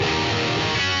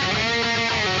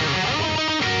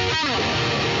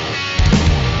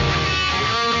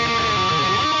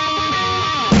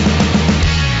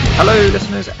Hello,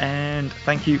 listeners, and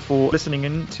thank you for listening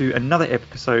in to another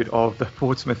episode of the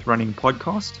Portsmouth Running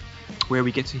Podcast, where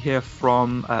we get to hear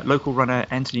from local runner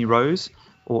Anthony Rose,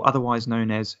 or otherwise known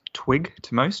as Twig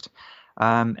to most.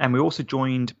 And we're also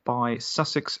joined by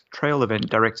Sussex Trail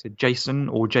Event Director Jason,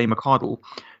 or Jay McArdle,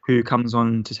 who comes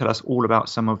on to tell us all about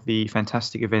some of the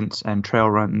fantastic events and trail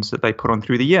runs that they put on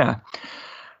through the year.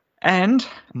 And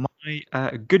my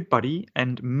good buddy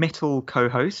and metal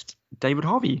co-host, David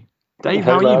Harvey. Dave,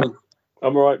 how are you, mate?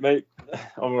 I'm all right, mate.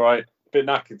 I'm all right. Bit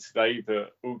knackered today,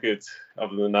 but all good.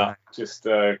 Other than that, just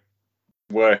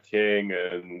working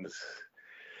and,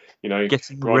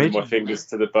 grinding my fingers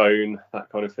to the bone,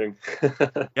 that kind of thing.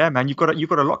 Yeah, man, you've got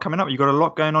a lot coming up. You've got a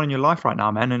lot going on in your life right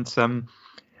now, man, and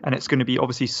it's going to be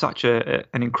obviously such an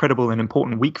incredible and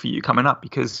important week for you coming up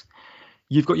because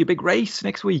you've got your big race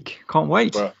next week. Can't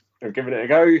wait. Well, I'm giving it a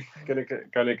go.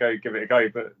 Gonna go give it a go.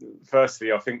 But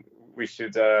firstly, I think we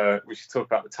should talk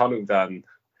about the tunnel, Dan.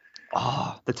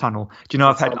 The tunnel. Do you know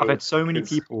I've had so many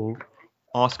people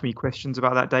ask me questions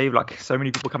about that, Dave. Like so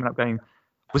many people coming up going,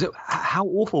 how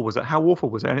awful was it? How awful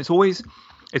was it? And it's always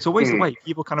the way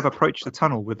people kind of approach the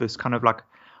tunnel with this kind of like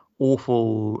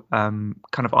awful kind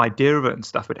of idea of it and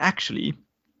stuff. But actually,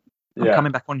 I'm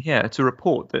coming back on here to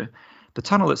report that the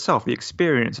tunnel itself, the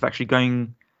experience of actually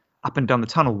going up and down the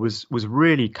tunnel was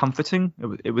really comforting.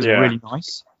 It was really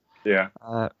nice. Yeah.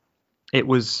 It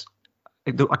was,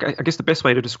 I guess the best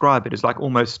way to describe it is like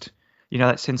almost,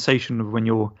 that sensation of when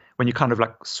you're kind of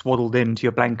like swaddled into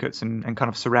your blankets and kind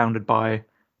of surrounded by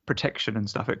protection and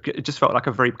stuff. It just felt like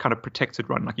a very kind of protected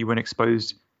run, like you weren't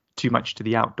exposed too much to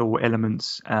the outdoor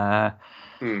elements,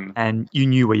 and you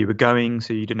knew where you were going,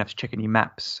 so you didn't have to check any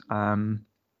maps.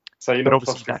 So you're not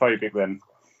claustrophobic then?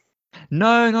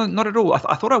 No, not at all.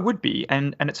 I thought I would be,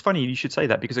 and it's funny you should say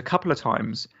that because a couple of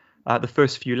times. The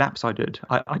first few laps I did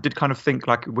kind of think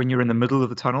like when you're in the middle of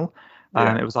the tunnel,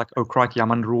 it was like, oh crikey,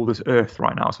 I'm under all this earth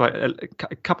right now. So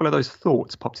a couple of those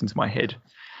thoughts popped into my head.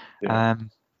 Yeah.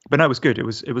 But no, it was good. It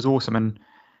was awesome. And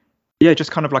yeah,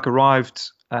 just kind of like arrived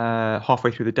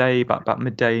halfway through the day, about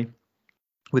midday,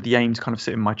 with the aim to kind of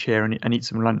sit in my chair and eat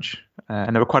some lunch.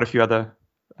 And there were quite a few other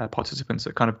participants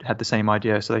that kind of had the same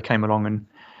idea. So they came along and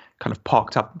kind of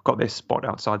parked up, got their spot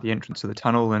outside the entrance of the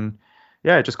tunnel, and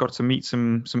just got to meet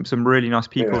some really nice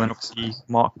people, and obviously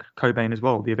Mark Cobain as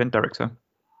well, the event director.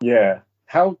 Yeah.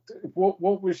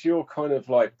 What was your kind of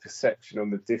like perception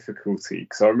on the difficulty?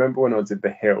 Because I remember when I did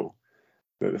the hill,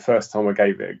 the first time I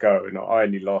gave it a go, and I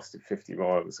only lasted 50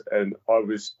 miles, and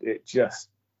the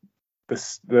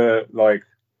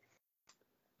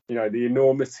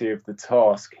enormity of the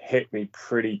task hit me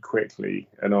pretty quickly,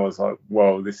 and I was like,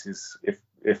 well, this is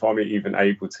if I'm even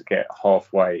able to get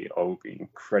halfway, I will be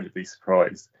incredibly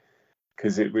surprised,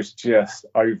 because it was just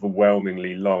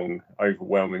overwhelmingly long,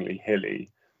 overwhelmingly hilly.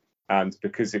 And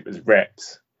because it was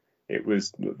reps, it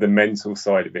was the mental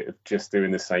side of it of just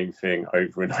doing the same thing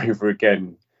over and over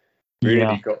again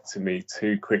really got to me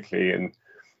too quickly.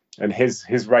 And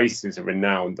his races are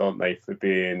renowned, aren't they, for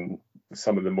being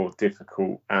some of the more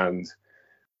difficult and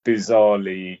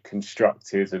bizarrely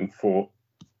constructed and fought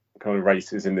kind of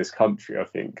races in this country, I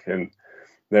think, and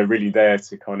they're really there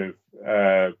to kind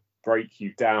of break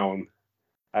you down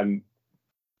and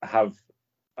have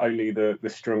only the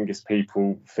strongest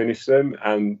people finish them.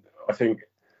 And I think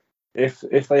if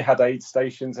they had aid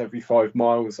stations every 5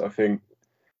 miles, I think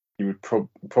you would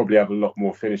probably have a lot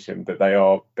more finishing, but they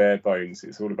are bare bones.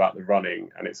 It's all about the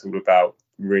running, and it's all about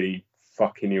really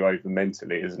fucking you over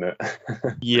mentally, isn't it?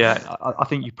 Yeah, I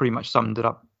think you pretty much summed it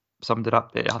up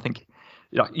there. I think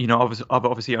I've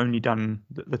obviously only done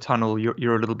the tunnel.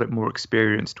 You're a little bit more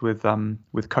experienced with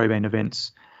Cobain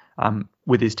events,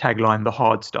 with his tagline, the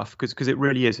hard stuff, because it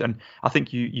really is. And I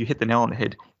think you hit the nail on the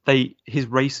head. His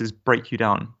races break you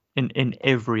down in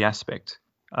every aspect.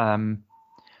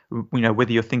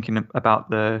 Whether you're thinking about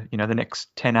the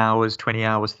next 10 hours, 20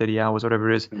 hours, 30 hours, whatever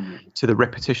it is, to the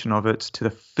repetition of it, to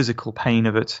the physical pain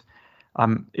of it.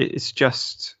 It's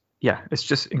just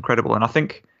incredible. And I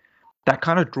think that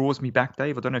kind of draws me back,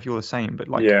 Dave. I don't know if you're the same, but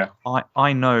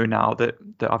I know now that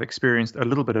I've experienced a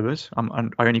little bit of it. I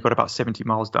only got about 70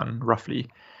 miles done, roughly.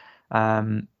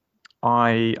 I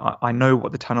know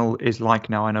what the tunnel is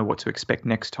like now. I know what to expect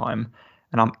next time,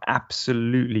 and I'm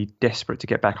absolutely desperate to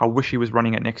get back. I wish he was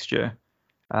running it next year.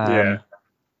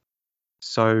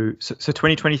 So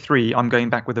 2023, I'm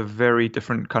going back with a very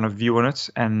different kind of view on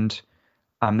it, and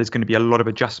there's going to be a lot of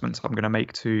adjustments I'm going to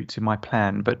make to my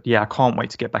plan. But yeah, I can't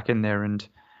wait to get back in there and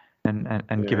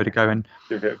give it a go and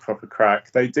give it a proper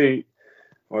crack. They do.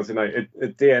 I don't know. A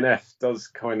DNF does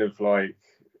kind of like,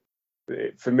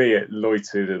 for me, it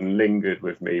loitered and lingered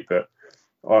with me, but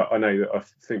I know that I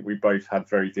think we both had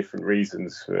very different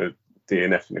reasons for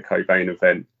DNF in the Cobain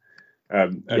event.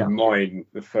 And mine,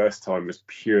 the first time, was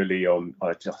purely on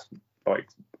just like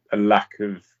a lack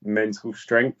of mental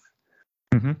strength.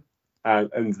 Mm-hmm.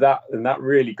 And that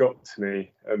really got to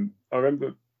me. I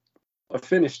remember I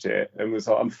finished it and was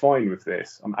like, I'm fine with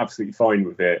this. I'm absolutely fine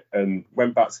with it. And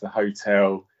went back to the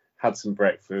hotel, had some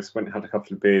breakfast, went and had a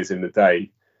couple of beers in the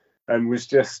day, and was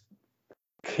just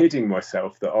kidding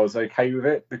myself that I was okay with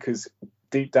it, because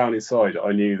deep down inside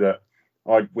I knew that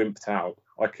I'd wimped out.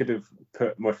 I could have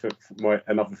put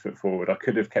another foot forward. I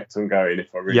could have kept on going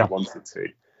if I really wanted to.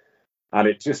 And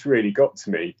it just really got to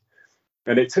me.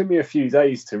 And it took me a few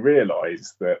days to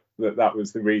realise that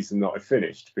was the reason that I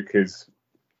finished, because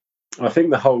I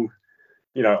think the whole,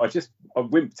 I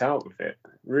wimped out with it,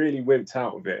 really wimped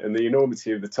out with it. And the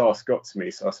enormity of the task got to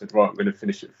me. So I said, right, I'm going to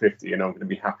finish at 50 and I'm going to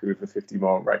be happy with a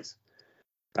 50-mile race.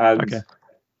 And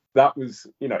that was,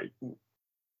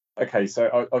 okay,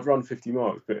 so I'd run 50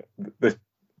 miles, but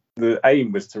the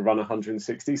aim was to run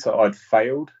 160. So I'd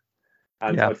failed.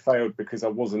 And I failed because I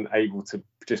wasn't able to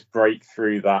just break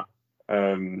through that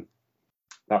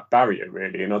barrier,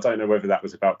 really. And I don't know whether that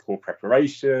was about poor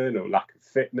preparation or lack of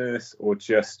fitness, or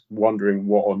just wondering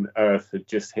what on earth had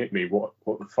just hit me. What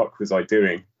the fuck was I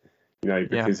doing?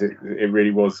 Because it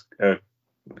really was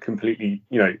completely,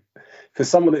 for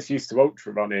someone that's used to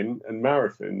ultra running and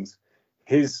marathons,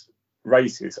 his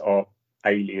races are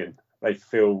alien. They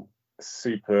feel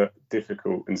super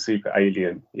difficult and super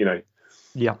alien,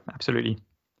 Yeah, absolutely.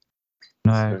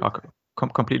 No, I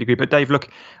completely agree. But Dave, look,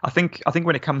 I think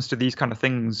when it comes to these kind of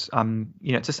things,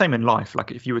 it's the same in life.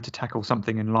 Like if you were to tackle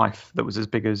something in life that was as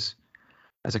big as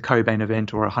a Cobain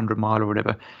event or a 100-mile or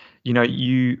whatever,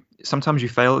 you sometimes you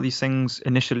fail at these things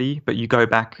initially, but you go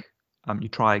back, you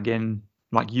try again,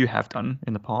 like you have done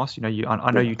in the past.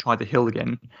 I know you tried the hill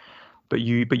again, but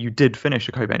you did finish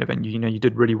a Cobain event. You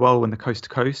did really well in the coast to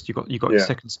coast. You got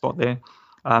second spot there.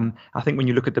 I think when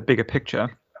you look at the bigger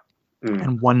picture,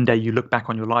 and one day you look back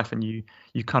on your life and you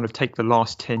kind of take the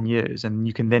last 10 years and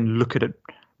you can then look at it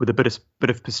with a bit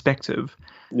of perspective.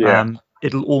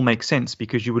 It'll all make sense,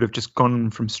 because you would have just gone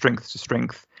from strength to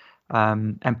strength,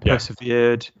 and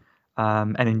persevered,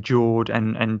 and endured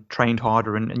and trained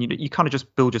harder, and you kind of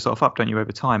just build yourself up, don't you,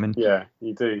 over time? And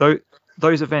you do.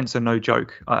 Those events are no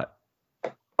joke.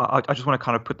 I just want to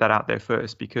kind of put that out there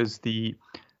first, because the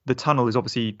tunnel is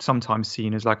obviously sometimes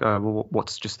seen as like,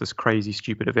 what's just this crazy,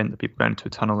 stupid event that people go into a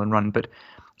tunnel and run. But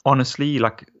honestly,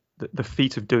 like the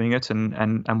feat of doing it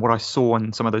and what I saw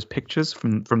in some of those pictures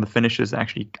from the finishers that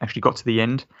actually got to the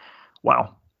end,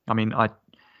 wow. I mean,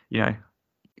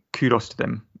 kudos to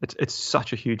them. It's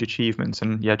such a huge achievement,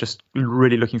 and just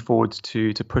really looking forward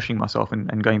to pushing myself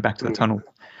and going back to the tunnel.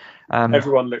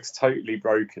 Everyone looks totally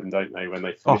broken, don't they, when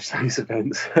they finish those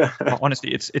events?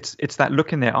 Honestly, it's that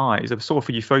look in their eyes. I saw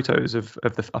for you photos of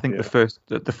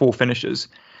the four finishers,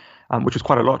 which was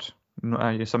quite a lot.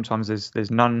 Sometimes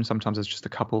there's none, sometimes there's just a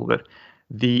couple. But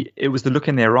it was the look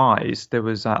in their eyes. There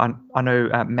was I know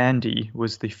Mandy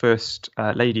was the first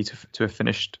lady to have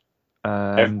finished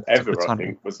ever, I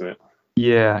think, wasn't it?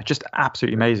 Yeah, just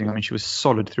absolutely amazing. I mean, she was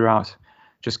solid throughout.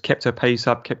 Just kept her pace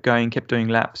up, kept going, kept doing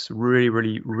laps. Really,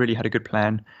 really, really had a good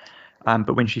plan.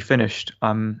 But when she finished,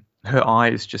 her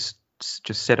eyes just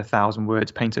said 1,000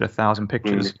 words, painted 1,000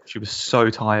 pictures. She was so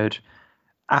tired,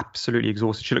 absolutely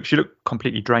exhausted. She looked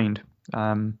completely drained.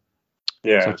 So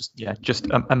just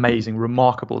amazing,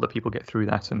 remarkable that people get through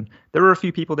that. And there were a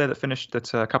few people there that finished.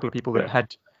 A couple of people that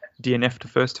had DNF'd the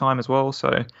first time as well.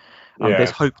 So there's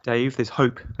hope, Dave. There's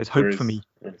hope. There's hope for me.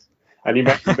 And you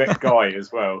met Guy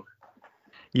as well.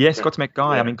 Yes, got to meet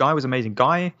Guy. I mean, Guy was amazing.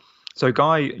 Guy, for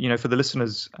the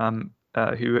listeners who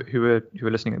are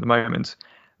listening at the moment,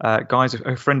 Guy's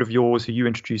a friend of yours who you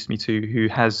introduced me to, who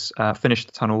has finished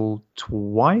the tunnel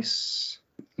twice.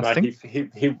 I think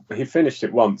he finished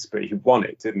it once, but he won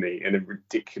it, didn't he, in a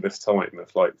ridiculous time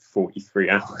of like 43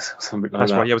 hours or something like that.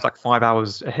 That's right. Yeah, it was like 5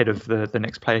 hours ahead of the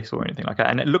next place or anything like that.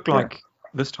 And it looked like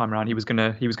this time around he was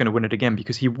gonna win it again,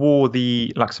 because he wore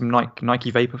some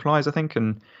Nike Vaporflies, I think,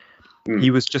 and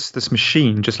he was just this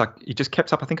machine. Just like he just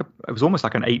kept up. I think it was almost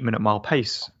like an 8-minute mile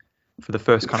pace for the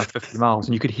first kind of 50 miles,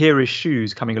 and you could hear his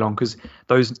shoes coming along, because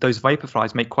those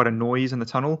Vaporflies make quite a noise in the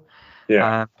tunnel.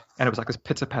 And it was like this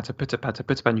pitter patter,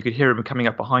 and you could hear him coming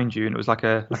up behind you, and it was like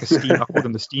a steam. I called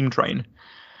them the steam train.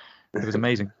 It was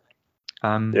amazing.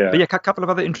 But a couple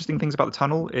of other interesting things about the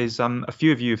tunnel is a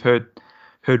few of you have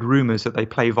heard rumors that they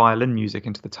play violin music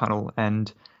into the tunnel,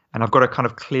 and I've got to kind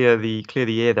of clear the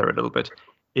air there a little bit.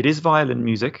 It is violin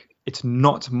music. It's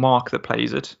not Mark that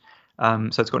plays it, so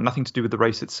it's got nothing to do with the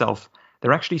race itself.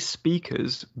 they're actually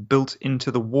speakers built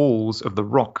into the walls of the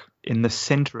rock in the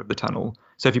center of the tunnel.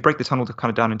 So if you break the tunnel kind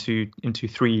of down into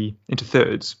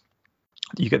thirds,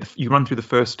 you run through the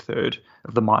first third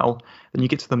of the mile, then you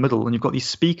get to the middle, and you've got these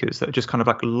speakers that are just kind of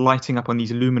like lighting up on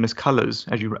these luminous colors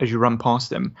as you run past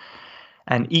them.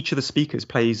 And each of the speakers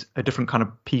plays a different kind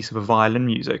of piece of a violin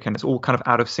music, and it's all kind of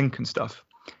out of sync and stuff.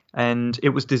 And it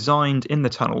was designed in the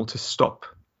tunnel to stop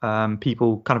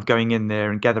people kind of going in there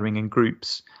and gathering in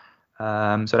groups.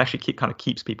 So it actually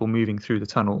keeps people moving through the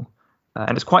tunnel,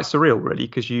 and it's quite surreal, really,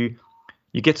 because you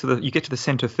get to the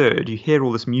center third, you hear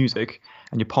all this music,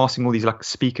 and you're passing all these like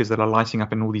speakers that are lighting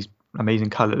up in all these amazing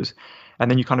colors, and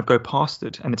then you kind of go past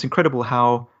it, and it's incredible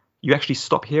how you actually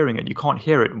stop hearing it. You can't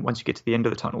hear it once you get to the end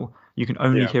of the tunnel. You can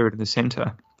only hear it in the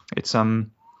center. It's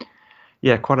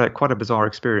quite a bizarre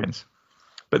experience.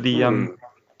 But the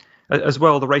as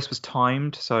well, the race was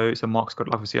timed, so Mark's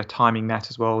got obviously a timing mat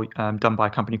as well, done by a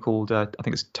company called I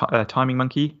think it's Timing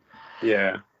Monkey.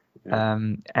 Yeah.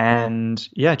 And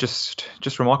just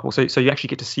remarkable. So you actually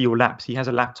get to see your laps. He has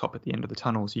a laptop at the end of the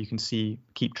tunnel, so you can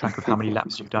keep track of how many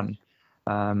laps you've done.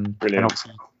 And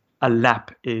obviously, a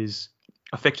lap is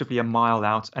effectively a mile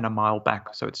out and a mile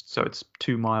back. So it's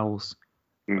 2 miles,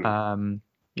 out and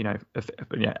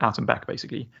back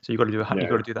basically. So you've got to do you've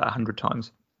got to do that 100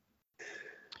 times.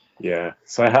 Yeah.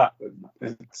 So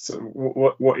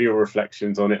what are your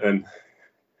reflections on it then?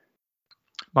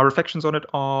 My reflections on it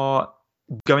are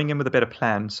going in with a better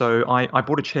plan. So I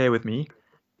brought a chair with me.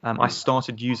 I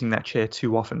started using that chair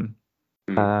too often,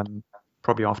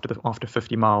 probably after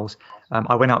 50 miles.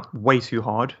 I went out way too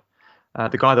hard.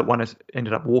 The guy that won it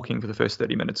ended up walking for the first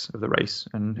 30 minutes of the race,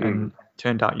 and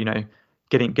turned out,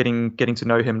 getting to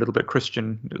know him a little bit.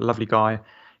 Christian, lovely guy.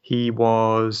 He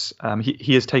was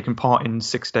he has taken part in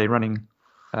 6-day running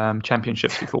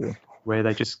championships before, where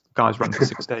guys run for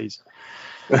 6 days.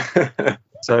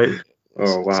 So,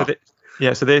 oh wow.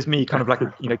 So there's me kind of like,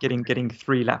 getting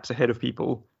 3 laps ahead of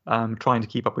people, trying to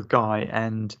keep up with Guy,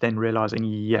 and then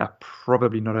realizing,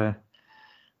 probably not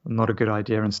a good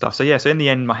idea and stuff. So in the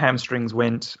end, my hamstrings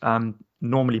went.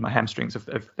 Normally my hamstrings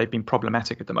they've been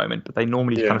problematic at the moment, but they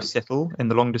normally kind of settle in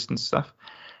the long distance stuff.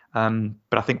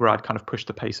 But I think where I'd kind of pushed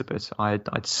the pace a bit,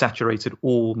 I'd saturated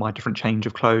all my different change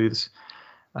of clothes,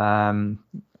 and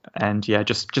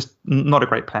just not a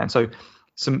great plan. So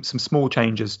some small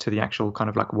changes to the actual kind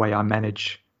of like way I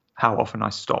manage how often I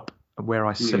stop, where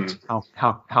I sit,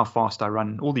 how fast I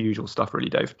run, all the usual stuff, really,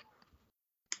 Dave.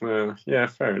 Well, yeah,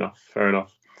 fair enough.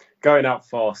 Going out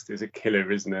fast is a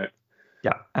killer, isn't it?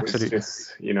 Yeah, absolutely.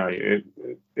 It's just,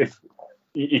 if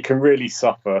you can really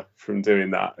suffer from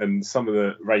doing that. And some of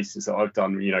the races that I've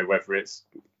done, whether it's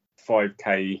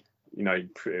 5K,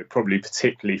 probably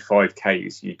particularly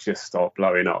 5Ks, you just start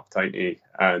blowing up, don't you?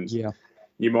 And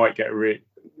you might get really,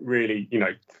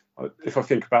 if I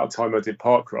think about the time I did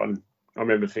parkrun, I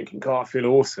remember thinking, God, I feel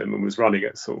awesome, and was running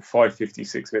at sort of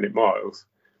 5:56 minute miles,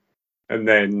 and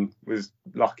then was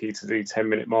lucky to do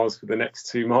 10-minute miles for the next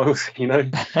 2 miles.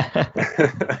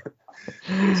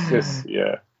 It's just,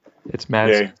 it's mad.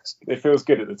 Yeah, it feels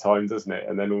good at the time, doesn't it?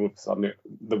 And then all of a sudden,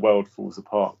 the world falls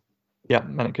apart. Yeah,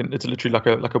 and it's literally like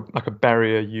a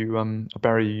barrier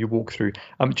you walk through.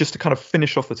 Just to kind of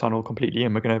finish off the tunnel completely,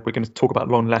 and we're gonna talk about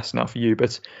Lon Les now for you.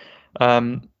 But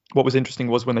what was interesting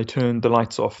was when they turned the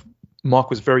lights off.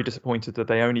 Mark was very disappointed that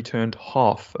they only turned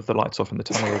half of the lights off in the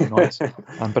tunnel overnight.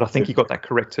 But I think he got that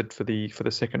corrected for the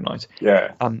second night.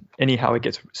 Yeah. Anyhow, it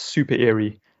gets super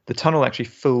eerie. The tunnel actually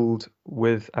filled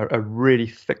with a really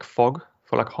thick fog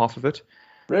for like half of it.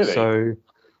 Really? So.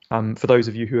 For those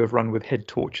of you who have run with head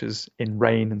torches in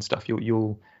rain and stuff,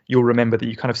 you'll remember that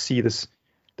you kind of see this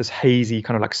hazy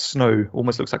kind of like snow,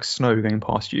 almost looks like snow going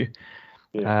past you.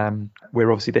 Yeah.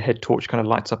 Where obviously the head torch kind of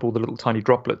lights up all the little tiny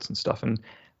droplets and stuff, and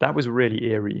that was really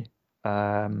eerie.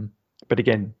 But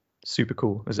again, super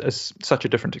cool. It was such a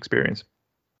different experience.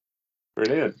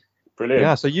 Brilliant.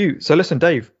 Yeah. So listen,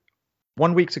 Dave.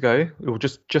 1 week to go, or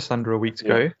just under a week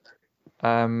to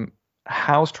go.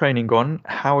 How's training gone?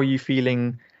 How are you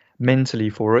feeling mentally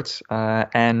for it,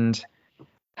 and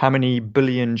how many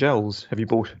billion gels have you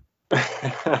bought?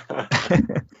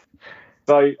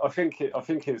 So I think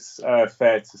it's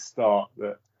fair to start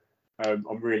that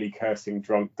I'm really cursing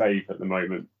drunk Dave at the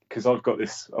moment, because I've got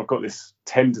this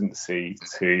tendency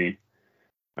to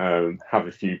have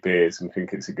a few beers and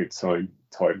think it's a good time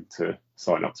to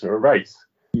sign up to a race.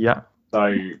 Yeah.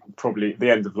 So probably at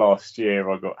the end of last year,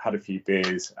 I had a few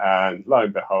beers, and lo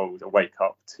and behold, I wake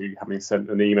up to having sent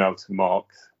an email to Mark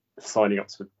signing up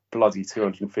to a bloody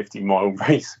 250-mile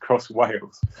race across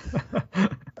Wales.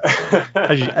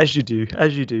 as you do.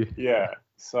 Yeah.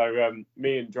 So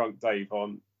me and drunk Dave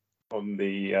aren't on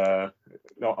the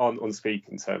not on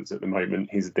speaking terms at the moment.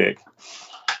 He's a dick.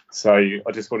 So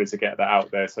I just wanted to get that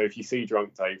out there. So if you see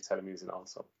drunk Dave, tell him he's an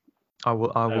arsehole. I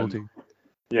will do.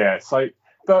 Yeah. So,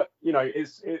 but you know,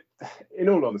 in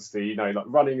all honesty, you know, like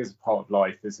running is a part of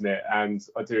life, isn't it? And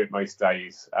I do it most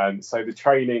days. And so the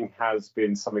training has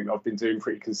been something that I've been doing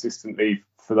pretty consistently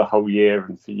for the whole year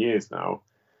and for years now.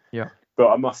 Yeah. But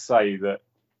I must say that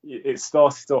it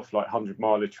started off like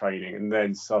 100-mile training, and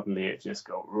then suddenly it just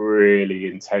got really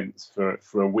intense for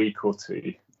a week or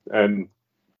two. And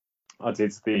I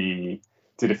did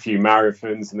a few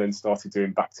marathons, and then started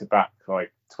doing back-to-back,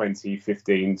 like 20,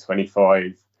 15,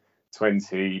 25,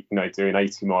 20, you know, doing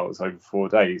 80 miles over 4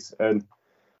 days. And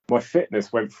my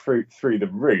fitness went through the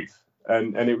roof.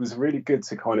 And it was really good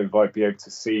to kind of like be able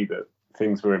to see that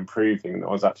things were improving, and I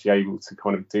was actually able to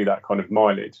kind of do that kind of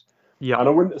mileage. Yeah. And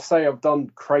I wouldn't say I've done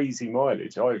crazy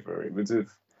mileage either. It would have,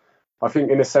 I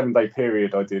think in a 7-day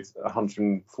period, I did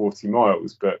 140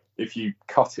 miles. But if you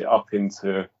cut it up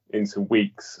into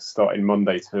weeks, starting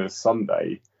Monday to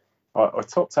Sunday, I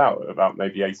topped out at about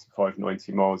maybe 85,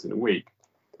 90 miles in a week.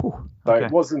 Ooh, so okay.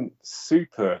 It wasn't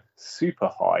super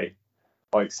high.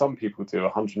 Like some people do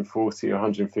 140,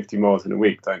 150 miles in a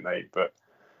week, don't they? But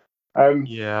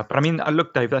yeah, but I mean,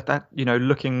 look, Dave, that you know,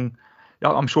 looking,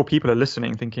 I'm sure people are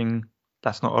listening thinking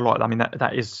that's not a lot. I mean,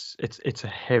 that is, it's a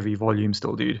heavy volume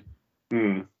still, dude.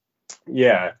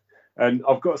 Yeah. And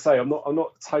I've got to say, I'm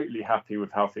not totally happy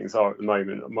with how things are at the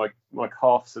moment. My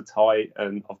calves are tight,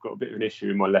 and I've got a bit of an issue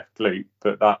in my left glute.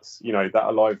 But that's, you know,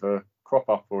 that'll either crop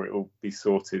up or it will be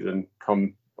sorted, and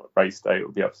come race day,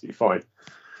 it'll be absolutely fine.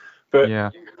 But yeah,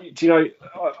 do you know,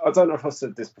 I don't know if I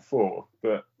said this before,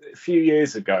 but a few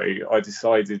years ago, I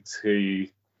decided to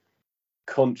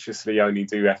consciously only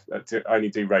do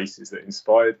races that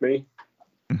inspired me.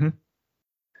 Mm-hmm.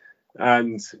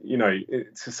 And, you know,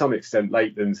 to some extent,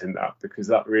 Lakeland's in that, because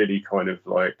that really kind of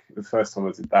like, the first time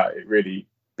I did that, it really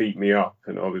beat me up.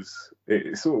 And I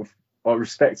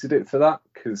respected it for that,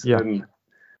 because and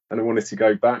I wanted to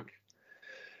go back.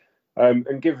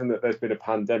 And given that there's been a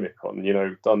pandemic on, you know,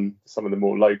 we've done some of the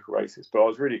more local races, but I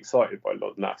was really excited by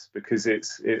Lod Nass because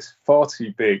it's far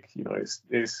too big. You know,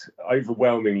 it's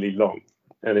overwhelmingly long.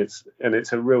 And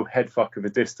it's a real head fuck of a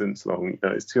distance long. You know,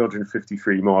 it's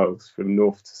 253 miles from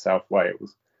North to South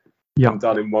Wales. Yeah. And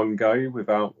done in one go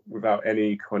without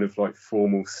any kind of like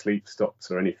formal sleep stops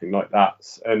or anything like that.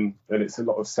 And it's a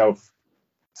lot of self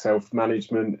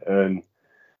management and,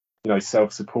 you know,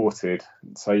 self supported.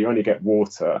 So you only get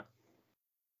water.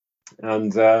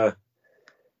 And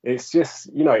it's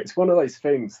just, you know, it's one of those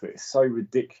things that is so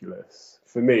ridiculous.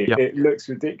 For me, it looks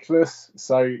ridiculous.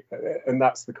 So, and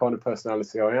that's the kind of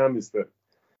personality I am, is that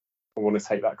I want to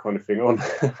take that kind of thing on.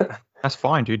 That's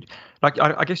fine, dude. Like,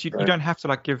 I guess you don't have to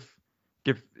like give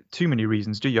too many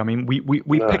reasons, do you? I mean, we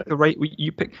pick the rate.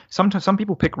 You pick, sometimes some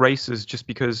people pick races just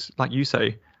because, like you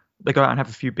say, they go out and have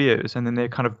a few beers, and then their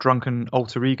kind of drunken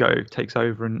alter ego takes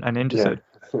over and enters it.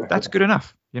 That's good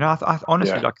enough. You know, I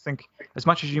honestly like think, as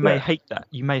much as you may hate that,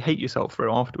 you may hate yourself for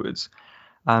it afterwards.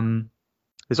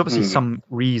 There's obviously some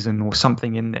reason or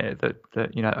something in there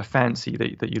that you know, a fancy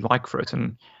that you like for it,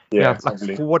 and like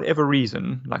for whatever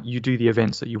reason, like you do the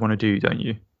events that you want to do, don't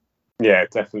you? Yeah,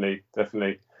 definitely. But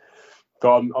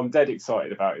I'm dead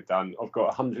excited about it, Dan. I've got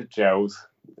 100 gels.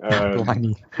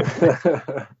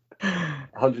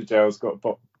 100 gels. Got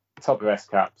a tub of S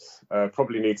caps.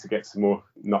 Probably need to get some more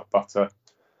nut butter.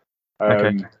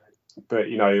 But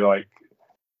you know, like,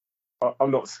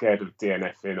 I'm not scared of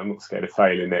DNFing. I'm not scared of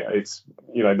failing it. It's,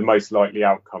 you know, the most likely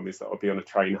outcome is that I'll be on a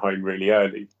train home really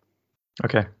early.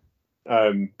 Okay.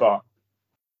 But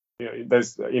you know,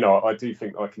 there's, you know, I do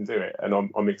think I can do it, and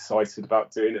I'm excited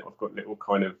about doing it. I've got little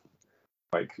kind of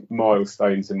like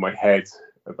milestones in my head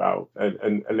about,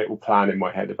 and a little plan in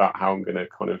my head about how I'm going to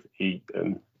kind of eat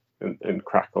and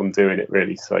crack on doing it,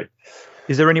 really. So,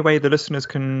 is there any way the listeners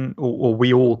can, or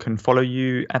we all can follow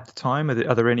you at the time?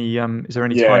 Are there any is there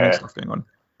any timing stuff going on?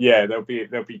 Yeah, there'll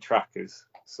be trackers,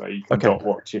 so you can dot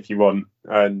watch if you want.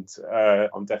 And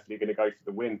I'm definitely going to go for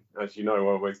the win, as you know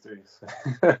I always do.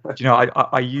 You know,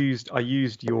 I used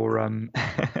your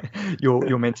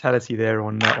your mentality there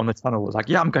on the tunnel. It was like,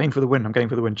 yeah, I'm going for the win.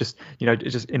 Just, you know,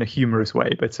 just in a humorous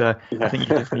way. But I think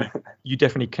you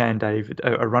definitely can, Dave.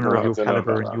 A runner of your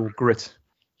caliber and your grit.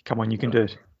 Come on, you can do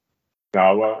it.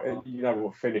 No, well, you know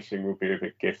what, finishing will be a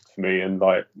big gift for me, and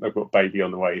like, I've got a baby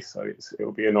on the way, so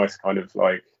it'll be a nice kind of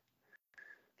like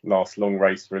last long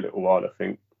race for a little while, I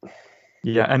think.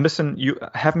 Yeah, and listen, you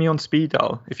have me on speed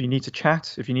dial if you need to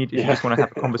chat, if you just want to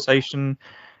have a conversation.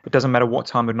 It doesn't matter what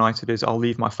time of night it is. I'll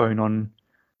leave my phone on,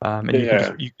 and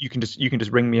you can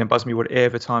just ring me and buzz me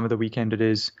whatever time of the weekend it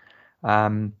is.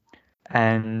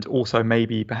 And also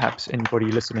maybe perhaps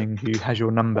anybody listening who has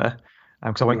your number,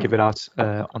 because I won't give it out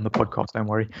on the podcast, don't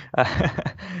worry,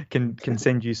 can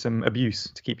send you some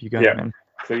abuse to keep you going, man.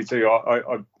 Please do.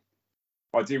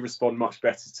 I do respond much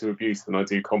better to abuse than I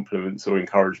do compliments or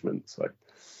encouragement. So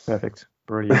perfect,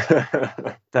 brilliant.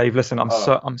 Dave, listen,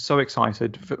 I'm so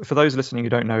excited. For those listening who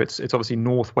don't know, it's obviously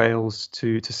North Wales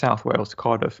to South Wales to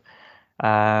Cardiff,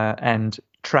 and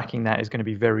tracking that is going to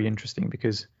be very interesting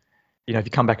because, you know, if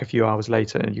you come back a few hours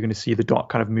later, you're going to see the dot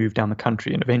kind of move down the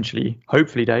country, and eventually,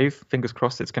 hopefully, Dave, fingers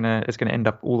crossed, it's gonna end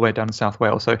up all the way down in South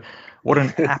Wales. So, what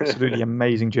an absolutely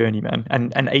amazing journey, man!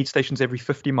 And 8 stations every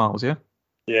 50 miles, yeah.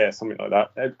 Yeah, something like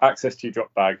that. Access to your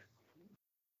drop bag.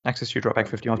 Access to your drop bag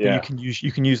 50 miles, but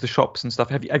you can use the shops and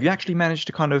stuff. Have you actually managed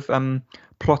to kind of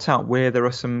plot out where there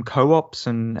are some co-ops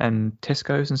and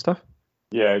Tesco's and stuff?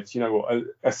 Yeah, do you know what?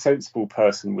 A sensible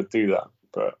person would do that.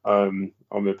 But I'm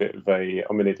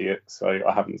an idiot, so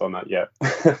I haven't done that yet.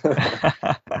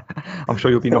 I'm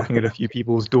sure you'll be knocking at a few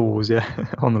people's doors,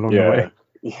 on the long way.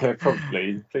 Yeah,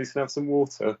 probably. Please can I have some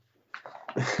water.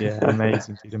 Yeah,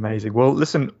 amazing, dude, amazing. Well,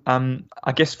 listen,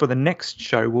 I guess for the next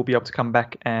show we'll be able to come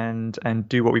back and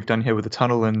do what we've done here with the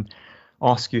tunnel and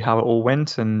ask you how it all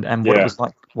went and what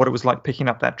it was like picking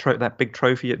up that big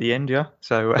trophy at the end, yeah.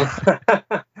 So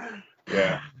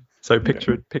yeah. So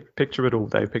picture it all,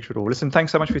 Dave. Picture it all. Listen,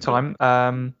 thanks so much for your time.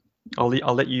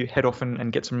 I'll let you head off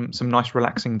and get some nice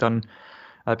relaxing done,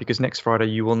 because next Friday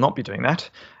you will not be doing that.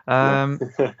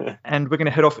 And we're going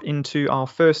to head off into our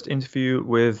first interview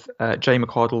with Jay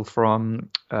McArdle from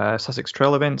Sussex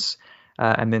Trail Events,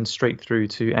 and then straight through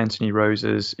to Anthony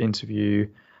Rose's interview.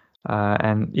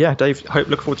 And yeah, Dave,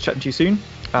 look forward to chatting to you soon.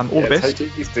 All the best. Take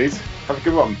it easy, dude. Have a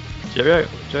good one. Cheerio.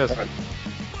 Cheers.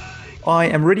 I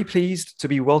am really pleased to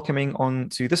be welcoming on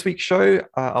to this week's show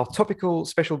our topical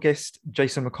special guest,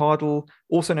 Jason McArdle,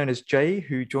 also known as Jay,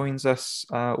 who joins us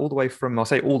all the way from, I'll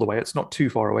say all the way, it's not too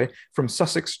far away, from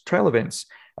Sussex Trail Events.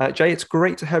 Jay, it's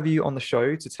great to have you on the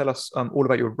show to tell us all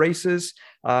about your races.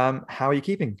 How are you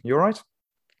keeping? You all right?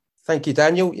 Thank you,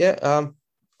 Daniel. Yeah,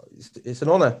 it's an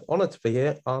honor to be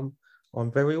here. I'm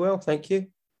very well, thank you.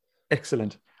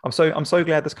 Excellent. I'm so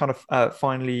glad this kind of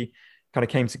finally kind of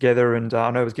came together, and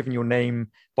I know I was given your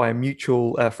name by a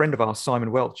mutual friend of ours,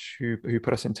 Simon Welch, who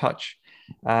put us in touch.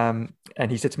 And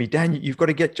he said to me, Dan, you've got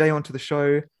to get Jay onto the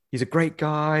show. He's a great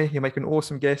guy. He'll make an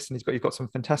awesome guest, and you've got some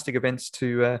fantastic events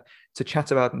to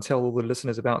chat about and tell all the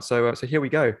listeners about. So here we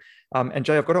go. And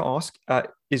Jay, I've got to ask,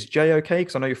 is Jay okay?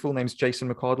 Because I know your full name's Jason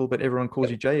McArdle, but everyone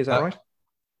calls you Jay. Is that right?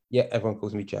 Yeah, everyone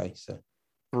calls me Jay. So.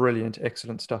 Brilliant,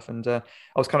 excellent stuff. And I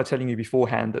was kind of telling you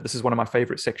beforehand that this is one of my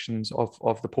favorite sections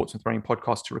of the Portsmouth Running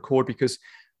podcast to record, because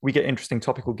we get interesting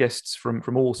topical guests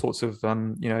from all sorts of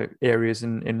areas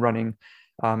in running,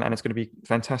 and it's going to be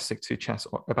fantastic to chat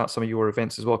about some of your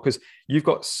events as well, because you've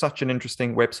got such an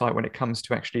interesting website when it comes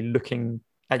to actually looking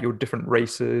at your different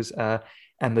races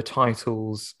and the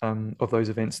titles of those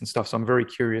events and stuff. So I'm very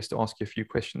curious to ask you a few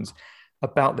questions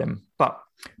about them. But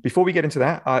before we get into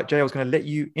that, Jay, I was going to let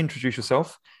you introduce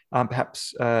yourself,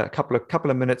 perhaps a couple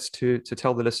of minutes to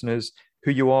tell the listeners who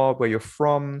you are, where you're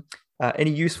from, any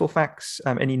useful facts,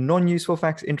 any non-useful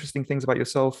facts, interesting things about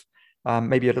yourself,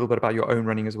 maybe a little bit about your own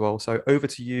running as well. So over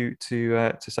to you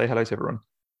to say hello to everyone.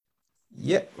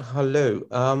 Yep,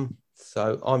 hello.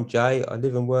 So I'm Jay. I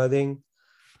live in Worthing.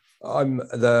 I'm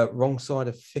the wrong side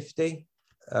of 50.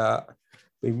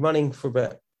 Been running for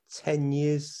about 10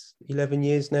 years, 11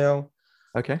 years now.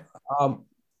 Okay.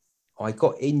 I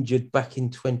got injured back in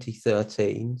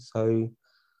 2013. So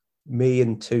me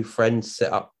and 2 friends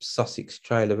set up Sussex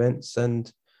Trail Events,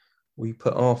 and we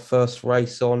put our first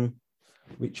race on,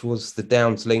 which was the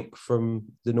Downs Link from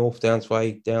the North Downs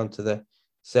Way down to the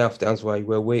South Downs Way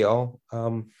where we are,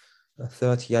 a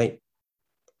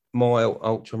 38-mile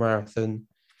ultra marathon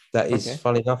that is,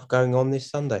 fun enough, going on this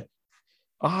Sunday.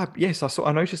 Yes,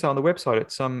 I noticed that on the website.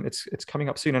 It's coming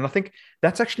up soon, and I think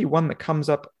that's actually one that comes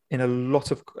up in a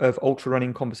lot of ultra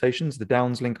running conversations. The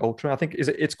Downs Link Ultra, I think,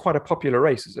 it's quite a popular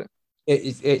race, is it?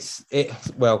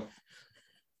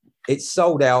 It's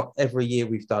sold out every year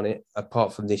we've done it,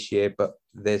 apart from this year. But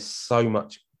there's so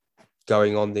much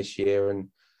going on this year, and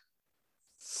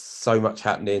so much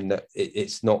happening that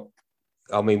it's not.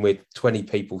 I mean, we're 20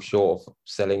 people short of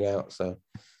selling out, so.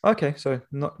 Okay, so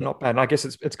not bad. And I guess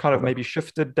it's kind of maybe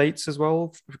shifted dates as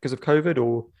well because of COVID,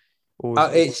 or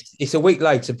it's a week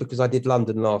later because I did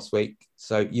London last week.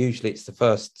 So usually it's the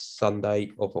first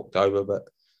Sunday of October, but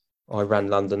I ran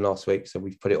London last week, so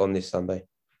we've put it on this Sunday.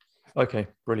 Okay,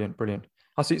 brilliant.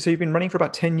 I see. So you've been running for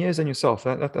about 10 years then yourself.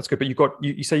 That's good. But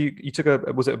you say you took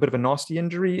was it a bit of a nasty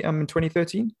injury in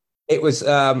 2013? It was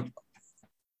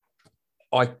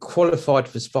I qualified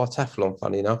for Spartathlon,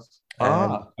 funny enough,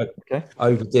 and Okay.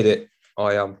 overdid it.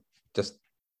 I just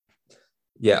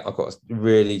I got a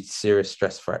really serious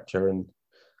stress fracture, and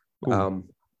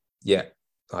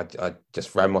I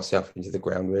just ran myself into the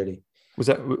ground. Really. Was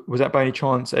that by any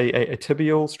chance a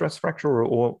tibial stress fracture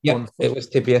or Yeah, it was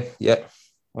tibia. Yeah.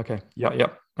 Okay. Yeah.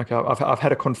 Okay. I've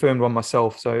had a confirmed one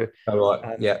myself. So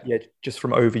yeah, just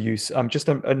from overuse. Just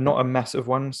not a massive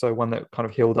one. So one that kind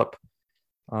of healed up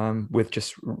with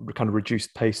just kind of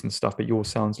reduced pace and stuff. But yours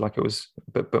sounds like it was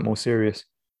a bit more serious.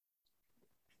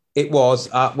 It was.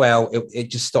 It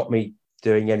just stopped me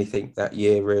doing anything that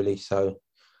year, really. So,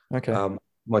 okay.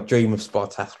 My dream of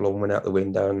Spartathlon went out the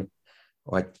window, and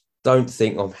I don't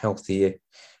think I'm healthy,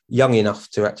 young enough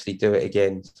to actually do it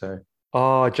again. So.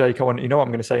 Oh, Jake, you know what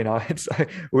I'm going to say now? It's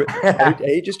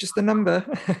age is just a number.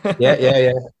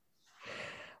 Yeah.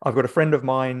 I've got a friend of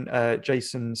mine,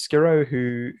 Jason Skiro,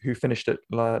 who finished it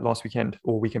last weekend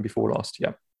or weekend before last.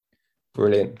 Yeah,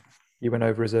 brilliant. He went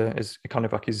over as kind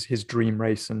of like his dream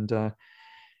race, and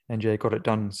yeah, got it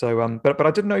done. So, but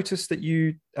I did notice that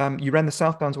you ran the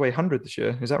South Downs Way 100 this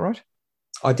year. Is that right?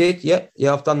 I did. Yeah.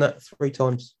 I've done that 3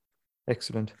 times.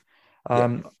 Excellent.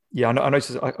 Yeah, I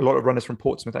noticed a lot of runners from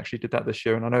Portsmouth actually did that this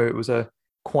year, and I know it was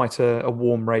quite a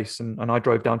warm race, and I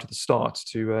drove down to the start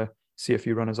to see a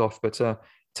few runners off. But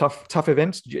tough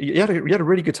events. You had a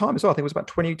really good time as well. I think it was about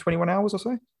 21 hours or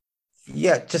so.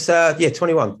 Yeah, just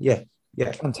 21. Yeah.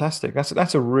 Fantastic.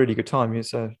 That's a really good time.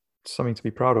 It's something to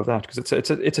be proud of that, because it's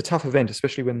a tough event,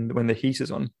 especially when the heat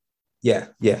is on. Yeah.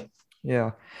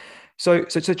 So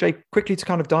Jay, quickly to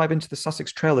kind of dive into the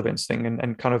Sussex Trail events thing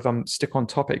and kind of stick on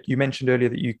topic. You mentioned earlier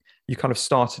that you kind of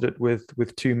started it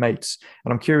with 2 mates,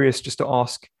 and I'm curious just to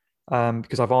ask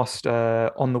because I've asked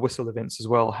on the Whistle events as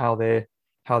well how their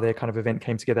kind of event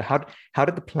came together. How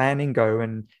did the planning go?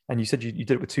 And you said you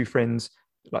did it with 2 friends.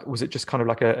 Like, was it just kind of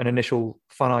like an initial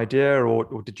fun idea,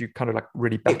 or did you kind of like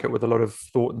really back it with a lot of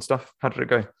thought and stuff? How did it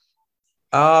go?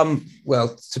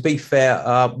 Well, to be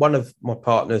fair, one of my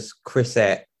partners, Chris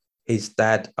Ett, his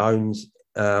dad owns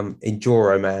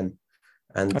Enduro Man,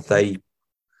 and they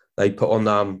put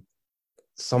on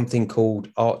something called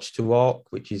Arch to Arc,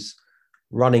 which is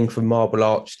running from Marble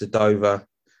Arch to Dover,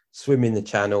 swimming the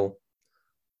channel,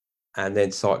 and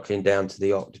then cycling down to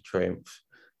the Arc de Triomphe.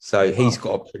 So he's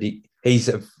got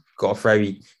a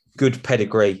very good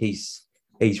pedigree.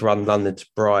 He's run London to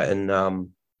Brighton,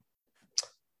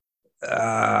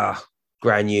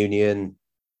 Grand Union,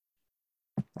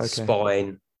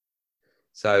 Spine.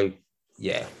 So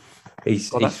yeah, he's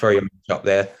very much up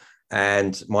there.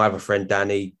 And my other friend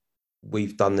Danny,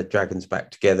 we've done the Dragon's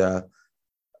Back together.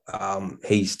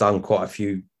 He's done quite a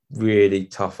few really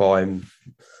tough Ironman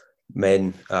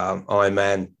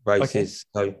races.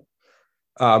 Okay.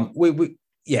 So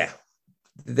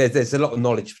there's a lot of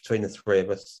knowledge between the 3 of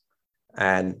us,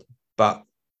 but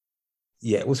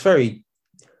it was very.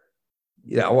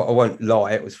 I won't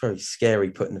lie. It was very scary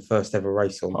putting the first ever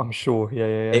race on. I'm sure. Yeah.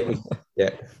 It was.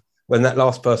 Yeah. When that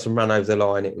last person ran over the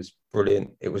line, it was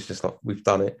brilliant. It was just like, we've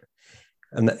done it,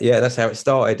 and that's how it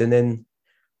started. And then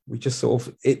we just sort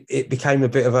of it became a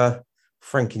bit of a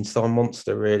Frankenstein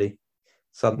monster. Really,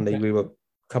 suddenly we were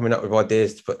coming up with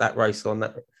ideas to put that race on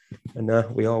that, and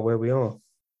we are where we are.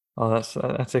 Oh, that's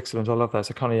excellent. I love that.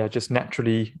 So kind of just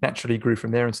naturally grew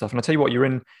from there and stuff. And I tell you what, you're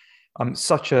in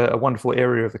such a wonderful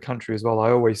area of the country as well. I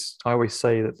always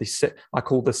say that I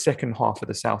call the second half of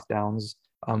the South Downs,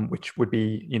 which would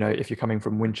be, if you're coming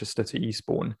from Winchester to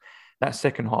Eastbourne, that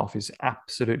second half is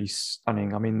absolutely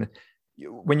stunning. I mean,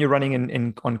 when you're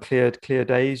running on clear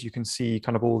days, you can see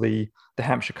kind of all the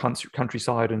Hampshire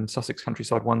countryside and Sussex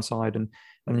countryside one side, and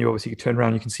you obviously turn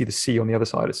around, you can see the sea on the other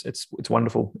side. It's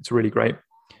wonderful. It's really great.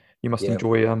 You must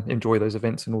enjoy those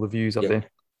events and all the views up there.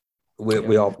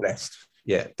 We are blessed.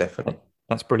 Yeah, definitely.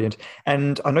 That's brilliant.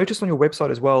 And I noticed on your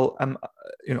website as well, on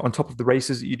top of the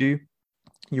races that you do,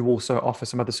 you also offer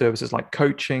some other services like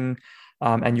coaching,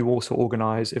 and you also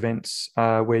organize events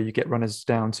where you get runners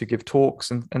down to give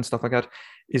talks and stuff like that.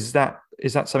 Is that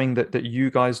something that you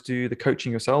guys do, the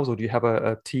coaching yourselves, or do you have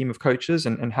a team of coaches,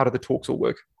 and how do the talks all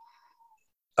work?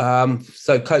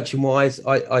 So coaching wise,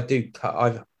 I do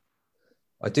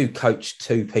coach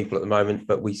 2 people at the moment,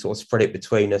 but we sort of spread it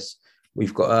between us.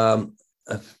 We've got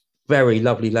a very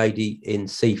lovely lady in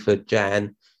Seaford,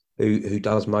 Jan, who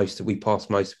does we pass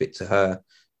most of it to her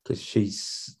because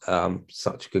she's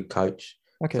such a good coach.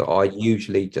 Okay. So I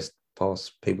usually just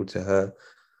pass people to her.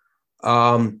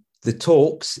 The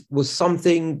talks was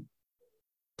something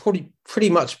pretty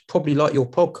much like your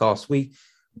podcast.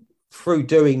 Through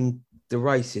doing the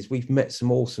races, we've met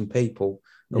some awesome people,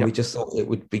 and we just thought it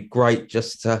would be great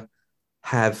just to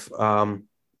have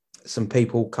some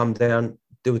people come down,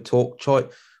 do a talk.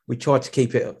 We try to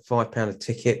keep it at £5 a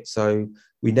ticket, so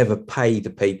we never pay the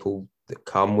people that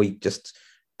come. We just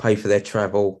pay for their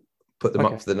travel, put them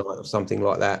up for the night or something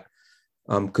like that.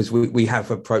 Because we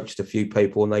have approached a few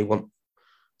people and they want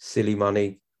silly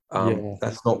money.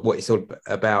 That's not what it's all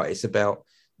about. It's about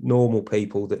normal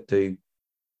people that do,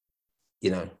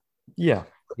 pretty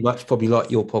much probably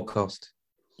like your podcast.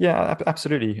 Yeah,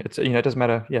 absolutely. It's, it doesn't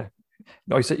matter. Yeah.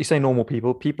 No, you say normal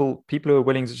people who are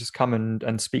willing to just come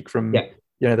and speak from,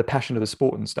 the passion of the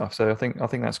sport and stuff. So I think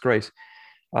that's great.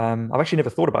 I've actually never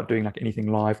thought about doing like anything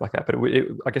live like that, but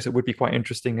I guess it would be quite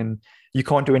interesting. And you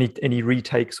can't do any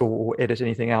retakes or edit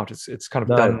anything out. It's kind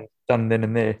of done then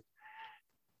and there.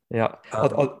 Yeah.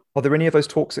 Are there any of those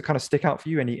talks that kind of stick out for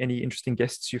you? Any interesting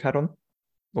guests you've had on?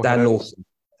 Dan Lawson.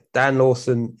 Dan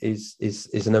Lawson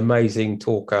is an amazing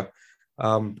talker.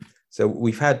 So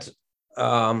we've had,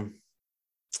 I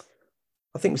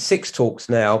think 6 talks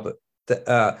now, but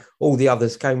all the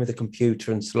others came with a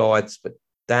computer and slides, but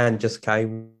Dan just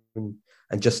came and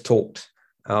just talked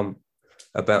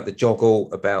about the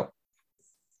joggle, about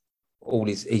all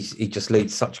he just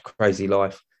leads such a crazy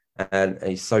life, and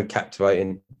he's so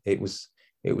captivating. It was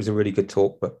a really good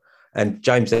talk. And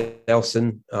James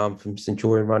Elson from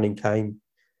Centurion Running came.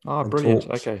 Oh, brilliant!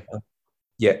 Talked.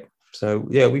 Okay. So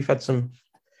we've had some,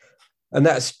 and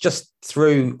that's just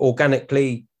through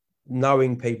organically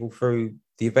knowing people through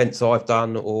the events I've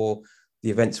done or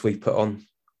the events we've put on.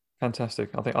 Fantastic.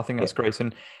 I think that's great.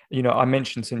 And, I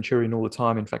mentioned Centurion all the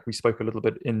time. In fact, we spoke a little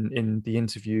bit in the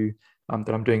interview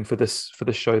that I'm doing for this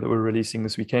show that we're releasing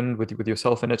this weekend with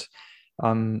yourself in it.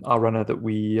 Our runner that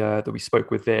we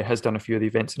spoke with there has done a few of the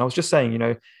events. And I was just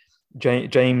saying,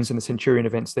 James and the Centurion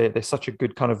events, they're such a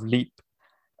good kind of leap,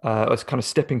 a kind of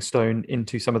stepping stone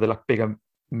into some of the like bigger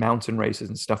mountain races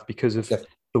and stuff because of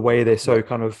the way they're so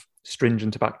kind of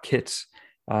stringent about kits.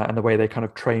 And the way they kind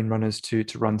of train runners to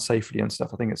run safely and stuff.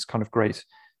 I think it's kind of great.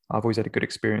 I've always had a good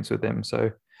experience with them. So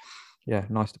yeah,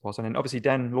 nice to pass on. And obviously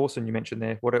Dan Lawson, you mentioned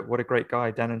there, what a great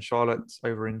guy. Dan and Charlotte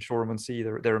over in Shoreham-on-Sea,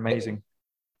 they're amazing.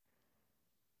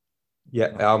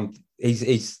 Yeah,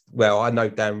 he's well, I know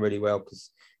Dan really well because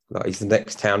he's the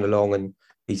next town along and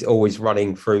he's always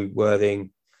running through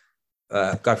Worthing.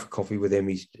 Go for coffee with him.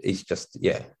 He's just,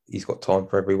 he's got time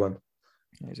for everyone.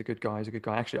 He's a good guy.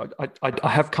 Actually, I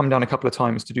have come down a couple of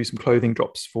times to do some clothing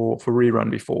drops for Rerun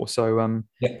before. So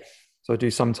so I do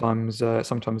sometimes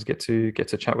get to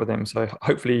chat with them. So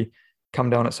hopefully come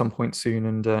down at some point soon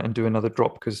and do another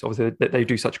drop because obviously they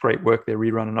do such great work there,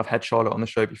 Rerun, and I've had Charlotte on the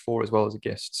show before as well as a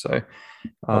guest. So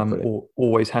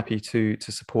always happy to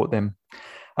support them.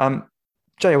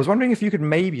 Jay, I was wondering if you could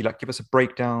maybe give us a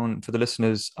breakdown for the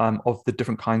listeners of the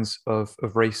different kinds of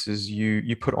races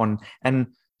you put on. And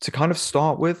to kind of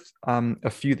start with, a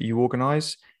few that you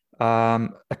organise, a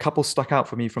couple stuck out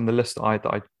for me from the list that I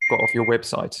got off your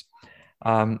website.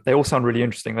 They all sound really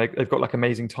interesting. They've got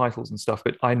amazing titles and stuff.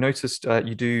 But I noticed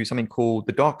you do something called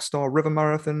the Dark Star River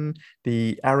Marathon,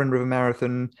 the Arun River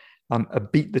Marathon, a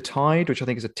Beat the Tide, which I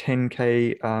think is a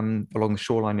 10K along the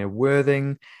shoreline near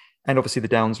Worthing, and obviously the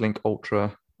Downs Link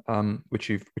Ultra, which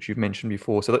you've mentioned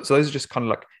before. So those are just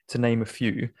kind of to name a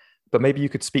few. But maybe you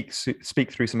could speak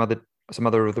through some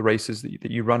other of the races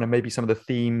that you run and maybe some of the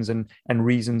themes and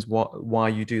reasons why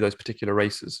you do those particular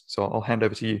races. So I'll hand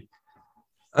over to you.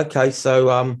 Okay,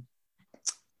 so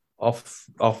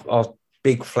our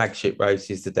big flagship race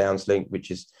is the Downs Link,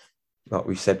 which is, like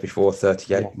we said before,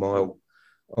 38-mile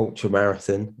ultra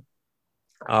marathon.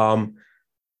 And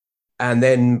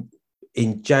then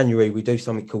in January we do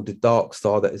something called the Dark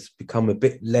Star that has become a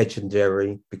bit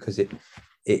legendary because it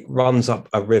runs up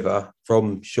a river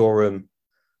from Shoreham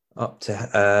up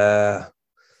to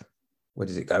where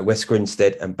does it go? West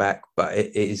Grinstead and back, but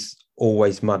it is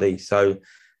always muddy. So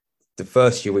the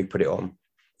first year we put it on,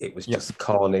 it was just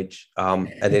carnage, and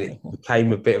then it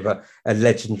became a bit of a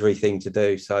legendary thing to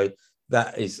do. So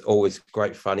that is always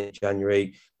great fun in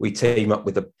January. We team up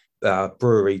with a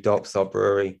brewery, Dark Star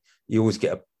Brewery. You always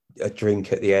get a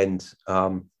drink at the end.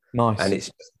 Nice,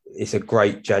 and it's a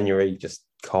great January just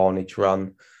carnage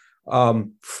run.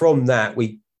 From that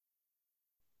we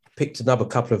picked another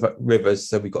couple of rivers.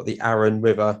 So we've got the Arun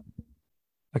River,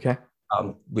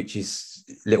 which is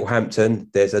Littlehampton.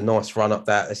 There's a nice run up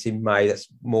that. That's in May. That's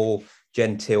more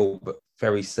genteel but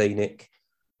very scenic.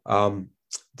 The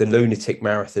Lunatic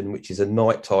Marathon, which is a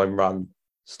nighttime run,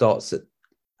 starts at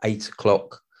 8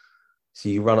 o'clock. So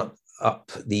you run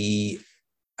up the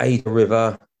Ada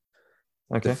River.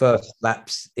 The first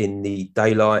laps in the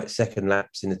daylight, second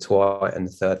laps in the twilight, and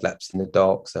the third laps in the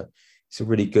dark. So it's a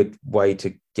really good way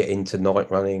to get into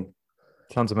night running.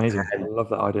 Sounds amazing. And I love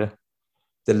that idea.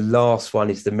 the last one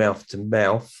is the mouth to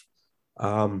mouth,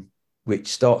 which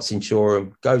starts in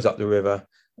Shoreham, goes up the river,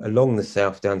 along the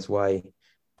South Downs Way,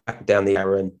 back down the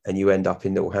Arun, and you end up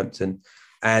in Littlehampton.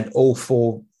 And all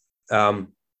 4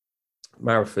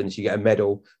 marathons, you get a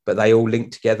medal, but they all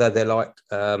link together. They're like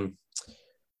a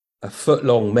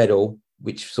foot-long medal,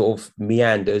 which sort of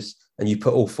meanders, and you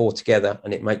put all 4 together,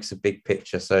 and it makes a big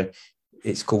picture. So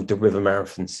it's called the River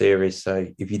Marathon Series. So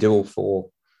if you do all 4,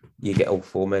 you get all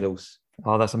 4 medals.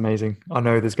 Oh, that's amazing. I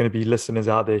know there's going to be listeners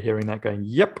out there hearing that going,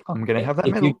 yep, I'm going to have that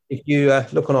medal. If you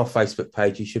look on our Facebook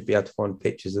page, you should be able to find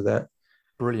pictures of that.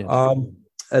 Brilliant.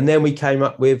 And then we came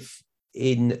up with,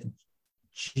 in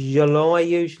July,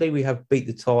 usually, we have Beat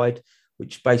the Tide,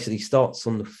 which basically starts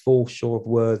on the foreshore of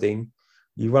Worthing.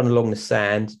 You run along the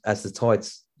sand as the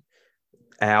tide's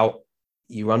out.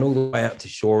 You run all the way out to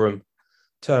Shoreham,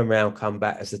 turn around, come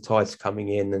back as the tide's coming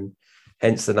in, and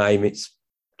hence the name. It's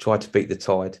try to beat the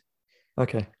tide.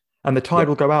 Okay. And the tide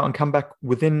will go out and come back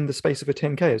within the space of a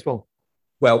 10K as well?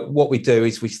 Well, what we do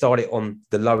is we start it on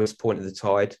the lowest point of the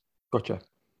tide. Gotcha.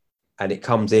 And it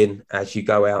comes in as you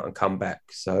go out and come back.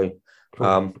 So,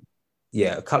 cool.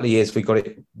 A couple of years we got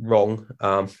it wrong.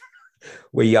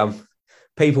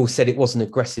 People said it wasn't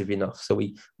aggressive enough. So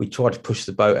we tried to push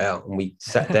the boat out, and we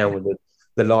sat down with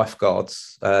the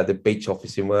lifeguards, the beach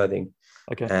office in Worthing.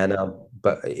 Okay. And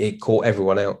but it caught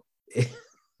everyone out.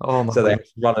 Oh my! So they had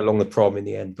to run along the prom in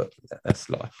the end, but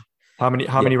that's life. How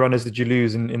many runners did you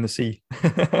lose in the sea?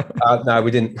 No,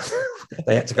 we didn't.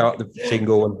 They had to go up the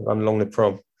shingle and run along the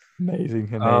prom.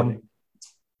 Amazing.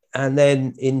 And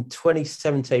then in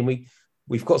 2017,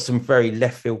 we've got some very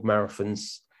left field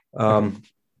marathons.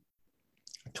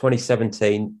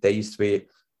 2017, there used to be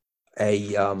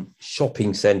a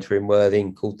shopping centre in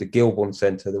Worthing called the Gilbourne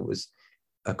Centre that was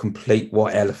a complete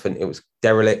white elephant. It was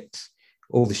derelict.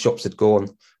 All the shops had gone,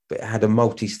 but it had a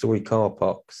multi-storey car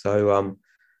park. So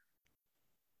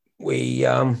it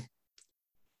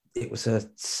was a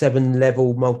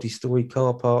 7-level multi-storey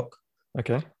car park.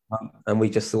 Okay. And we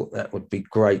just thought that would be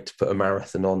great to put a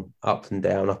marathon on, up and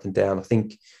down, up and down. I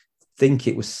think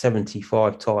it was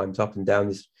 75 times up and down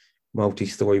this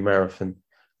multi-storey marathon.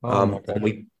 And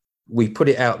we put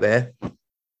it out there.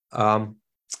 And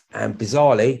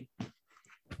bizarrely,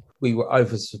 we were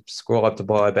oversubscribed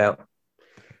by about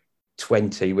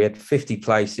 20. We had 50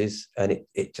 places, and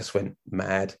it just went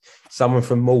mad. Someone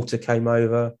from Malta came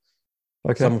over.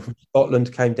 Okay. Someone from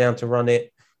Scotland came down to run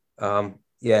it.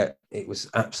 It was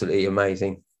absolutely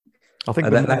amazing. I think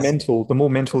the more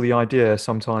mental the idea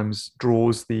sometimes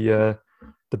draws the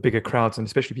bigger crowds, and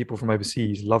especially people from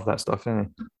overseas love that stuff,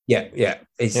 don't they? Yeah.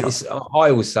 It's I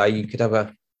always say you could have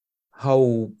a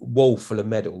whole wall full of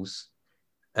medals,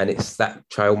 and it's that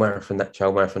trail marathon.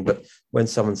 But when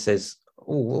someone says,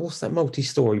 "Oh, what's that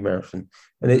multi-story marathon?"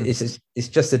 and it's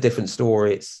just a different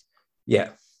story. Do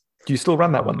you still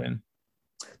run that one then?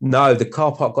 No, the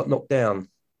car park got knocked down.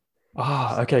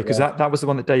 Okay, because that was the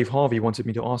one that Dave Harvey wanted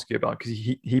me to ask you about, because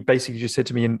he basically just said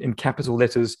to me in capital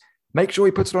letters, make sure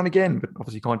he puts it on again, but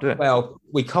obviously can't do it. Well,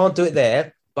 we can't do it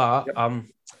there, but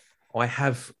I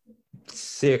have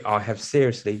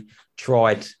seriously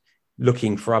tried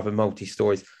looking for other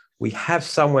multi-stories. We have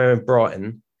somewhere in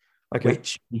Brighton,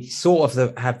 which we sort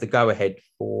of have the go-ahead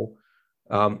for.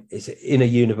 It's in a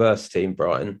university in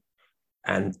Brighton,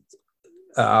 and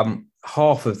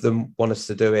half of them want us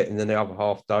to do it, and then the other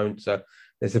half don't. So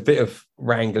there's a bit of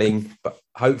wrangling, but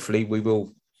hopefully we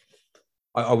will.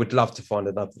 I would love to find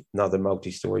another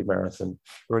multi-story marathon.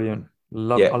 Brilliant.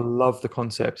 I love the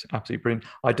concept. Absolutely brilliant.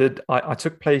 I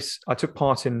took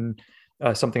part in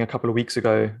something a couple of weeks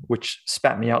ago, which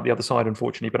spat me out the other side,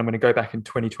 unfortunately, but I'm going to go back in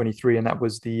 2023. And that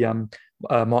was the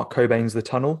Mark Cobain's The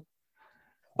Tunnel.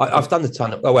 I've done the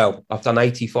tunnel. Oh, well, I've done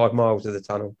 85 miles of the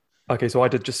tunnel. Okay, so I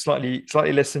did just slightly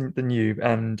less than you,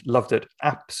 and loved it.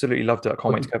 Absolutely loved it. I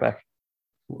can't wait to go back.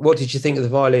 What did you think of the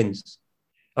violins?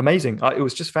 Amazing. It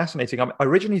was just fascinating. I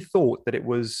originally thought that it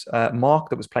was Mark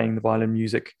that was playing the violin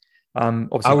music.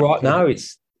 Right. No,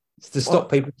 it's to stop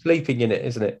people sleeping in it,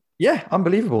 isn't it? Yeah,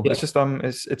 unbelievable. Yeah. It's just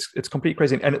it's complete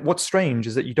crazy. And what's strange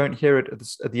is that you don't hear it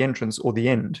at the entrance or the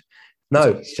end. No,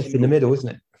 it's just in the middle, isn't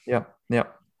it? Yeah.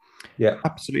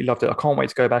 Absolutely loved it. I can't wait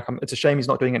to go back. It's a shame he's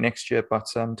not doing it next year, but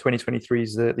 2023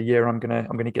 is the year I'm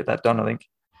gonna get that done, I think.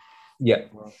 Yeah.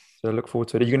 So I look forward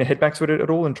to it. Are you going to head back to it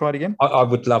at all and try it again? I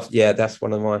would love. Yeah, that's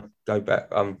one of my go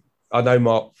back. I know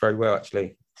Mark very well,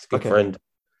 actually. He's a good friend.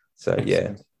 So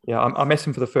excellent. Yeah, I met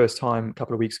him for the first time a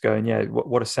couple of weeks ago, and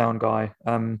what a sound guy.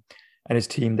 And his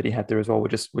team that he had there as well were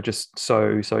just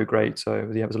so great. So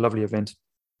it was a lovely event.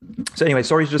 So anyway,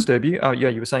 sorry to disturb you.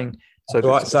 You were saying.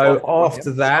 So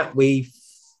after that, we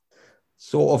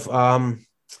sort of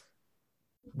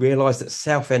realised that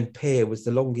Southend Pier was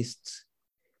the longest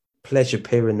pleasure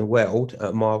pier in the world at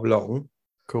a mile long.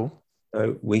 Cool.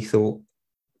 So we thought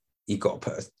you got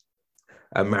to put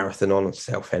a marathon on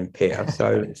Southend Pier.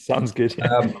 So sounds good.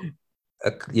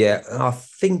 yeah, I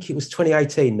think it was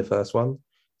 2018, the first one.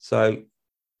 So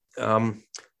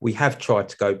we have tried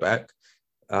to go back.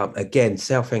 Again,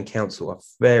 Southend Council are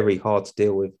very hard to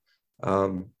deal with.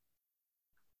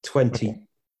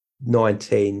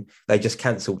 2019, they just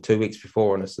cancelled 2 weeks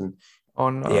before on us, and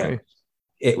oh no.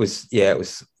 it was.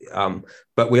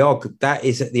 But that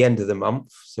is at the end of the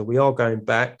month, so we are going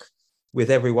back with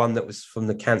everyone that was from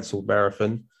the cancelled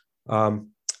marathon.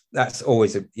 That's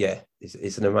always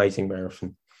it's an amazing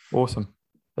marathon. Awesome.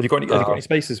 Have you got any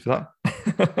spaces for that?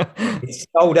 It's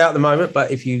sold out at the moment,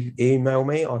 but if you email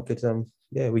me, I could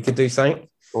we could do something.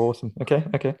 Awesome.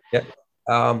 Okay. Yeah.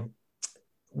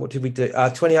 What did we do?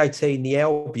 2018, the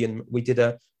Albion, we did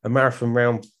a marathon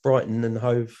round Brighton and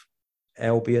Hove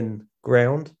Albion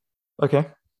ground. Okay.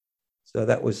 So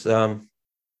that was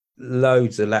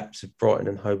loads of laps of Brighton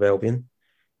and Hove Albion.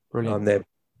 Brilliant.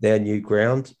 Their new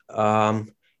ground.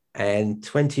 And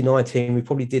 2019, we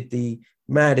probably did the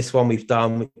maddest one we've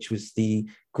done, which was the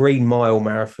Green Mile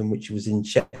Marathon, which was in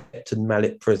Shepton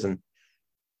Mallet Prison.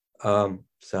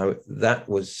 So that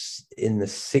was in the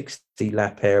 60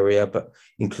 lap area, but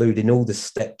including all the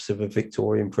steps of a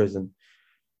Victorian prison.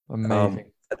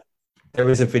 Amazing. There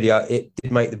is a video, it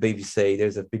did make the BBC.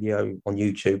 There's a video on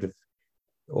YouTube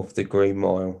of the Green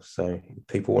Mile. So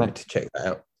people wanted to check that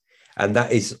out. And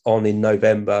that is on in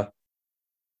November.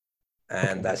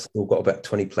 And that's still got about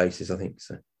 20 places, I think.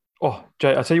 So. Oh,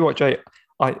 Jay, I tell you what, Jay,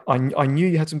 I knew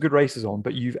you had some good races on,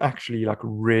 but you've actually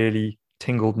really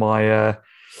tingled my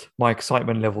my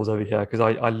excitement levels over here, because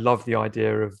I love the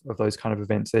idea of those kind of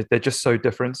events. They're just so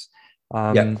different.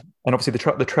 And obviously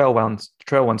the trail ones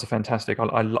are fantastic.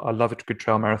 I love a good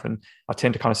trail marathon. I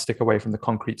tend to kind of stick away from the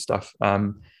concrete stuff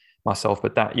myself,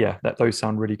 but those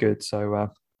sound really good. So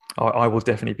I will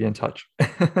definitely be in touch.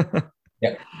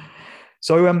 Yeah.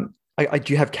 So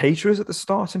do you have caterers at the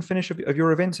start and finish of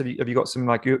your events? Have you got some,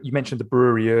 like you mentioned the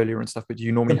brewery earlier and stuff, but do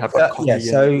you normally have coffee? Yeah,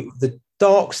 so the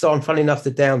Dark Star, and funny enough,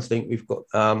 the Downslink, we've got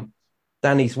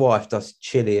Danny's wife does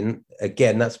chili, and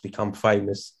again, that's become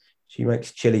famous. She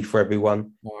makes chili for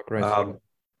everyone. Oh, great.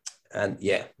 And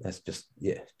that's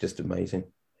just amazing.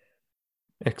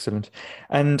 Excellent.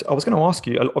 And I was going to ask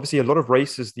you, obviously a lot of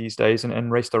races these days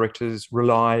and race directors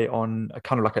rely on a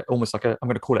kind of like almost like I'm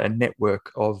going to call it a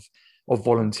network of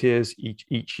volunteers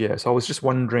each year. So I was just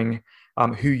wondering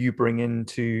who you bring in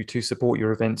to support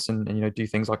your events and do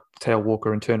things like tail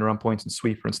walker and turnaround points and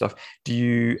sweeper and stuff.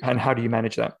 How do you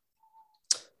manage that?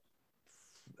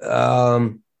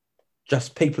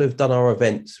 Just people who've done our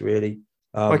events, really.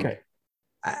 Okay.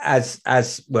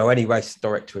 As well, any race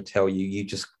director will tell you, you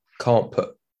just can't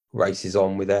put races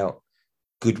on without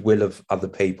goodwill of other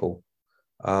people.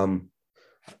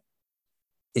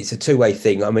 It's a two-way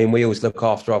thing. I mean, we always look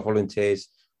after our volunteers.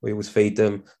 We always feed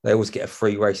them. They always get a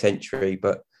free race entry.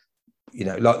 But,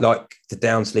 like the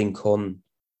Downslink on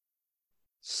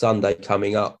Sunday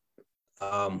coming up,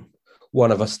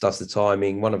 one of us does the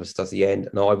timing, one of us does the end,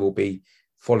 and I will be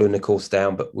following the course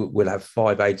down. But we'll have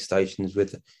 5 aid stations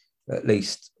with at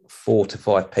least 4 to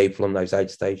 5 people on those aid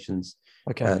stations.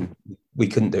 Okay. And we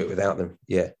couldn't do it without them.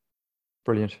 Yeah.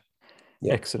 Brilliant.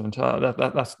 Yeah. Excellent.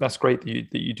 That's great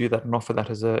that you do that and offer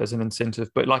that as an incentive.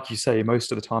 But like you say,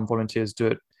 most of the time volunteers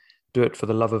do it for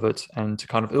the love of it, and to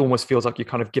kind of, it almost feels like you're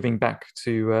kind of giving back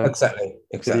to exactly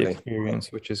to the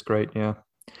experience, which is great. Yeah.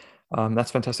 That's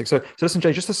fantastic. So listen,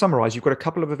 Jay, just to summarize, you've got a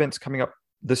couple of events coming up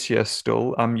this year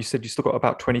still. You said you still got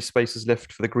about 20 spaces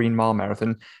left for the Green Mile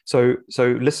Marathon. So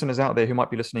listeners out there who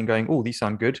might be listening going, oh, these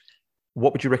sound good,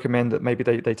 what would you recommend that maybe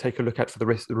they take a look at for the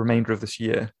remainder of this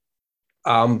year?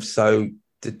 So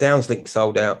the Downslink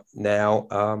sold out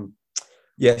now.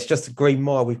 It's just a Green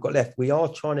Mile we've got left. We are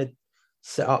trying to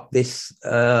set up this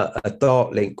a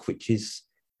Dart Link, which is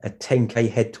a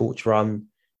 10k head torch run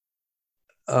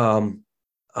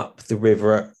up the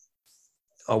river.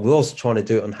 I was trying to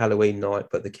do it on Halloween night,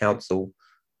 but the council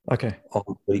aren't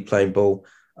really playing ball.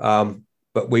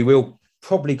 But we will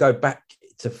probably go back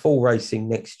to full racing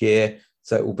next year.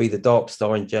 So it will be the Dark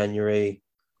Star in January.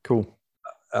 Cool.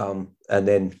 And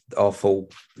then our full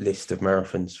list of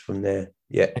marathons from there.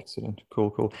 Yeah. Excellent.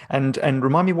 Cool. And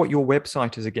remind me what your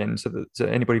website is again, so that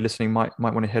anybody listening might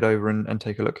want to head over and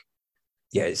take a look.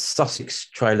 Yeah, it's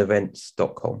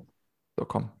sussextrailevents.com.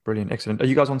 Brilliant. Excellent. Are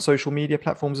you guys on social media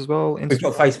platforms as well? We've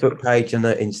got a Facebook page and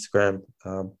an Instagram.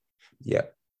 Yeah.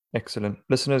 Excellent.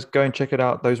 Listeners, go and check it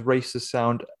out. Those races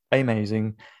sound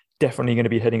amazing. definitely going to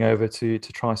be heading over to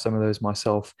try some of those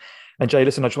myself. And Jay,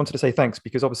 listen, I just wanted to say thanks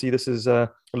because obviously this is a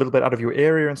little bit out of your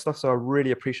area and stuff. So I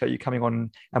really appreciate you coming on,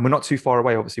 and we're not too far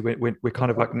away. Obviously, we're kind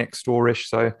of like next doorish.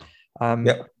 So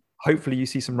hopefully you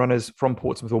see some runners from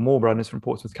Portsmouth, or more runners from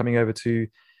Portsmouth, coming over to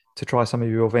try some of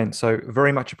your events. So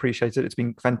very much appreciated. It's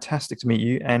been fantastic to meet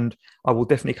you, and I will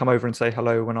definitely come over and say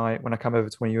hello when I come over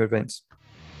to one of your events.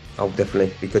 I'll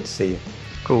definitely be good to see you.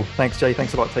 Cool. Thanks, Jay.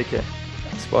 Thanks a lot. Take care.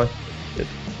 Thanks. Bye. Good.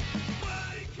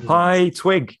 Hi,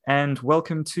 Twig, and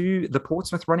welcome to the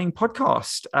Portsmouth Running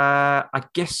Podcast. I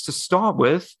guess to start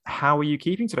with, how are you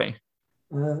keeping today?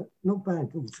 Not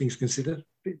bad, all things considered.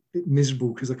 Bit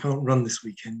miserable because I can't run this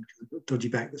weekend because I've got a dodgy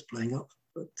back that's playing up.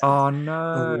 But, oh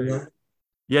no!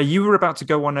 Yeah, you were about to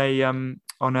go on a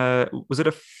was it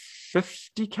a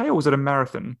 50K or was it a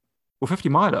marathon or 50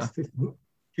 miler?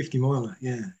 50 miler,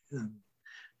 yeah. It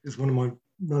was one of my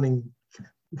running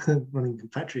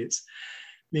compatriots.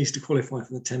 Needs to qualify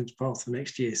for the Thames Path for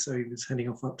next year, so he was heading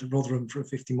off up to Rotherham for a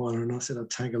 50 miler, and I said I'd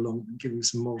tag along and give him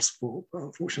some moral support. But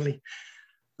unfortunately,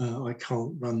 I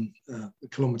can't run a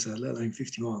kilometre, let alone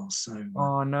 50 miles. So,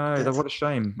 oh no, what a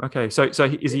shame. Okay, so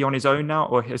is he on his own now,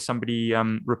 or has somebody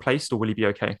replaced, or will he be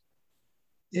okay?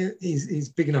 Yeah, he's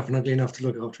big enough and ugly enough to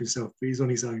look after himself, but he's on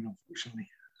his own, unfortunately.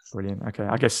 Brilliant. Okay,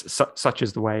 I guess such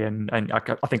is the way, and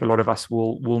I think a lot of us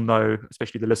will know,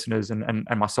 especially the listeners and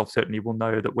myself certainly will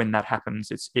know that when that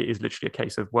happens, it is literally a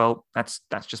case of, well, that's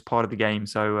just part of the game.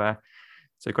 So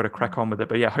got to crack on with it.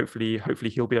 But yeah, hopefully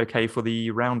he'll be okay for the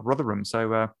round Rotherham.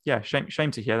 So yeah,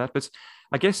 shame to hear that. But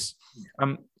I guess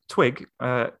Twig,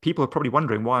 people are probably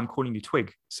wondering why I'm calling you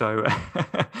Twig. So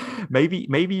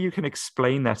maybe you can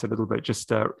explain that a little bit,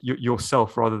 just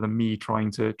yourself rather than me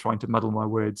trying to muddle my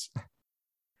words.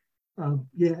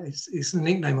 Yeah, it's a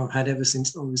nickname I've had ever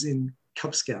since I was in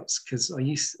Cub Scouts, because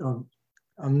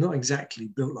I'm not exactly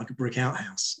built like a brick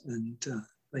outhouse, and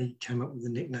they came up with the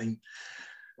nickname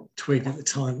Twig at the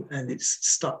time, and it's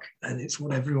stuck, and it's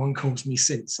what everyone calls me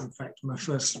since. In fact, when I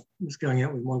first was going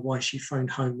out with my wife, she phoned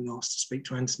home and asked to speak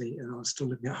to Anthony, and I was still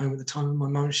living at home at the time, and my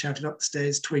mum shouted up the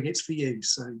stairs, "Twig, it's for you."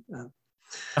 So yeah,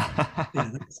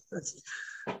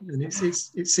 and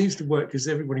it seems to work because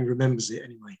everybody remembers it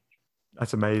anyway.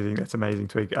 That's amazing. That's amazing,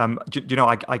 Twig. You know,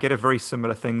 I get a very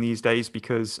similar thing these days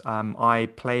because I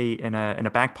play in a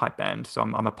bagpipe band, so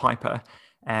I'm a piper,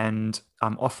 and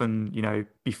often, you know,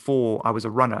 before I was a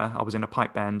runner, I was in a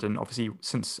pipe band, and obviously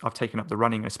since I've taken up the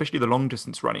running, especially the long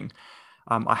distance running,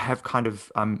 I have kind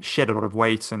of shed a lot of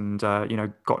weight and you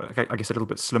know, got, I guess, a little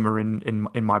bit slimmer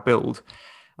in my build.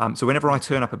 So whenever I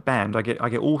turn up a band, I get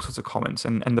all sorts of comments,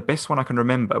 and the best one I can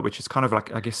remember, which is kind of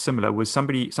like, I guess, similar, was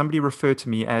somebody referred to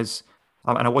me as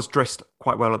and I was dressed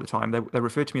quite well at the time. They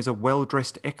referred to me as a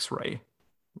well-dressed X-ray,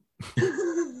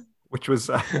 which was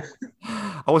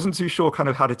I wasn't too sure kind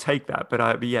of how to take that,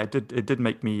 but yeah, it did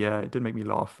make me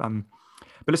laugh.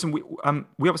 But listen, we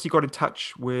obviously got in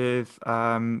touch with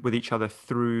each other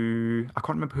through, I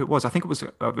can't remember who it was. I think it was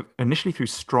initially through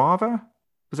Strava.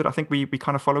 Was it? I think we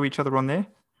kind of follow each other on there.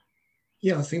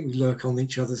 Yeah, I think we lurk on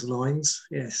each other's lines.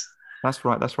 Yes, that's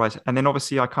right. And then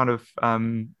obviously I kind of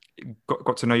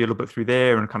got to know you a little bit through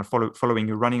there, and kind of following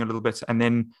your running a little bit, and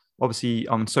then obviously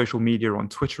on social media, on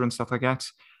Twitter and stuff like that,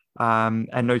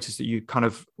 and noticed that you kind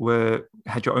of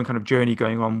had your own kind of journey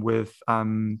going on with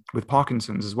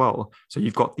Parkinson's as well. So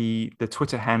you've got the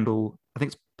Twitter handle, I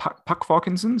think it's Puck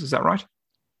Parkinson's, is that right?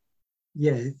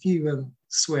 Yeah, if you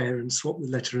swear and swap the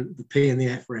letter, the P and the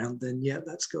F around, then yeah,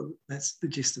 that's the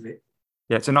gist of it.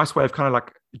 Yeah, it's a nice way of kind of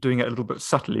like doing it a little bit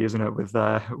subtly, isn't it? With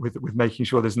making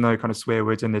sure there's no kind of swear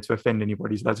words in there to offend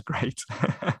anybody. So that's great.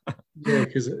 Yeah,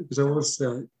 because I was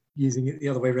using it the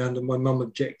other way around, and my mum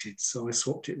objected, so I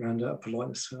swapped it around out of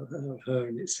politeness of her,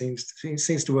 and it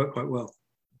seems to work quite well.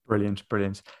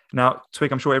 Brilliant. Now,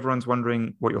 Twig, I'm sure everyone's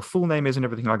wondering what your full name is and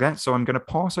everything like that. So I'm going to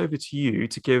pass over to you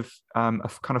to give a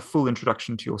kind of full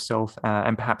introduction to yourself,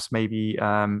 and perhaps maybe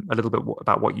a little bit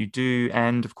about what you do,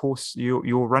 and of course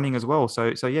you're running as well.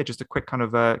 So yeah, just a quick kind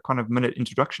of minute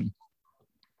introduction.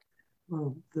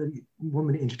 Well, the 1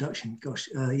 minute introduction. Gosh,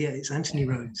 yeah, it's Anthony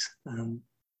Rose. And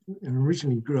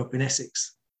originally grew up in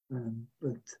Essex,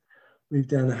 but moved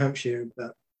down to Hampshire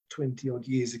about 20 odd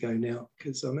years ago now,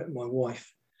 because I met my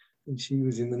wife, and she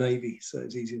was in the Navy, so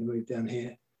it's easy to move down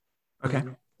here. Okay.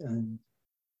 And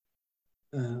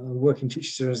I work in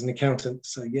Chichester as an accountant,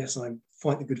 so yes, I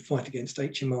fight the good fight against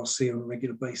HMRC on a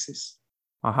regular basis.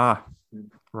 Aha,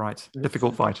 right.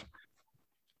 Difficult fight.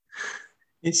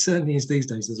 It certainly is these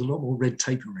days. There's a lot more red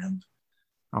tape around.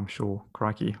 I'm sure.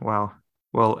 Crikey. Wow.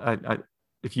 Well,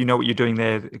 if you know what you're doing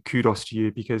there, kudos to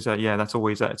you, because yeah, that's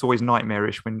always it's always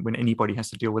nightmarish when anybody has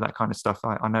to deal with that kind of stuff.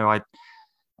 I know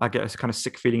I get a kind of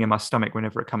sick feeling in my stomach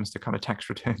whenever it comes to kind of tax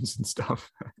returns and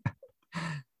stuff.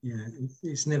 Yeah,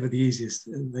 it's never the easiest.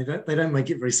 They don't make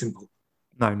it very simple.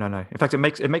 No. In fact,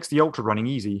 it makes the ultra running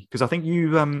easy, because I think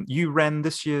you ran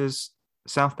this year's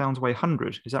South Downs Way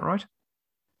 100. Is that right?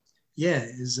 Yeah,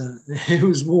 it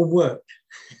was more work.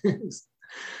 I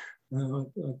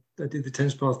did the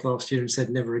Thames Path last year and said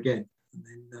never again. And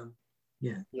then,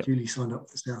 Yep. duly signed up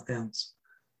for South Downs.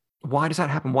 Why does that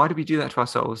happen? Why do we do that to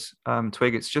ourselves,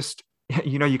 Twig? It's just,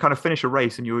 you kind of finish a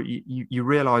race and you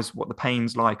realize what the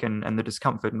pain's like, and the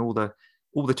discomfort and all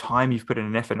the time you've put in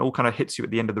an effort, and all kind of hits you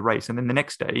at the end of the race. And then the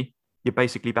next day, you're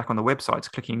basically back on the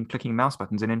websites, clicking mouse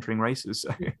buttons and entering races.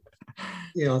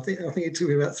 Yeah, I think it took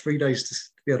me about 3 days to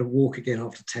be able to walk again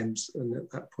after Thames. And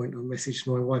at that point, I messaged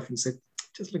my wife and said,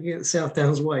 just looking at the South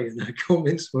Downs Way, and her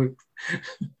comments were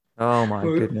Oh my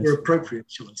goodness. were appropriate,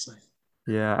 shall I say.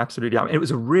 Yeah, absolutely. I mean, it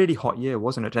was a really hot year,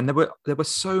 wasn't it? And there were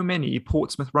so many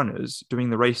Portsmouth runners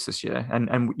doing the race this year,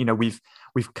 and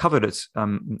we've covered it,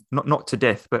 not to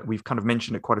death, but we've kind of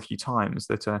mentioned it quite a few times.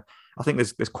 That I think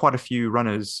there's quite a few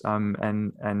runners,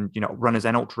 and runners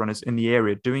and ultra runners in the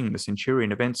area doing the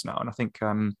Centurion events now, and I think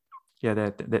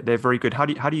they're very good. How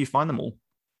do you find them all?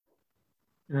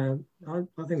 I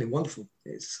think they're wonderful.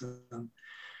 It's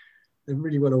they're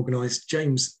really well organised.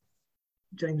 James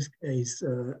is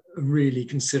a really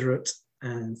considerate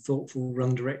and thoughtful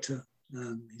run director.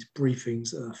 His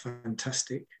briefings are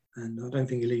fantastic, and I don't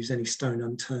think he leaves any stone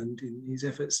unturned in his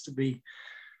efforts to be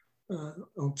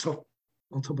on top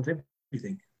of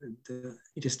everything. And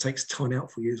he just takes time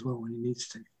out for you as well when he needs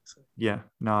to. So. Yeah,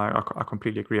 no, I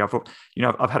completely agree. I've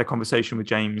had a conversation with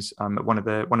James at one of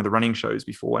the running shows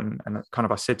before, and kind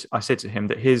of I said to him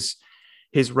that his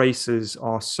races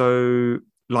are so,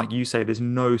 like you say, there's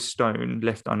no stone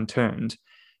left unturned.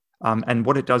 And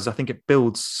what it does, I think it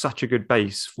builds such a good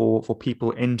base for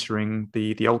people entering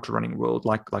the ultra running world,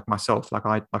 like myself, like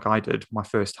I did. My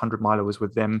first 100-miler was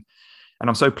with them, and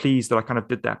I'm so pleased that I kind of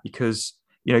did that, because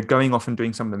going off and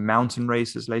doing some of the mountain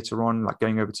races later on, like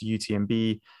going over to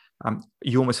UTMB,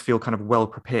 you almost feel kind of well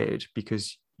prepared,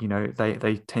 because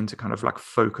they tend to kind of like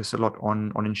focus a lot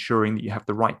on ensuring that you have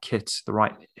the right kit, the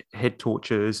right head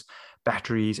torches,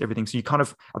 batteries, everything. So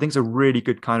I think it's a really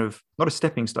good kind of, not a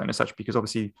stepping stone as such, because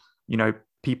obviously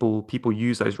people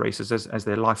use those races as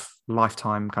their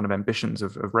lifetime kind of ambitions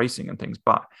of racing and things,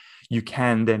 but you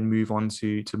can then move on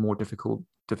to more difficult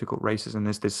races, and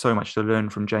there's so much to learn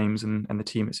from James and the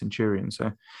team at Centurion.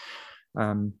 So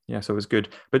so it was good.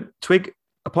 But Twig,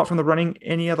 apart from the running,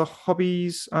 any other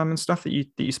hobbies and stuff that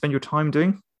you spend your time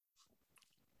doing?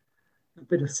 A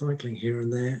bit of cycling here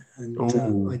and there,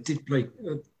 and I did play.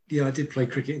 I did play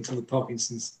cricket until the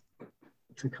Parkinson's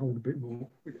took hold a bit more.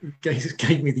 It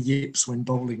gave me the yips when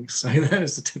bowling, so that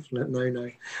was a definite no-no.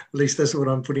 At least that's what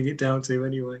I'm putting it down to,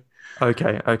 anyway.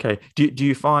 Okay. Did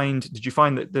you find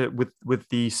that with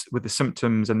the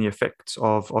symptoms and the effects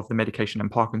of the medication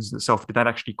and Parkinson's itself, did that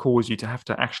actually cause you to have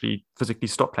to actually physically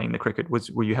stop playing the cricket?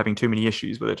 Were you having too many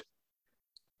issues with it?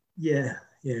 Yeah.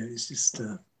 It's just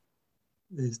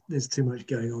there's too much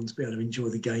going on to be able to enjoy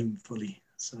the game fully.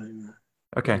 So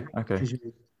okay. Because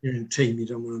you're in a team, you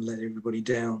don't want to let everybody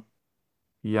down.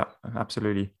 Yeah,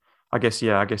 absolutely. I guess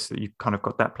that you've kind of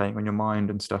got that playing on your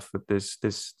mind and stuff. But there's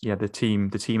the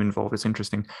team involved. It's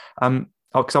interesting.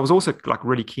 Because I was also like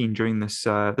really keen during this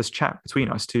chat between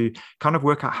us to kind of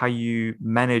work out how you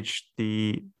manage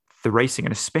the racing,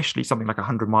 and especially something like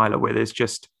 100-miler, where there's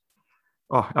just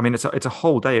it's a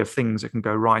whole day of things that can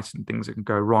go right and things that can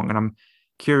go wrong. And I'm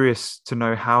curious to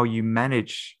know how you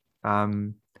manage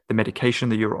the medication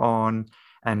that you're on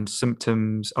and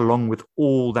symptoms, along with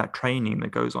all that training that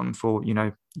goes on for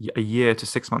a year to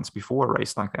 6 months before a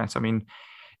race like that. I mean,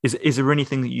 is there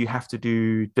anything that you have to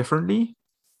do differently?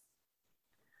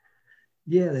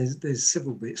 Yeah, there's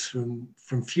several bits from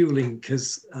fueling,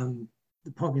 because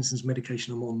the Parkinson's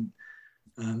medication I'm on,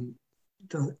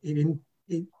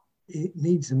 it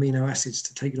needs amino acids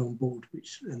to take it on board,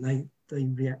 and they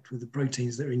react with the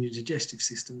proteins that are in your digestive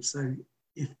system. So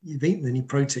if you've eaten any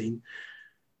protein,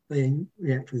 they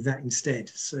react with that instead.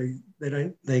 So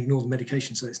they ignore the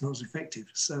medication, so it's not as effective.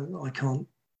 So I can't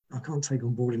take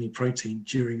on board any protein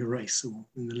during a race or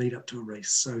in the lead up to a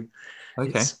race. So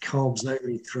it's carbs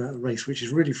only throughout the race, which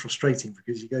is really frustrating,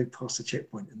 because you go past the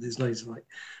checkpoint and there's loads of, like,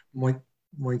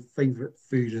 my favorite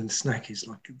food and snack is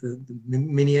like the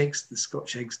mini eggs, the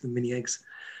Scotch eggs, the mini eggs.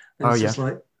 And just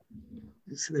like,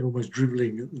 they're almost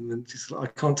dribbling, and just like,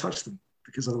 I can't touch them,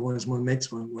 because otherwise my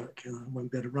meds won't work and I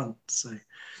won't be able to run. So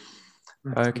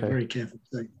I have to be very careful.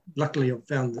 So luckily I've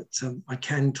found that I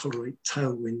can tolerate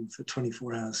tailwind for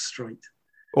 24 hours straight.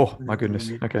 Oh my goodness.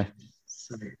 Okay.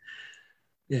 So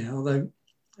Yeah, although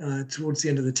towards the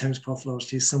end of the Thames Path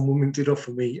last year, some woman did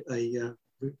offer me a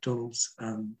McDonald's,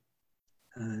 as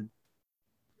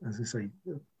I say,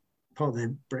 part of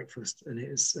their breakfast, and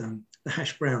it was the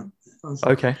hash brown.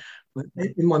 Okay. But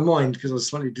in my mind, because I was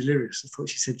slightly delirious, I thought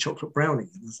she said chocolate brownie.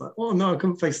 And I was like, oh no, I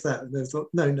couldn't face that. And I thought,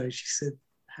 no, she said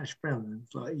hash brown. And I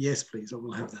was like, yes, please, I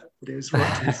will have that. But it was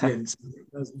right towards the end.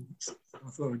 So I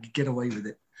thought I could get away with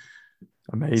it.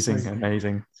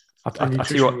 Amazing. I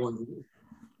tell you what, one.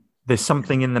 there's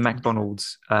something in the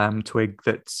McDonald's twig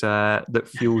that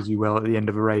fuels you well at the end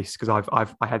of a race, because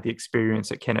I had the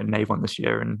experience at Kennet and Avon this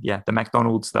year, and yeah, the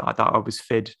McDonald's that I was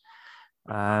fed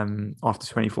after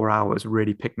 24 hours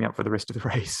really picked me up for the rest of the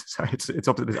race. So it's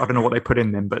I don't know what they put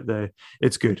in them, but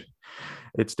it's good.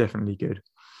 It's definitely good.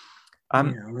 Yeah,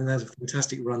 I mean, that's a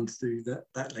fantastic run through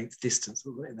that length distance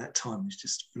in that time is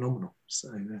just phenomenal.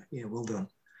 So yeah, well done.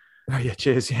 Oh yeah,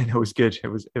 cheers. Yeah, it was good.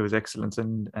 It was excellent,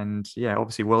 and yeah,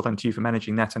 obviously well done to you for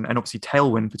managing that, and obviously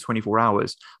tailwind for 24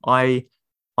 hours. I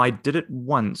did it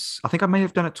once. I think I may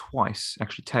have done it twice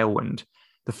actually. Tailwind,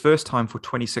 the first time for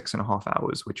 26 and a half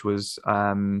hours, which was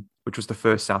the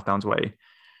first South Downs Way.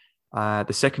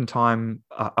 The second time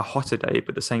a hotter day,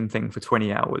 but the same thing for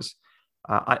 20 hours.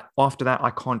 After that, I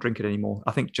can't drink it anymore.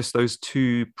 I think just those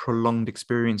two prolonged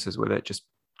experiences with it just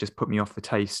put me off the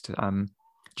taste.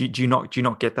 Do you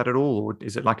not get that at all, or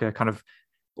is it like a kind of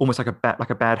almost like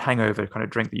a bad hangover kind of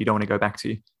drink that you don't want to go back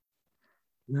to?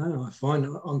 No,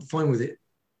 I'm fine with it.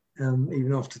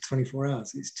 Even after 24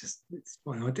 hours, it's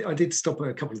fine. I did stop at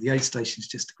a couple of the aid stations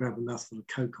just to grab a mouthful of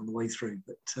Coke on the way through,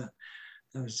 but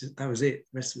that was it.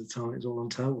 The rest of the time, it was all on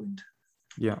tailwind.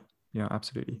 Yeah,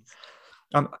 absolutely.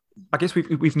 I guess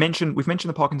we've mentioned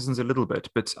the Parkinson's a little bit,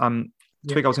 but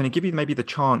Twig, I was going to give you maybe the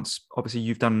chance. Obviously,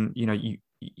 you've done, you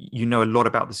know a lot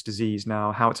about this disease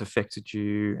now, how it's affected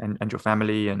you and your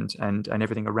family and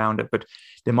everything around it. But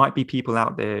there might be people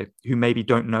out there who maybe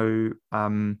don't know,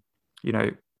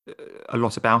 a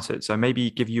lot about it. So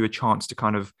maybe give you a chance to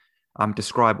kind of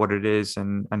describe what it is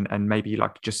and maybe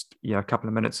like just a couple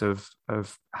of minutes of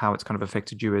how it's kind of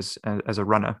affected you as a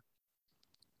runner.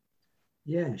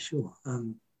 Yeah, sure.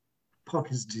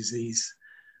 Parkinson's disease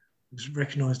was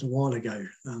recognised a while ago,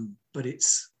 but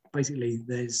it's basically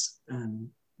there's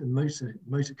the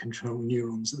motor control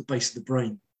neurons at the base of the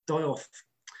brain die off.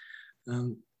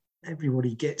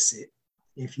 Everybody gets it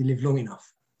if you live long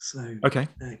enough. So, okay,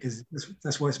 because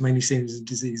that's why it's mainly seen as a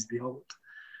disease of the old.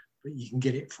 But you can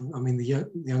get it from. I mean, the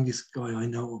youngest guy I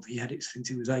know of, he had it since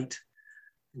he was 8,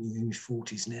 and he's in his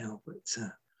 40s now. But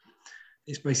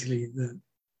it's basically the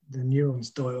neurons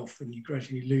die off, and you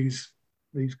gradually lose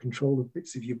control of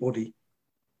bits of your body.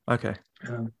 Okay.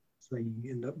 So you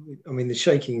end up with, I mean, the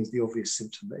shaking is the obvious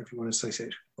symptom that everyone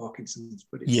associates with Parkinson's,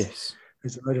 but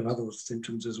there's a load of other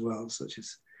symptoms as well, such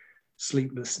as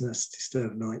sleeplessness,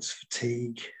 disturbed nights,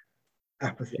 fatigue,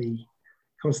 apathy,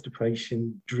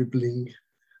 constipation, dribbling.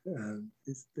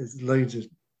 There's loads of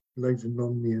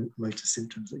non-motor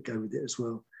symptoms that go with it as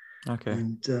well. Okay.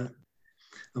 And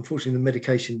unfortunately, the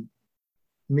medication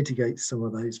mitigates some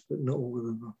of those, but not all of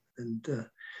them. And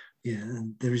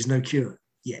and there is no cure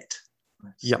yet.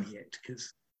 Yet,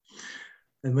 because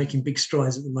they're making big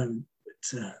strides at the moment, but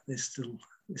they're still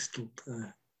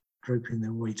groping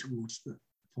their way towards the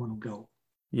final goal.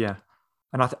 Yeah,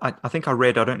 and I think I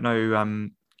read, I don't know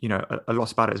a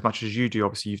lot about it as much as you do.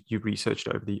 Obviously, you've researched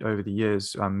over the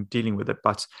years dealing with it,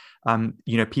 but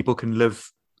people can live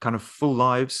kind of full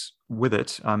lives with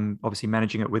it. Obviously,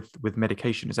 managing it with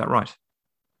medication. Is that right?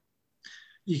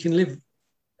 You can live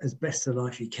as best a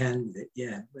life you can with it.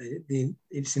 Yeah,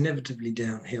 it's inevitably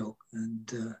downhill,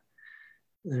 and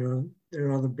there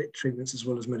are other bit treatments as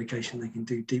well as medication. They can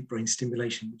do deep brain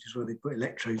stimulation, which is where they put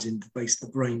electrodes in the base of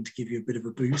the brain to give you a bit of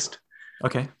a boost.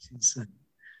 Okay.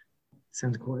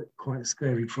 Sounds quite a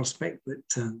scary prospect, but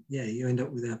you end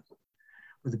up with a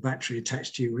battery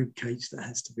attached to your rib cage that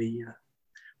has to be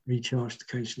recharged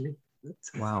occasionally. But,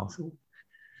 wow.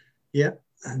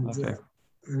 And okay.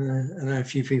 I know a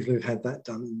few people who've had that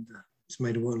done, and it's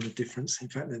made a world of difference. In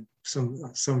fact, some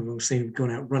of them I've seen have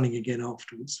gone out running again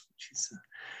afterwards, which is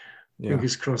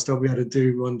fingers crossed I'll be able to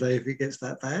do one day if it gets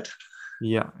that bad.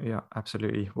 Yeah,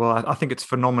 absolutely. Well, I think it's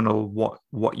phenomenal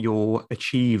what you're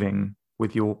achieving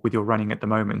with your running at the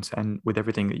moment and with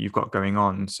everything that you've got going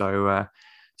on. So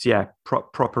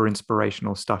proper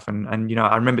inspirational stuff. And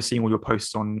I remember seeing all your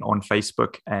posts on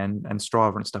Facebook and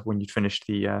Strava and stuff when you'd finished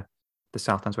the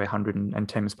South Downs Way 100 and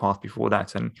Thames Path before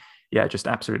that, and just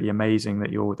absolutely amazing that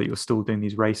you're still doing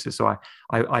these races. So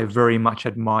I very much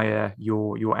admire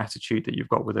your attitude that you've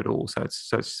got with it all. So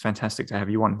it's fantastic to have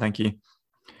you on. Thank you.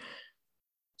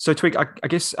 So Twig, I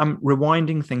guess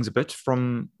rewinding things a bit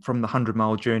from the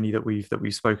 100-mile journey that we've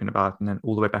spoken about, and then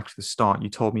all the way back to the start. You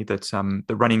told me that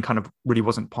the running kind of really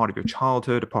wasn't part of your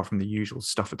childhood, apart from the usual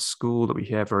stuff at school that we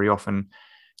hear very often,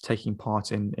 taking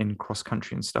part in cross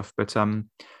country and stuff. But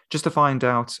just to find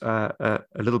out a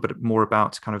little bit more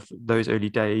about kind of those early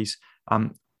days,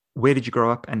 where did you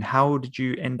grow up, and how did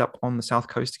you end up on the South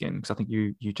Coast again? Because I think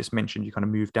you just mentioned you kind of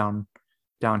moved down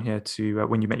here to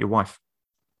when you met your wife.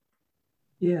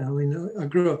 Yeah, I mean, I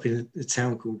grew up in a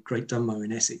town called Great Dunmow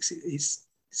in Essex. It's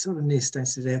sort of near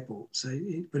Stansted Airport,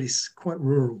 but it's quite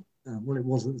rural. Well, it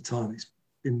was at the time. It's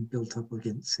been built up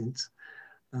again since.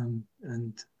 I've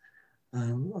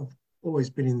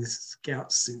always been in the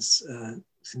Scouts since I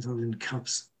was in the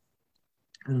Cubs,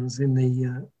 and I was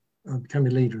I became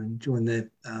a leader and joined the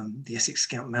Essex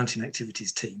Scout Mountain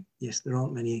Activities team. Yes, there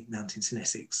aren't many mountains in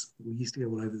Essex. We used to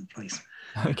go all over the place.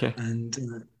 Okay.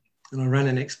 And I ran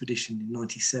an expedition in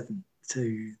 '97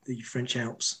 to the French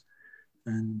Alps,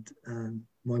 and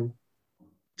my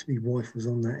to-be wife was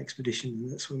on that expedition,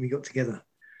 and that's when we got together.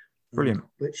 Brilliant.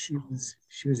 But she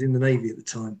was in the Navy at the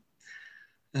time,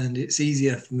 and it's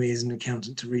easier for me as an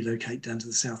accountant to relocate down to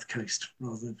the South Coast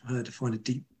rather than for her to find a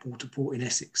deep water port in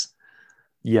Essex.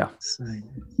 Yeah. So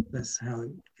that's how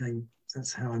it came.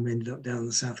 That's how I ended up down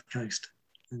the South Coast.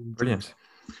 And, Brilliant.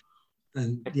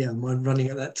 And yeah, my running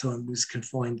at that time was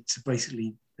confined to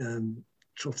basically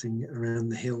trotting around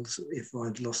the hills if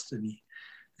I'd lost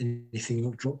anything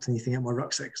or dropped anything out of my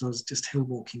rucksack, because I was just hill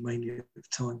walking mainly at the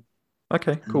time.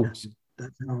 Okay, cool.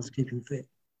 That's how I was keeping fit.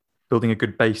 Building a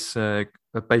good base, a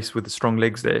base with the strong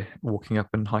legs there, walking up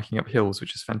and hiking up hills,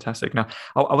 which is fantastic. Now,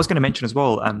 I was going to mention as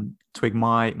well, Twig,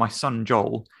 my son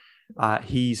Joel,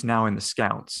 he's now in the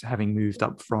Scouts, having moved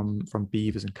up from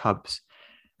Beavers and Cubs.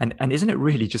 And isn't it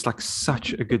really just like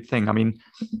such a good thing? I mean,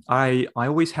 I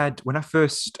always had, when I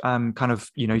first kind of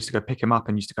used to go pick him up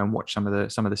and used to go and watch some of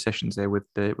the sessions there with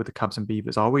the Cubs and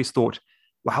Beavers, I always thought,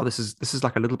 wow, this is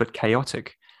like a little bit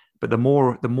chaotic. But the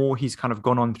more he's kind of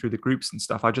gone on through the groups and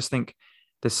stuff, I just think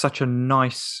there's such a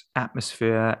nice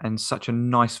atmosphere and such a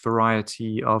nice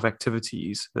variety of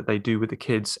activities that they do with the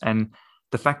kids. And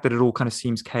the fact that it all kind of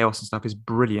seems chaos and stuff is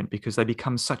brilliant, because they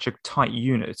become such a tight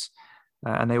unit.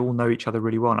 And they all know each other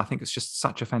really well. And I think it's just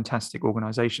such a fantastic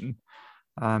organization.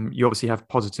 You obviously have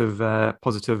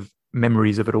positive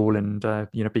memories of it all, and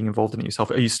being involved in it yourself.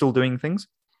 Are you still doing things?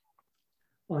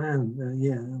 I am,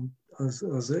 yeah. I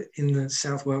was in the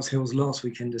South Wales Hills last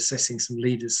weekend assessing some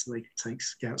leaders so they could take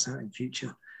Scouts out in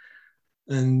future.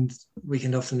 And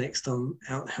weekend after next, I'm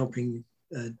out helping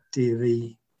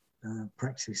DofE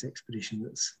practice expedition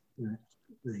that's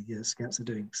the Scouts are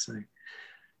doing. So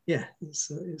yeah,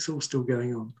 it's all still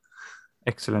going on.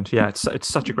 Excellent. Yeah, it's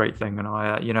such a great thing, and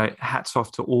I hats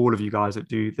off to all of you guys that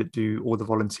do all the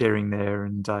volunteering there,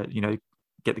 and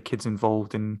get the kids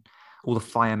involved in all the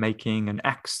fire making and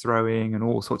axe throwing and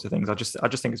all sorts of things. I just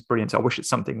think it's brilliant. I wish it's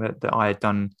something that I had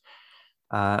done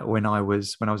when I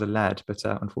was a lad, but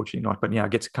unfortunately not. But yeah, I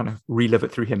get to kind of relive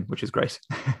it through him, which is great.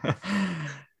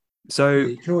 So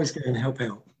you can always go and help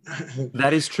out.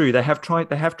 That is true. They have tried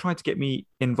to get me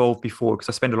involved before, because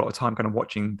I spend a lot of time kind of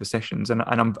watching the sessions, and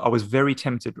I was very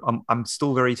tempted. I'm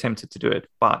still very tempted to do it,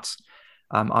 but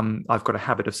I've got a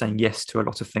habit of saying yes to a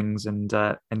lot of things and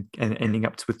ending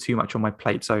up with too much on my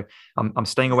plate. So I'm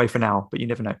staying away for now, but you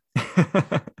never know.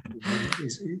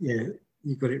 Yeah,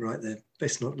 you got it right there.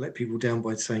 Best not let people down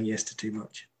by saying yes to too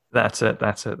much. That's it.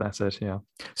 Yeah.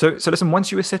 So listen, once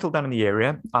you were settled down in the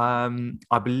area,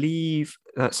 I believe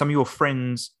some of your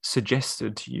friends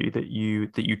suggested to you that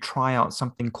you try out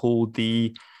something called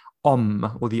the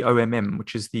OM, or the OMM,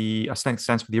 which is I think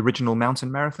stands for the Original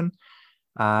Mountain Marathon.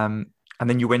 And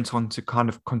then you went on to kind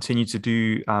of continue to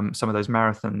do some of those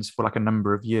marathons for like a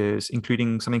number of years,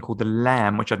 including something called the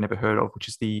LAM, which I'd never heard of, which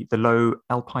is the Low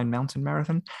Alpine Mountain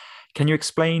Marathon. Can you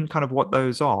explain kind of what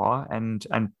those are, and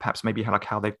perhaps maybe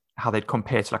how they'd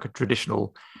compare to like a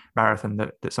traditional marathon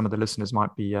that some of the listeners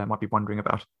might be wondering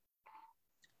about?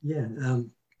 Yeah,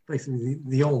 basically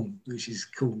the OM, which is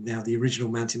called now the Original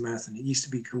Mountain Marathon. It used to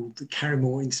be called the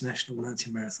Carrymore International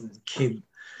Mountain Marathon, the KIM,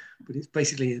 but it's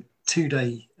basically a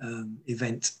 2-day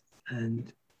event,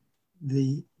 and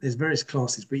there's various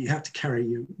classes, but you have to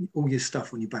carry all your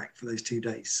stuff on your back for those 2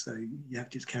 days. So you have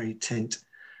to carry a tent,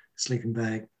 sleeping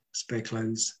bag, spare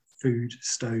clothes, food,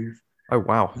 stove. Oh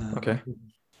wow! Okay.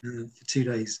 For 2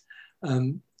 days,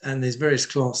 and there's various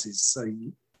classes. So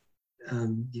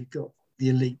you've got the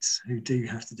elites who do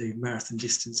have to do marathon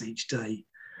distance each day,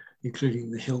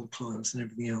 including the hill climbs and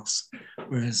everything else.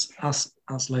 Whereas us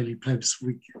lowly plebs,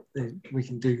 we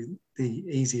can do the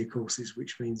easier courses,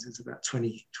 which means it's about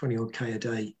 20 odd K a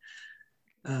day.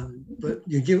 But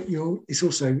it's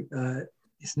also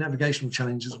it's a navigational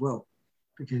challenge as well,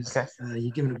 because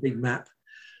you're given a big map,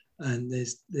 and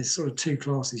there's sort of two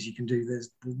classes you can do. There's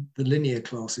the linear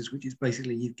classes, which is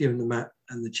basically you've given the map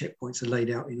and the checkpoints are laid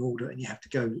out in order, and you have to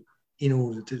go in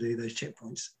order to do those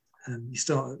checkpoints. You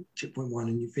start at checkpoint 1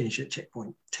 and you finish at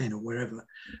checkpoint 10 or wherever.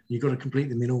 You've got to complete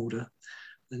them in order,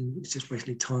 and it's just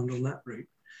basically timed on that route.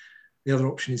 The other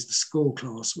option is the score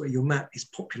class, where your map is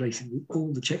populated with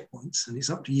all the checkpoints, and it's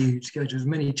up to you to go to as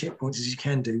many checkpoints as you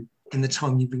can do in the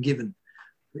time you've been given.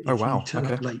 But if you turn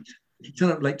up late, if you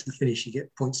turn up late to the finish, you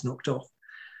get points knocked off,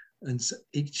 and so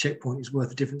each checkpoint is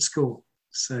worth a different score.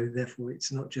 So therefore,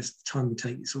 it's not just the time you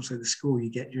take; it's also the score you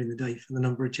get during the day for the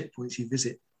number of checkpoints you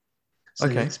visit. So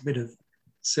it's a bit of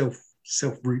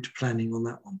self route planning on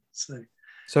that one. So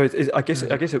I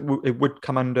guess it would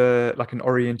come under like an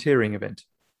orienteering event.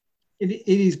 It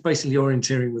is basically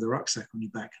orienteering with a rucksack on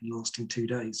your back and lasting 2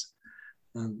 days,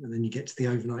 and then you get to the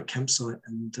overnight campsite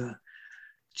and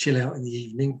chill out in the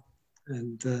evening,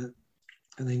 and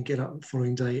then get up the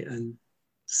following day and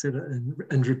sit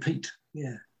and repeat.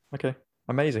 Yeah. Okay.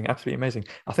 Amazing. Absolutely amazing.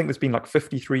 I think there's been like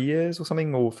 53 years or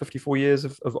something, or 54 years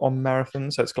of on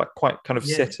marathon. So it's like quite kind of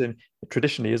set in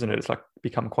traditionally, isn't it? It's like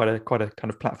become quite a kind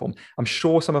of platform. I'm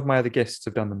sure some of my other guests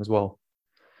have done them as well.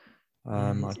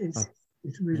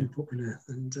 It's really popular,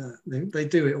 and they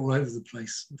do it all over the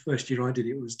place. The first year I did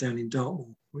it was down in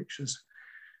Dartmoor, which was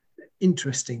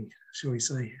interesting, shall we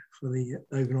say, for the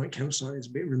overnight campsite. It's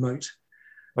a bit remote.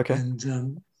 Okay.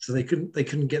 And so they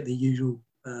couldn't get the usual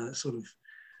sort of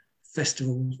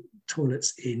festival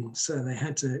toilets in, so they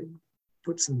had to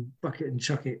put some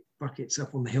buckets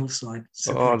up on the hillside.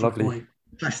 Lovely.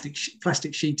 By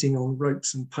plastic sheeting on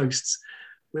ropes and posts,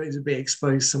 where it was a bit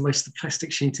exposed, so most of the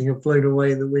plastic sheeting had blown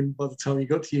away in the wind by the time you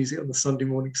got to use it on the Sunday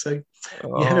morning. So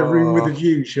you had a room with a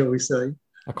view, shall we say.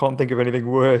 I can't think of anything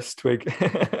worse, Twig.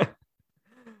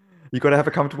 You've got to have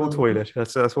a comfortable toilet.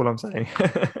 That's all I'm saying.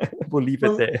 We'll leave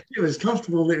it there. It was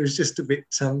comfortable. It was just a bit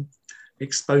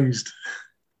exposed.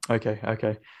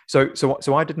 Okay.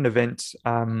 So I did an event,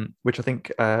 which I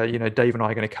think Dave and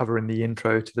I are going to cover in the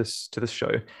intro to this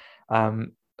show,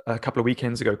 a couple of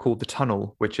weekends ago, called The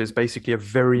Tunnel, which is basically a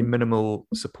very minimal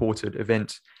supported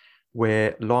event,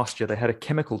 where last year they had a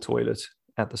chemical toilet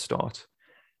at the start,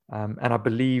 and I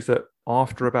believe that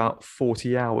after about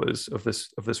 40 hours of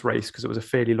this race, because it was a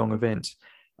fairly long event,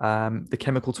 the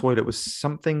chemical toilet was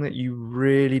something that you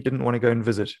really didn't want to go and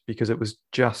visit, because it was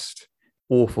just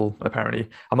awful. Apparently,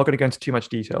 I'm not going to go into too much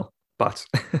detail, but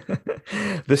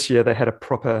this year they had a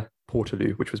proper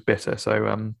portaloo, which was better. So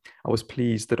I was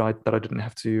pleased that I didn't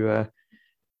have to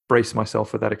brace myself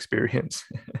for that experience.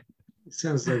 It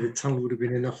sounds like the tunnel would have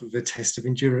been enough of a test of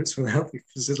endurance without the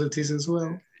facilities as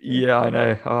well. Yeah, I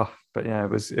know. But yeah, it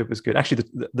was good. Actually,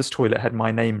 this toilet had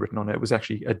my name written on it. It was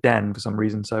actually a Dan for some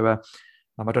reason. So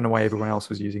I don't know why everyone else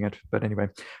was using it. But anyway,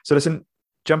 so listen.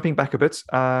 Jumping back a bit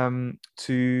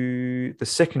to the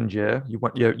second year,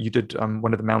 you did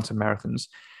one of the mountain marathons.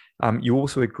 You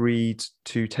also agreed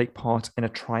to take part in a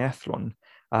triathlon,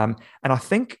 and I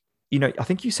think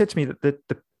you said to me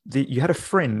that you had a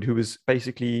friend who was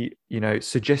basically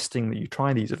suggesting that you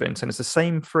try these events, and it's the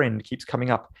same friend keeps coming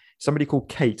up. Somebody called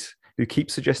Kate, who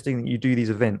keeps suggesting that you do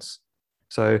these events.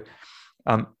 So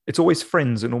it's always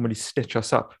friends that normally stitch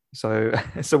us up. So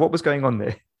what was going on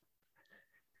there?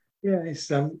 Yeah, it's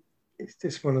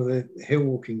just one of the hill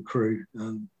walking crew.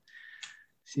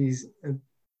 She's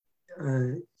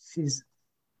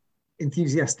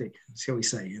enthusiastic, shall we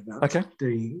say, about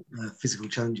doing physical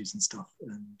challenges and stuff.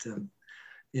 And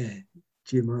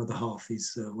Jim, my other half,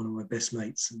 is one of my best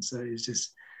mates, and so it's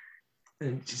just,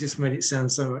 and she just made it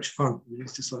sound so much fun.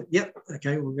 It's just like, yep,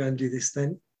 okay, we'll go and do this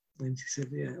then. And she said,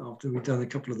 yeah, after we'd done a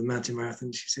couple of the mountain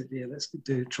marathons, she said, yeah, let's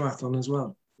do a triathlon as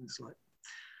well. And it's like,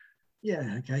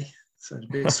 yeah, okay. So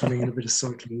a bit of swimming and a bit of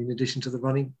cycling in addition to the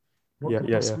running. What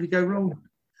could possibly go wrong?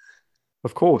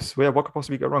 Of course. Yeah, what could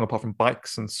possibly go wrong apart from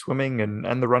bikes and swimming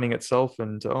and the running itself?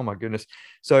 And oh my goodness.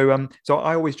 So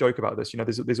I always joke about this.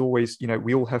 There's always,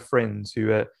 we all have friends who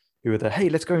are there, hey,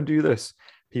 let's go and do this,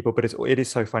 people. But it is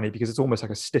so funny because it's almost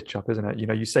like a stitch up, isn't it?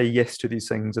 You say yes to these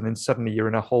things, and then suddenly you're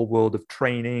in a whole world of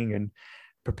training and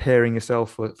preparing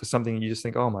yourself for something, and you just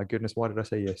think, oh my goodness, why did I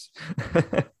say yes?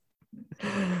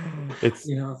 I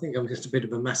think I'm just a bit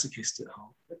of a masochist at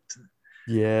heart. But,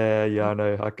 yeah, I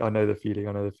know the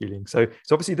feeling. So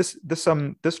obviously this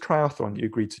triathlon you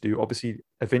agreed to do obviously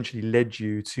eventually led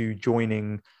you to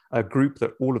joining a group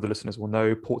that all of the listeners will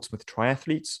know, Portsmouth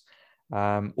Triathletes.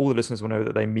 All the listeners will know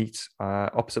that they meet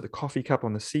opposite the Coffee Cup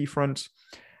on the seafront.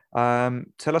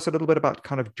 Tell us a little bit about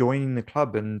kind of joining the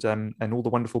club and all the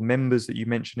wonderful members that you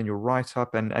mentioned in your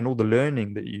write-up and all the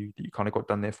learning that you kind of got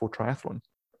done there for triathlon.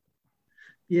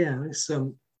 Yeah, it's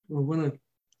well,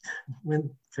 when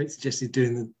Kate suggested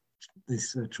doing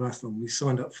this triathlon, we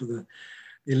signed up for the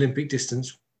Olympic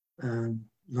distance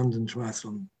London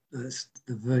Triathlon. It's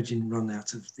the Virgin run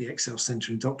out of the Excel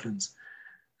Centre in Docklands.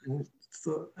 And I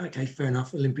thought, okay, fair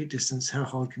enough, Olympic distance, how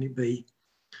hard can it be?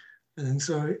 And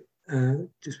so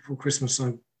just before Christmas,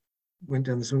 I went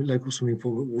down the local swimming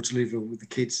pool at Waterlooville with the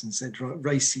kids and said, right,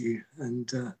 race you.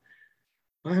 And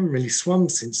I haven't really swum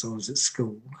since I was at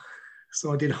school.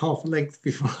 So I did half length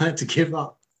before I had to give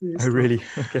up. Oh, really?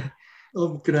 Okay.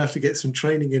 I'm going to have to get some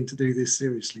training in to do this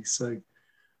seriously. So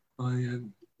I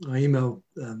emailed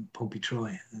Pompey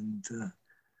Tri, and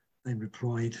they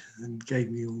replied and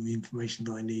gave me all the information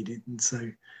that I needed. And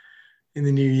so in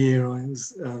the new year, I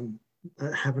was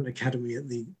at Havant Academy at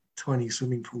the tiny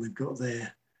swimming pool they've got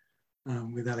there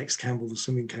with Alex Campbell, the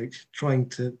swimming coach, trying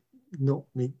to not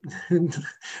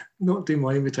do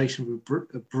my imitation of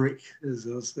a brick as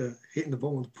I was hitting the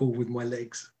bottom of the pool with my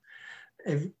legs.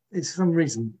 For some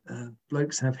reason,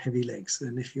 blokes have heavy legs,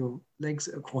 and if your legs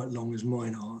are quite long as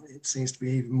mine are, it seems to be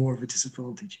even more of a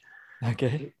disadvantage.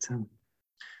 Okay.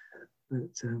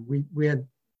 But we had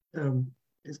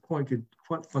it's quite good,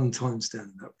 quite fun times down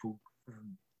in that pool,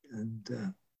 and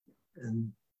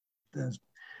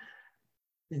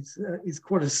it's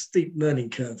quite a steep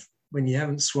learning curve when you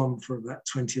haven't swum for about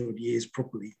 20 odd years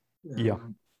properly. Yeah.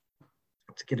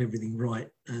 To get everything right,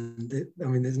 and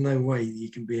there's no way you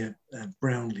can be a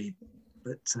Brownlee,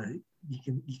 but you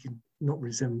can not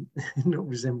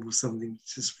resemble something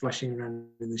just flashing around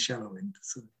in the shallow end.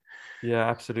 So yeah,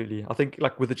 absolutely. I think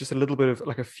like with just a little bit of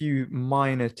like a few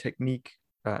minor technique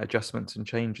adjustments and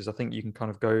changes, I think you can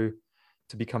kind of go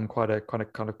to become quite a kind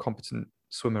of competent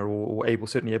swimmer or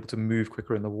certainly able to move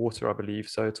quicker in the water, I believe.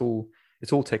 So it's all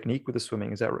technique with the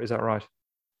swimming. Is that right?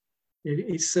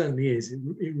 It certainly is.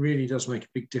 It really does make a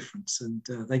big difference. And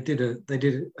they did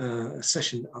a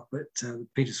session up at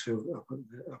Petersfield, up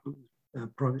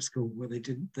at private school, where they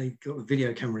got the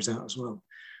video cameras out as well.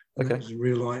 And okay. That was a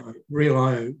real eye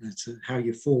opener to how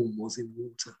your form was in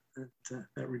water.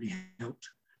 That really helped.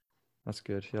 That's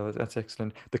good. Yeah, that's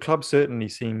excellent. The club certainly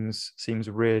seems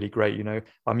really great. You know,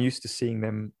 I'm used to seeing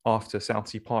them after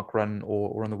Southsea Park run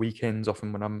or on the weekends,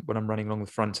 often when I'm running along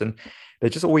the front, and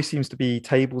there just always seems to be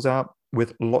tables out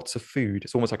with lots of food.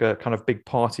 It's almost like a kind of big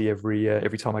party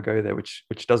every time I go there, which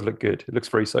does look good. It looks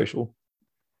very social.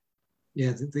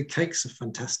 Yeah, the cakes are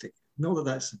fantastic. Not that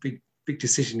that's a big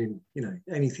decision in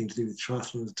anything to do with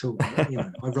triathlon at all. But,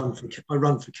 I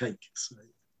run for cake, so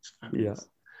it's fabulous. Yeah.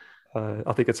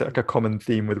 I think it's like a common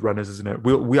theme with runners, isn't it?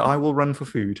 I will run for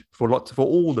food, for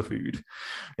all the food.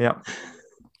 Yeah,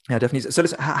 definitely. So,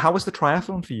 listen, how was the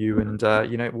triathlon for you? And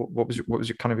what was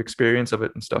your kind of experience of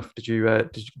it and stuff? Did you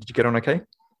get on okay?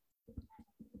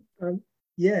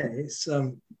 Yeah, it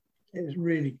was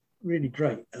really really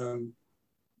great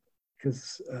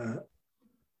because the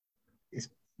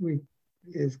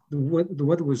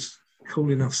weather was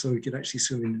cool enough so we could actually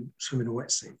swim in a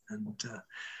wetsuit, and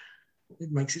it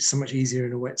makes it so much easier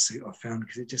in a wetsuit, I found,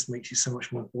 because it just makes you so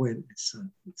much more buoyant. It's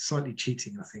slightly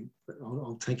cheating, I think, but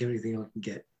I'll take everything I can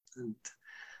get. And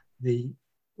the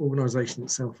organisation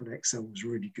itself at Excel was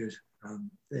really good.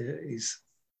 There is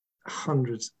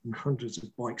hundreds and hundreds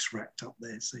of bikes racked up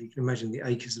there, so you can imagine the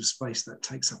acres of space that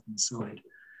takes up inside.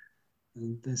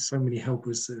 And there's so many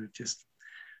helpers that are just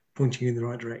pointing you in the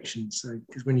right direction. So,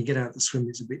 because when you get out the swim,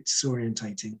 it's a bit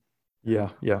disorientating. Yeah.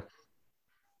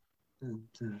 And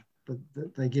but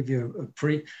they give you a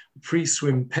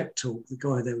pre-swim pep talk. The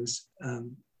guy there was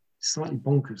slightly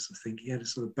bonkers, I think. He had a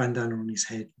sort of bandana on his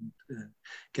head,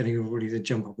 getting everybody to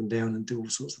jump up and down and do all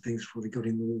sorts of things before they got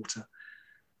in the water.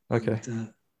 Okay.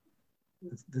 And,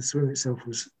 the swim itself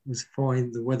was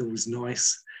fine. The weather was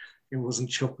nice. It wasn't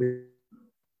choppy.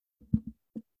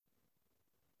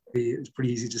 It was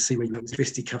pretty easy to see where you have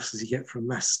fisticuffs as you get for a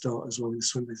mass start as well in the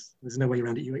swim. There's no way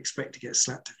around it. You expect to get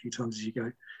slapped a few times as you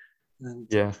go. And,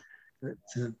 yeah. But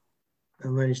I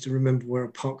managed to remember where I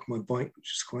parked my bike,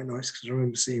 which is quite nice because I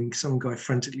remember seeing some guy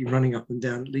frantically running up and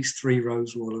down at least 3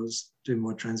 rows while I was doing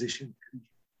my transition.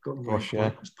 Got the bike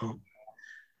was parked.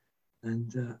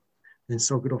 And then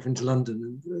sogged off into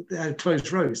London, and they had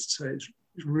closed roads, so it's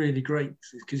really great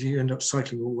because you end up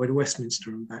cycling all the way to Westminster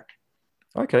and back.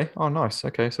 Okay. Oh, nice.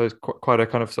 Okay, so it's quite a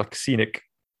kind of like scenic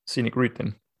route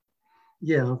then.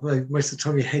 Yeah, most of the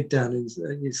time you head down and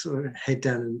you sort of head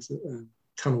down into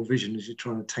tunnel vision as you're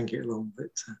trying to tank it along.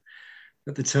 But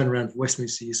at the turnaround for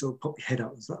Westminster, you sort of pop your head up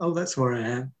and it's like, oh, that's where I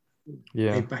am.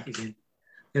 Yeah. Head back again.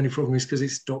 The only problem is because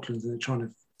it's Docklands and they're trying to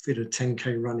fit a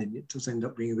 10K run in, it does end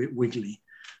up being a bit wiggly.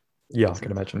 Yeah, I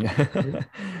can imagine. Yeah.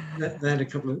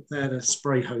 They had a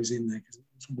spray hose in there because it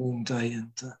was a warm day,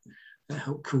 and that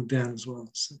helped cool down as well.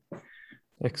 So,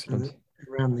 Excellent.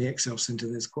 Around the Excel Centre,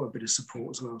 there's quite a bit of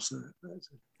support as well. So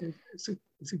it's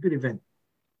a good event.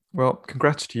 Well,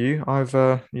 congrats to you. I've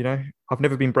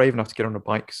never been brave enough to get on a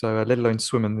bike, so let alone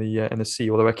swim in the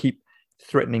sea. Although I keep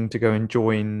threatening to go and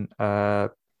join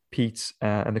Pete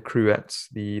and the crew at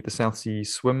the South Sea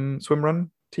swim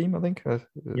run team. I think.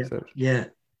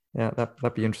 Yeah,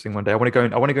 that'd be interesting one day. I want to go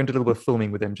and do a little bit of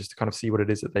filming with them just to kind of see what it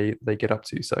is that they get up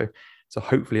to. So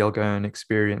hopefully I'll go and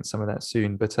experience some of that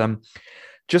soon. But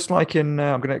just like in,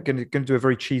 I'm gonna do a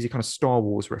very cheesy kind of Star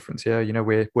Wars reference here. You know,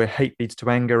 where hate leads to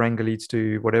anger, anger leads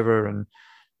to whatever, and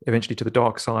eventually to the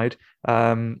dark side.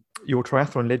 Your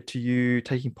triathlon led to you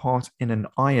taking part in an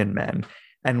Ironman,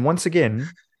 and once again,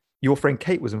 your friend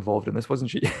Kate was involved in this,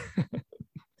 wasn't she?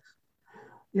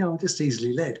 Yeah, I'm just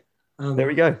easily led. There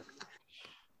we go.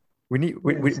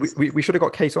 We should have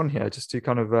got Kate on here just to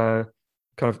kind of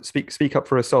speak up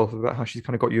for herself about how she's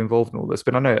kind of got you involved in all this.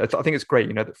 But I think it's great,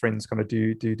 you know, that friends kind of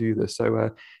do this.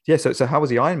 So so how was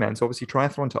the Ironman? So obviously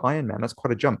triathlon to Ironman, that's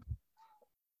quite a jump.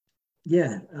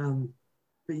 Yeah,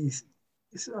 but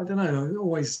I don't know. I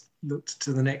always looked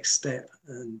to the next step,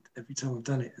 and every time I've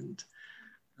done it, and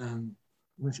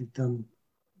once you've done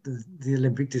the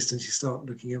Olympic distance, you start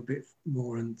looking a bit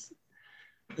more. And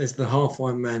there's the half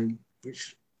Ironman,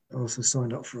 which I also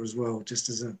signed up for as well, just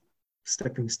as a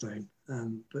stepping stone.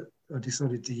 But I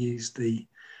decided to use the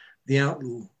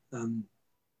Outlaw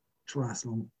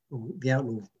triathlon, or the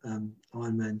Outlaw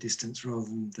Ironman distance, rather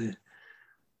than the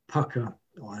Pucker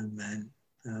Ironman,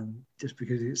 just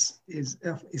because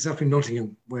it's up in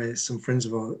Nottingham, where some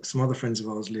other friends of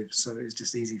ours live, so it's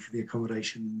just easy for the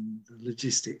accommodation, the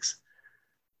logistics,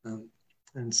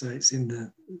 and so it's in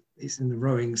the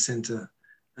rowing centre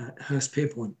at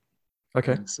Hurstpierpoint.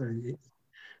 Okay. So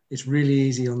it's really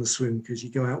easy on the swim because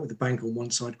you go out with the bank on one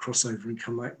side, crossover, and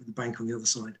come back with the bank on the other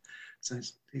side. So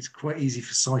it's quite easy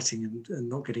for sighting and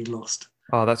not getting lost.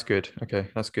 Oh, that's good. Okay,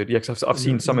 that's good. Yeah, because I've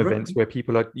seen some events where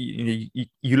people are you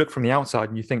look from the outside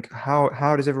and you think how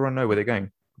does everyone know where they're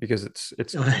going, because it's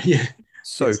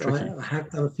so tricky. I have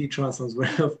done a few triathlons where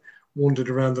I've wandered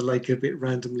around the lake a bit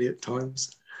randomly at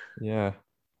times. Yeah.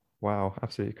 Wow,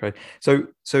 absolutely great. So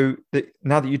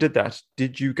now that you did that,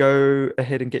 did you go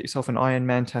ahead and get yourself an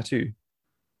Ironman tattoo?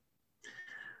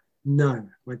 No,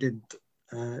 I didn't.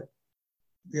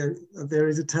 There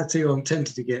is a tattoo I'm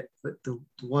tempted to get, but the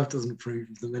wife doesn't approve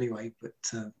of them anyway. But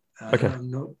okay. I'm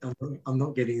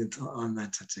not getting an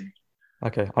Ironman tattoo.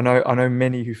 Okay, I know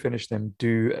many who finish them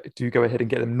do go ahead and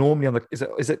get them. Normally on the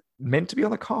is it meant to be on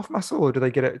the calf muscle, or do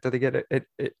they get it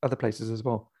at other places as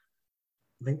well?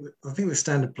 I think the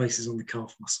standard place is on the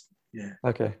calf muscle. Yeah.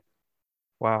 Okay.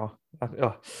 Wow. Don't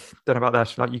know about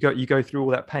that. Like you go through all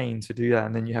that pain to do that,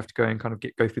 and then you have to go and kind of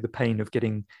go through the pain of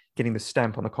getting the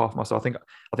stamp on the calf muscle. I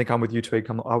think I'm with you, Twig.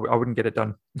 I wouldn't get it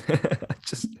done.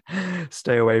 Just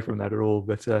stay away from that at all.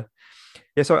 But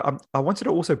yeah. So I wanted to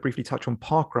also briefly touch on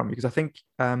parkrun, because I think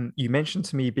you mentioned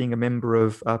to me being a member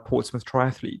of Portsmouth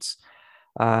Triathletes.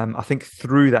 I think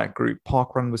through that group,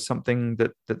 parkrun was something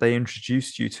that they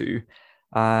introduced you to.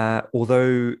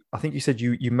 Although I think you said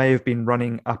you may have been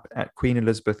running up at Queen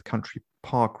Elizabeth Country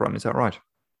Park Run, is that right?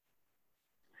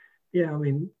 Yeah, I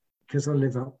mean, because I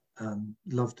live up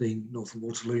Lovedene, north of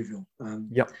Waterlooville.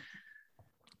 Yep.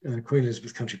 Queen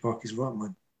Elizabeth Country Park is right on my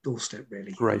doorstep,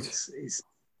 really. Great. It's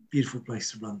a beautiful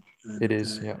place to run. And, it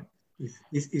is, yeah.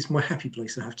 It's my happy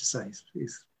place, I have to say.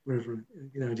 It's wherever,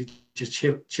 to just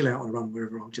chill out and run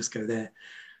wherever, I'll just go there.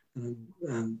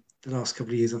 And the last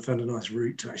couple of years, I found a nice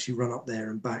route to actually run up there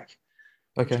and back.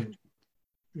 Okay.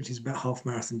 Which is about half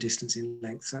marathon distance in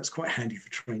length, so that's quite handy for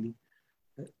training.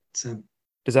 But,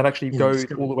 does that actually go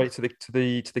all the way to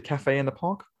the cafe in the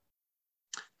park?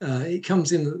 It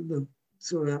comes in the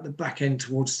sort of at the back end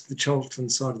towards the Charlton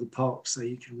side of the park, so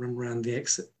you can run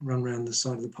around the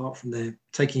side of the park from there,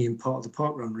 taking in part of the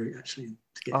park run route actually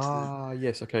to get to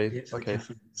yes, okay, the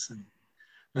cafe. So,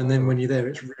 and then when you're there,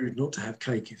 it's rude not to have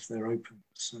cake if they're open.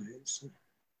 So it's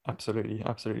absolutely.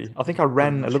 I think I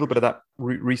ran a little bit of that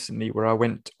route recently, where I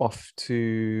went off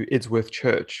to Idsworth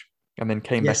Church and then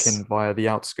came back in via the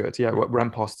outskirts. Yeah,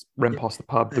 ran past the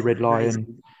pub, the Red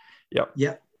Lion. Yeah,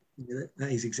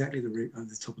 that is exactly the route over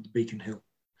the top of the Beacon Hill.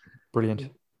 Brilliant.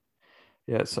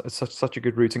 Yeah, it's such a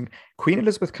good route. And Queen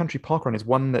Elizabeth Country Park Run is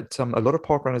one that a lot of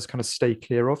park runners kind of stay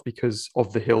clear of because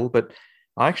of the hill, but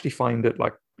I actually find it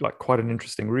like quite an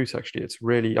interesting route. Actually, it's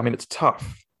really, I mean, it's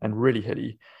tough and really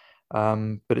hilly,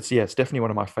 But it's definitely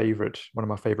one of my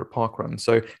favorite park runs.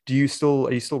 So are you still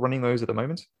running those at the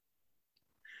moment?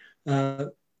 At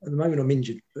the moment, I'm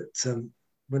injured, but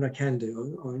when I can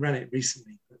do, I ran it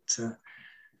recently. But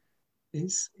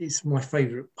it's my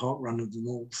favourite park run of them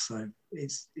all. So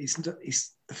it's the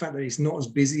fact that it's not as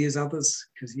busy as others,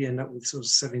 because you end up with sort of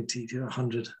 70 to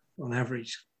 100 on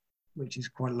average, which is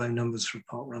quite low numbers for a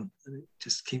park run, and it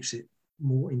just keeps it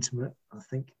more intimate, I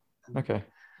think. And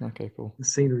Okay, cool. the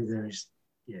scenery there is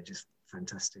just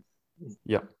fantastic.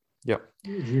 Yeah.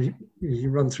 You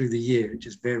run through the year, it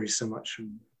just varies so much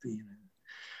from the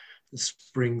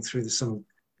spring through the summer,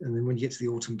 and then when you get to the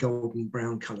autumn, golden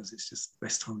brown colours, it's just the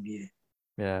best time of year.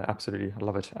 Yeah, absolutely. I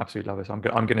love it. Absolutely love it. I'm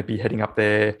going to be heading up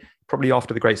there probably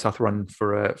after the Great South Run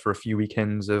for a few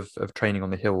weekends of training on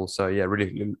the hill. So yeah,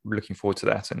 really looking forward to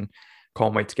that, and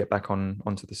can't wait to get back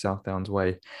onto the South Downs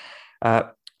Way.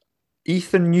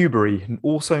 Ethan Newbury,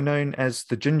 also known as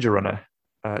the Ginger Runner,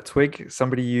 Twig,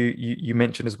 somebody you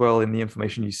mentioned as well in the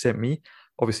information you sent me.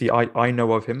 Obviously, I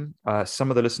know of him. Some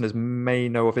of the listeners may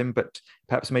know of him, but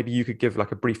perhaps maybe you could give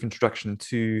like a brief introduction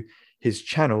to his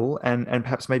channel and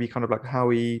perhaps maybe kind of like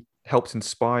how he helped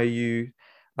inspire you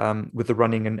with the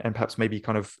running and perhaps maybe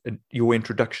kind of your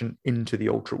introduction into the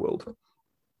ultra world.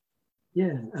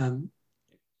 Yeah,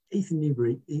 Ethan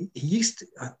Newbury, he used to,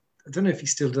 I don't know if he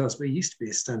still does, but he used to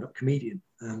be a stand-up comedian.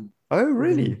 Oh,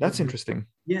 really? That's interesting.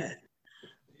 Yeah.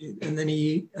 And then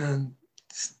he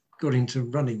got into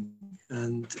running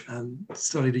and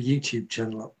started a YouTube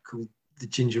channel up called The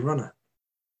Ginger Runner.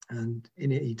 And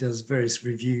in it, he does various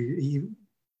reviews. He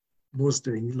was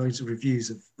doing loads of reviews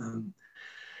of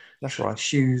That's right.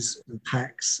 shoes and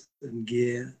packs and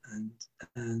gear.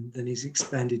 And then he's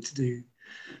expanded to do,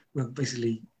 well,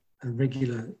 basically a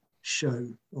regular show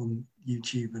on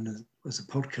YouTube and as a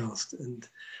podcast. And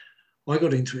I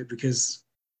got into it because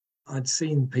I'd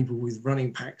seen people with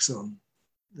running packs on,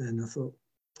 and I thought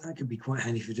that could be quite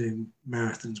handy for doing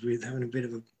marathons with, having a bit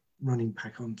of a running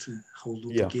pack on to hold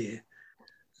all the gear.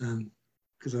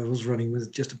 Because I was running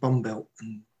with just a bum belt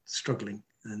and struggling,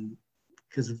 and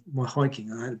because of my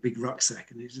hiking, I had a big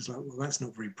rucksack, and it's just like, well, that's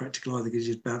not very practical either because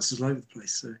it just bounces all over the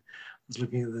place. So I was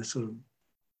looking at the sort of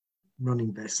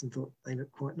running vests and thought they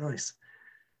look quite nice.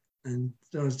 And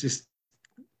I was just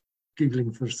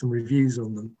Googling for some reviews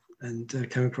on them and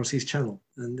came across his channel.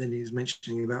 And then he was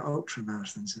mentioning about ultra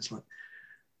marathons. It's like,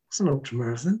 what's an ultra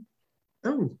marathon?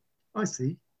 Oh, I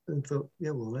see. And thought, yeah,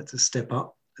 well, that's a step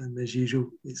up. And as usual,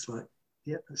 it's like,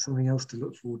 yeah, there's something else to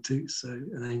look forward to, so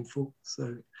and aim for.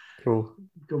 So cool.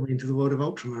 Got me into the world of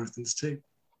ultra marathons too.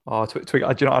 Oh, Twig,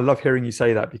 I love hearing you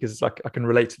say that, because it's like I can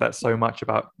relate to that so much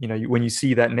about, when you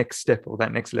see that next step or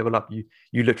that next level up, you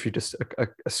literally just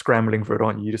are scrambling for it,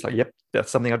 aren't you? You're just like, yep, that's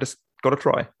something I just got to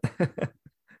try.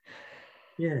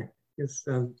 Yeah, because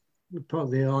part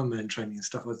of the Ironman training and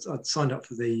stuff, I'd signed up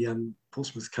for the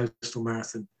Portsmouth Coastal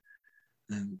Marathon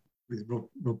with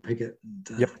Rob Piggott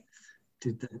and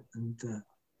did that, and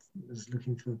was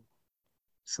looking for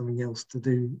something else to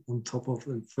do on top of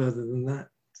and further than that.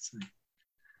 So.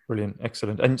 Brilliant,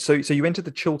 excellent. And so you entered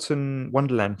the Chiltern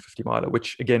Wonderland 50 miler,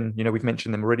 which again, we've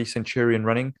mentioned them already, Centurion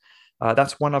Running.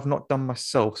 That's one I've not done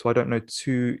myself, so I don't know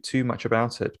too much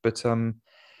about it. But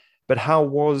how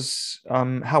was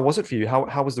it for you?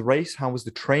 How was the race? How was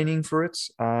the training for it?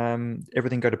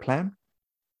 Everything go to plan?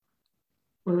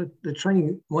 Well,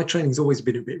 my training's always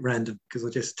been a bit random because I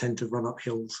just tend to run up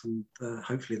hills, and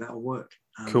hopefully that'll work.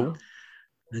 Cool.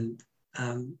 And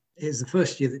it was the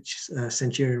first year that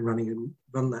Centurion Running had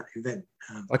run that event.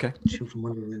 Okay. Chiltern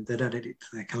Wonderland, they'd added it to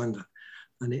their calendar,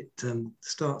 and it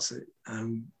starts at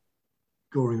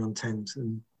Goring-on-Thames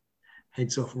and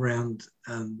heads off around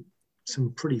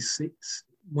some pretty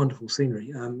wonderful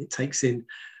scenery. It takes in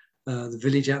the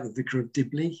village out of the Vicar of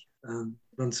Dibley,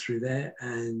 runs through there,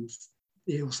 and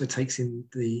it also takes in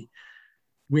the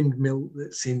windmill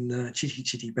that's in Chitty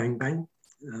Chitty Bang Bang.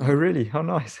 Oh, really? How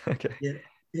nice. Okay. Yeah,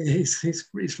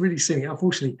 it's really scenic.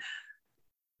 Unfortunately,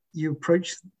 you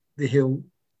approach that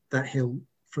hill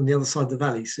from the other side of the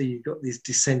valley, so you've got this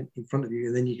descent in front of you,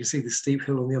 and then you can see the steep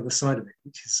hill on the other side of it,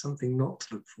 which is something not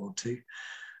to look forward to.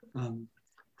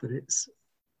 But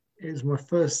it was my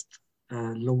first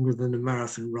longer than a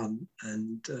marathon run,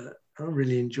 and I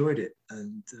really enjoyed it,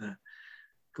 and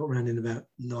got around in about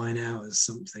 9 hours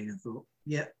something. I thought,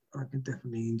 yeah, I can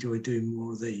definitely enjoy doing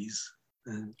more of these.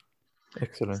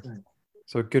 Excellent.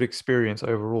 So a good experience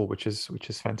overall, which is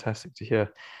fantastic to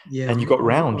hear. Yeah, and you got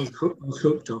round. I was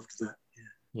hooked after that.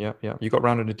 Yeah, yeah. You got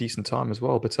round in a decent time as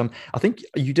well. But I think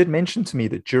you did mention to me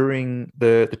that during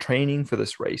the training for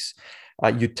this race,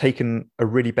 you'd taken a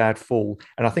really bad fall.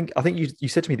 And I think you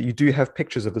said to me that you do have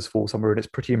pictures of this fall somewhere, and it's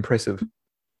pretty impressive.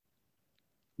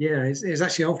 Yeah, it was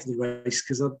actually after the race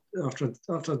because after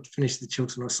I'd finished the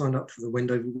Chiltern, I signed up for the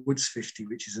Wendover Woods 50,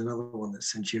 which is another one that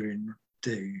Centurion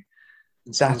do.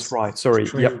 And so That's right. Sorry.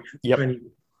 training, Yep. I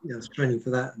was training for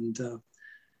that, and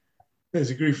there was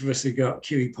a group of us who got up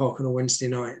QE Park on a Wednesday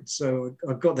night. So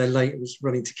I got there late. I was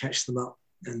running to catch them up,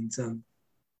 and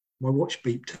my watch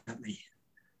beeped at me,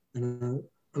 and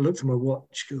I looked at my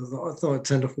watch because I thought I'd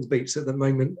turned off all the beeps. At the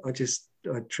moment, I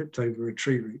tripped over a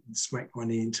tree root and smacked my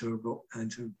knee into a rock,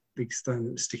 into a big stone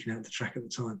that was sticking out of the track at the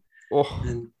time. Oh,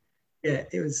 And yeah,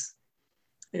 it was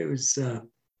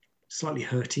slightly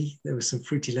hurty. There was some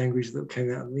fruity language that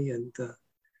came out of me, and the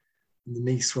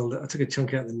knee swelled up. I took a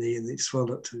chunk out of the knee, and it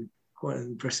swelled up to quite an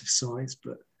impressive size.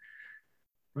 But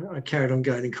I carried on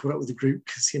going and caught up with the group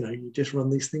because you just run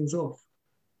these things off.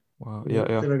 wow. Yeah,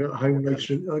 yeah. Then I got home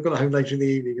later. In the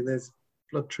evening, and there's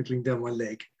blood trickling down my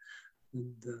leg,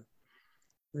 and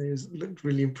it looked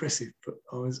really impressive. But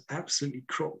I was absolutely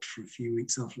crocked for a few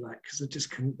weeks after that because I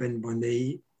just couldn't bend my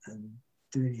knee and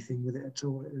do anything with it at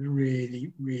all. It was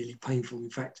really, really painful. In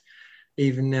fact,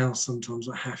 even now, sometimes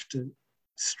I have to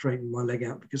straighten my leg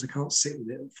out because I can't sit with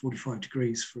it at 45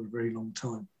 degrees for a very long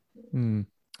time.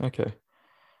 Okay.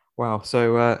 Wow. So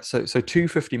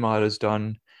 250 milers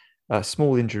done. A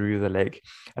small injury with the leg,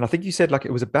 and I think you said like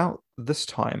it was about this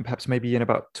time, perhaps maybe in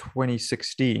about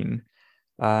 2016.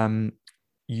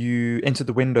 You entered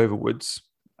the Wendover Woods.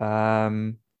 So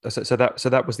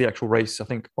that was the actual race. I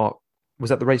think. Or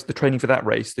was that the race, the training for that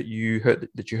race that you hurt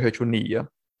your knee?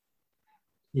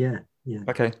 Yeah. Yeah.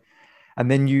 Okay. And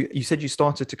then you said you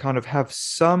started to kind of have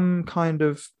some kind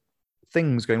of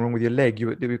things going wrong with your leg. You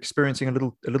were experiencing a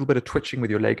little bit of twitching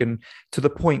with your leg, and to the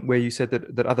point where you said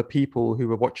that other people who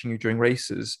were watching you during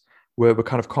races were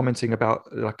kind of commenting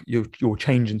about like your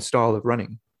change in style of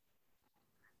running.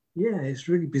 Yeah, it's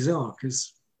really bizarre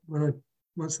because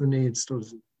once the knee had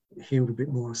started healed a bit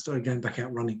more, I started going back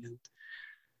out running,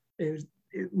 and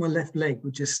my left leg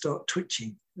would just start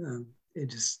twitching. It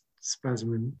just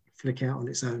spasm and flick out on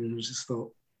its own, and I just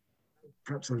thought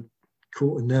perhaps I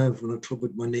caught a nerve when I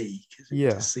clobbered my knee because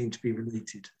it just seemed to be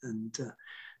related. And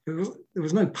there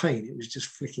was no pain; it was just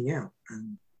flicking out,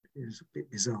 and it was a bit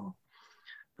bizarre.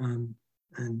 I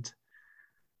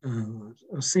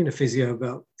was seeing a physio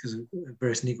about because of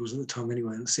various niggles at the time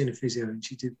anyway. I was seeing a physio, and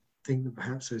she did think that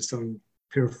perhaps there was some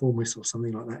piriformis or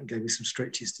something like that, and gave me some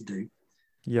stretches to do.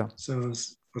 Yeah. So I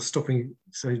was stopping.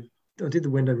 So I did the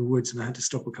Wendover Woods, and I had to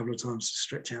stop a couple of times to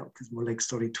stretch out because my legs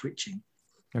started twitching.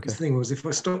 Okay. The thing was, if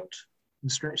I stopped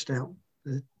and stretched out,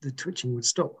 the twitching would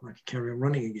stop, and I could carry on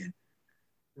running again.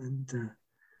 And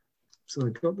so I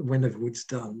got the Wendover Woods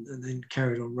done, and then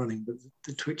carried on running. But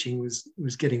the twitching was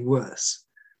getting worse.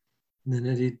 And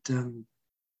then I did the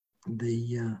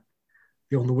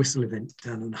On the Whistle event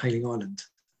down on Hayling Island,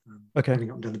 running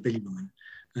up and down the Billy Line.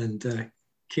 And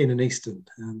Kiernan Easton,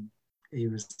 he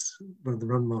was one of the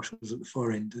run marshals at the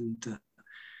far end, and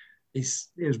he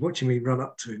was watching me run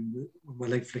up to him with my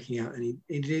leg flicking out, and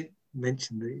he did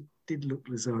mention that it did look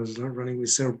as though I was running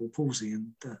with cerebral palsy,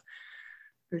 and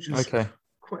which was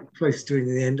quite close to in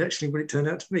the end, actually, what it turned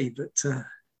out to be. But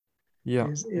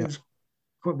it was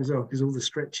quite bizarre because all the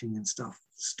stretching and stuff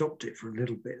stopped it for a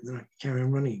little bit, and then I could carry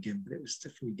on running again, but it was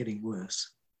definitely getting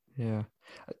worse. Yeah.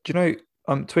 Do you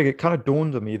know, Twig, it kind of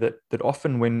dawned on me that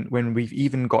often when we've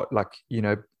even got like,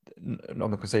 I'm not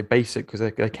going to say basic because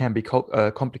they can be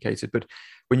complicated, but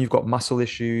when you've got muscle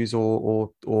issues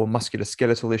or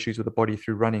musculoskeletal issues with the body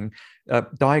through running,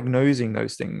 diagnosing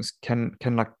those things can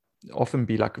like often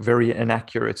be like very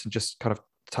inaccurate and just kind of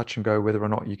touch and go whether or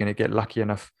not you're going to get lucky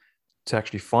enough to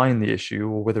actually find the issue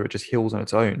or whether it just heals on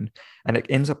its own. And it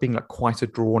ends up being like quite a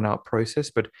drawn out process.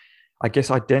 But I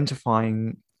guess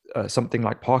identifying something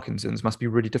like Parkinson's must be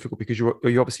really difficult because you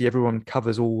obviously everyone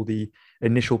covers all the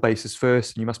initial bases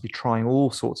first, and you must be trying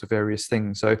all sorts of various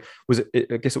things. So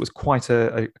I guess it was quite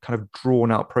a kind of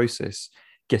drawn out process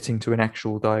getting to an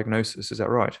actual diagnosis. Is that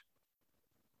right?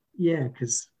 Yeah,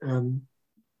 because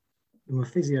my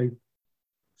physio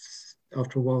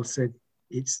after a while said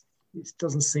it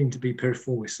doesn't seem to be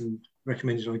piriformis and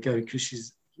recommended I go because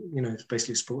she's, it's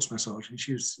basically a sports massage, and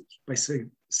she was basically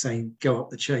saying go up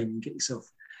the chain and get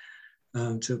yourself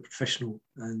to a professional.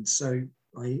 And so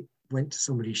I went to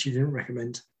somebody she didn't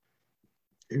recommend,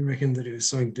 who reckoned that it was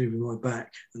something to do with my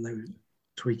back, and they were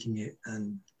tweaking it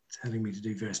and telling me to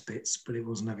do various bits, but it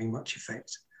wasn't having much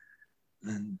effect.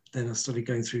 And then I started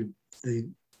going through the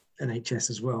NHS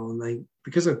as well, and they,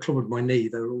 because I clobbered my knee,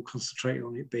 they were all concentrating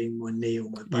on it being my knee or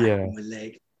my back or my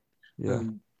leg.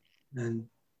 And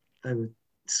they were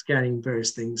scanning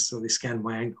various things. So they scanned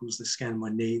my ankles, they scanned my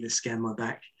knee, they scanned my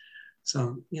back.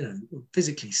 So, you know,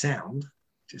 physically sound,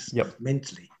 just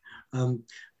mentally.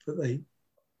 But they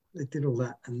did all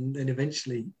that, and then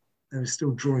eventually they were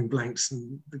still drawing blanks.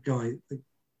 And the guy,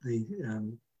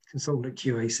 the consultant at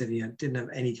QA, said he didn't have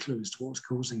any clue as to what was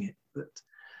causing it. But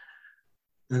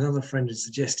another friend had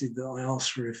suggested that I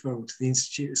ask for a referral to the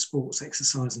Institute of Sports,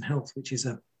 Exercise and Health, which is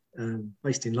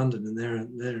based in London, and they're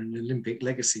an Olympic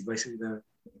legacy. Basically, they're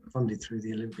funded through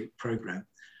the Olympic program.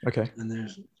 Okay. And they're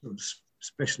sort of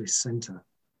specialist centre.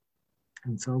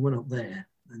 And so I went up there,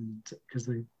 and because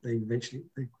they eventually,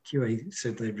 the QA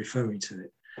said they'd refer me to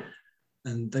it.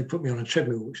 And they put me on a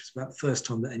treadmill, which was about the first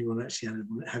time that anyone actually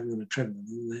had me on a treadmill.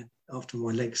 And then after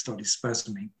my legs started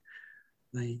spasming,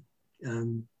 they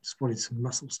spotted some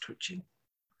muscles twitching.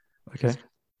 Okay.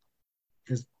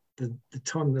 Because the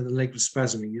time that the leg was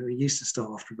spasming, it used to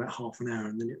start after about half an hour,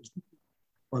 and then it was,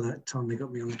 by that time they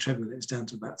got me on the treadmill, it was down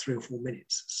to about 3 or 4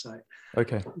 minutes. So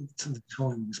the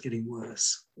time was getting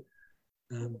worse.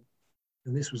 And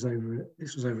this was over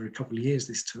a couple of years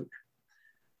this took.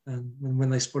 And when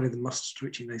they spotted the muscles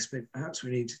twitching, they said, perhaps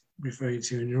we need to refer you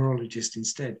to a neurologist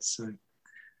instead. So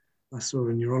I saw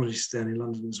a neurologist down in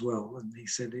London as well, and he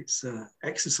said it's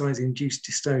exercise-induced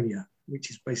dystonia, which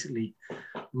is basically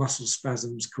muscle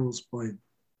spasms caused by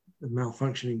a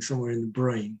malfunctioning somewhere in the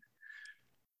brain.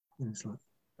 And it's like,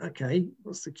 okay,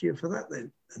 what's the cure for that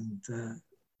then? And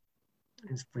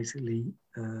it's basically,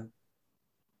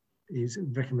 he's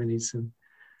recommended some,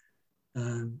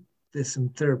 there's some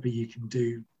therapy you can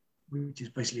do, which is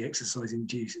basically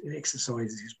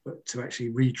exercises, but to actually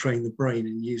retrain the brain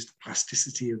and use the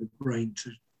plasticity of the brain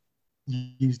to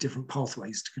use different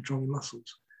pathways to control your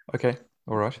muscles. Okay,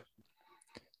 all right.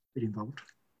 Bit involved.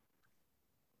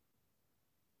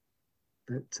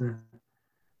 But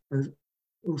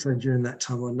also during that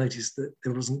time, I noticed that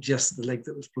there wasn't just the leg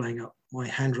that was playing up. My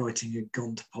handwriting had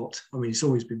gone to pot. I mean, it's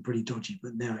always been pretty dodgy,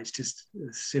 but now it's just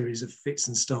a series of fits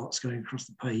and starts going across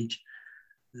the page.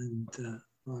 And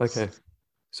okay,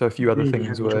 so a few other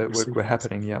things were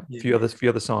happening. Yeah, a few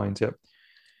other signs. Yeah.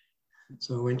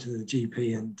 So I went to the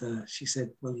GP, and she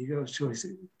said, "Well, you got a choice.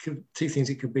 Two things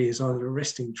it could be is either a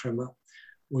resting tremor,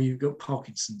 or you've got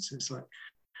Parkinson's." It's like,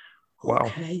 wow.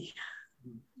 Okay,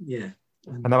 yeah.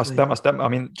 And that must. I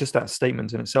mean, just that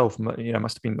statement in itself, you know,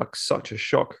 must have been like such a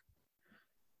shock.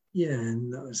 Yeah,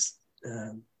 and that was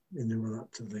in the run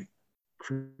up to the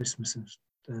Christmas of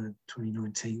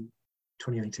 2018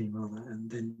 rather,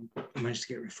 and then I managed to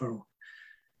get a referral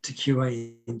to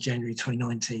QA in January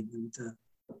 2019, and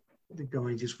the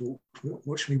guy just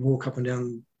watched me walk up and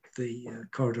down the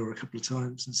corridor a couple of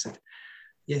times and said,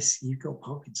 "Yes, you've got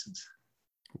Parkinson's."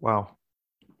 Wow.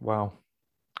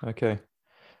 Okay.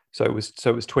 So it was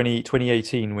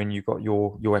 2018 when you got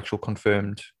your actual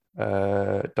confirmed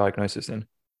diagnosis then?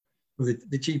 Well,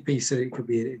 the GP said it could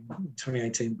be in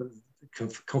 2018, but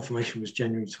the confirmation was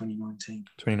January 2019.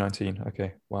 2019.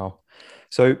 Okay. Wow.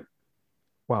 So,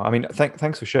 wow. I mean,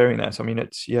 thanks for sharing that. I mean,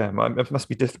 it must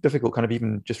be difficult, kind of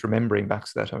even just remembering back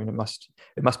to that. I mean, it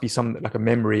must be some like a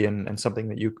memory and something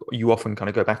that you often kind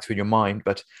of go back to in your mind.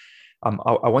 But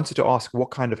I wanted to ask what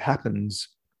kind of happens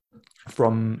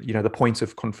from, you know, the point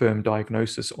of confirmed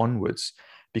diagnosis onwards,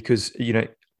 because, you know,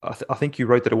 I think you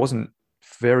wrote that it wasn't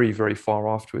very, very far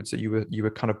afterwards that you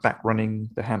were kind of back running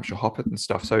the Hampshire Hoppet and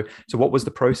stuff. So what was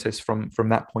the process from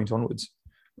that point onwards?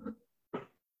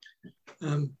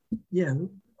 Yeah,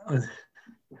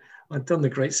 I'd done the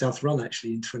Great South Run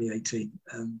actually in 2018,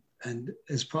 and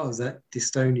as part of that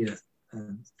dystonia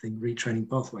thing, retraining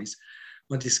pathways,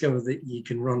 I discovered that you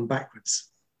can run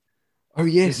backwards. Oh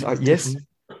yes, yes.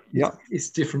 Yeah, it's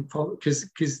different because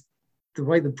the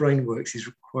way the brain works is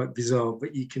quite bizarre.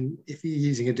 But you can, if you're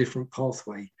using a different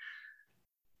pathway,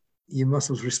 your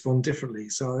muscles respond differently.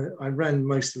 So I ran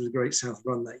most of the Great South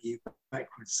Run that year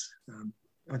backwards.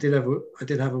 I did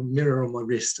have a mirror on my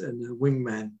wrist and a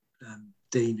wingman,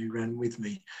 Dean, who ran with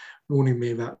me, warning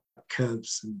me about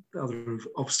curbs and other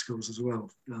obstacles as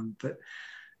well. But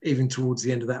even towards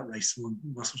the end of that race, my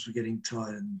muscles were getting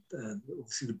tired, and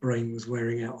obviously the brain was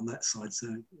wearing out on that side, so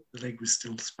the leg was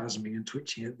still spasming and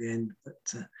twitching at the end. But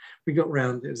we got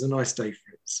round. It was a nice day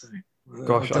for it. So,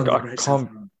 gosh,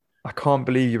 I can't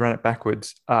believe you ran it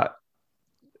backwards. Do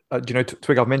you know,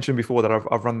 Twig? I've mentioned before that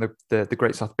I've run the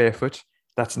Great South barefoot.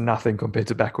 That's nothing compared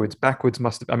to backwards. Backwards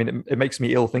must have. I mean, it makes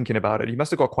me ill thinking about it. You must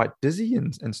have got quite dizzy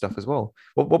and stuff as well.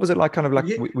 What was it like? Kind of like,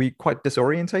 were you quite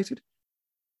disorientated?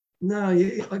 No,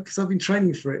 because I've been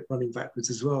training for it running backwards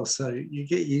as well, so you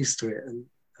get used to it.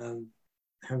 And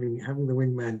having the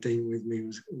wingman Dean with me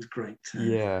was great.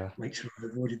 Yeah. Make sure I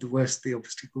avoided the worst of the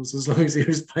obstacles as long as he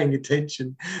was paying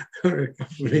attention. There were a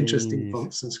couple of interesting Jeez.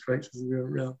 bumps and scrapes as we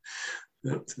went around,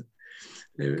 but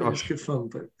it was Gosh. good fun.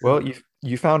 But Well,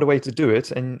 you found a way to do it,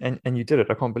 and you did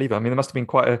it. I can't believe it. I mean, there must have been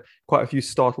quite a few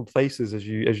startled faces as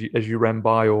you ran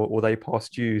by, or they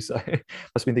passed you. So must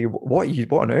have been thinking, what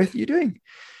on earth are you doing?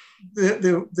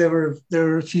 there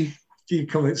were a few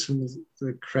comments from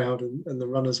the crowd and the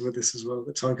runners with us as well at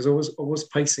the time, because I was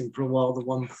pacing for a while the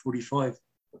 1:45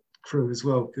 crew as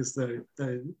well, because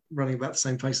they're running about the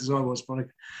same pace as I was, but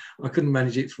I couldn't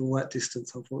manage it for all that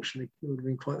distance, unfortunately. It would have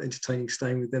been quite entertaining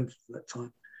staying with them for that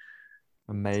time.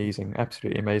 Amazing,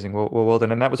 absolutely amazing. Well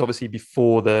done. And that was obviously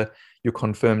before your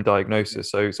confirmed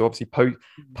diagnosis. So obviously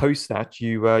post that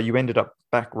you ended up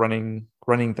back running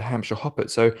the Hampshire Hoppet.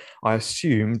 So I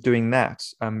assume doing that,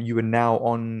 you were now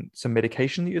on some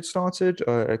medication that you had started,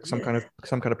 some kind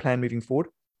of plan moving forward.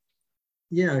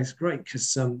 Yeah, it's great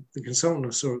because the consultant I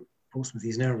saw at Portsmouth,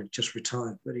 he's now just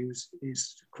retired, but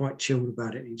he's quite chilled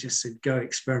about it. He just said, "Go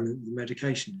experiment with the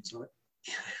medication." It's like,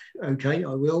 okay,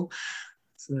 I will.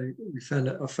 So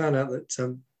I found out that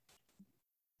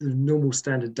the normal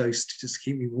standard dose to just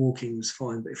keep me walking was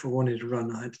fine, but if I wanted to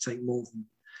run, I had to take more than,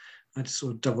 I had to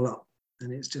sort of double up.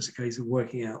 And it's just a case of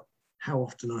working out how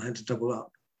often I had to double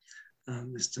up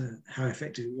as to how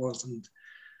effective it was. And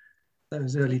that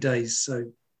was early days.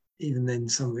 So even then,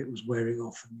 some of it was wearing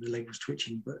off and the leg was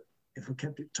twitching. But if I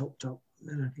kept it topped up,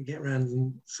 then I could get around.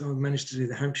 And so I managed to do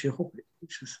the Hampshire Hoppet,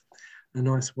 which was a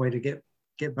nice way to get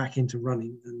back into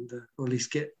running, and or at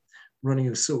least get running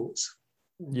of sorts.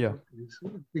 Yeah. It's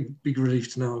a big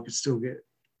relief to know I could still get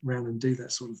around and do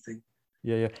that sort of thing.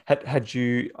 Yeah. Had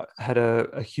you had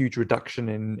a huge reduction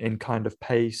in kind of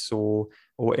pace or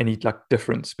any like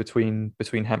difference between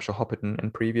Hampshire Hoppet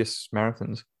and previous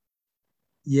marathons?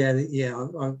 Yeah.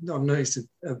 I've noticed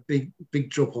a big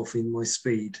drop off in my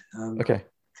speed. Okay.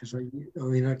 Because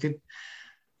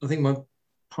I think my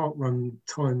park run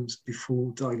times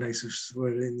before diagnosis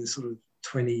were in the sort of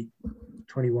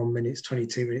 21 minutes,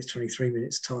 22 minutes, 23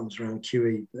 minutes times around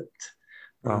QE, but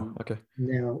okay.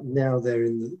 Now they're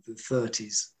in the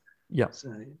 30s. Yeah.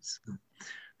 So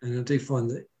and I do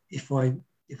find that if I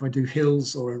do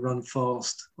hills or I run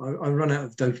fast, I run out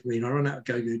of dopamine. I run out of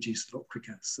go-go juice a lot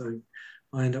quicker. So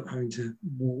I end up having to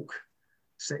walk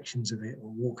sections of it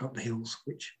or walk up the hills,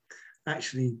 which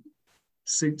actually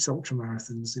suits ultra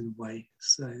marathons in a way.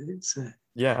 So it's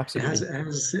yeah, absolutely. It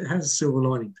has a silver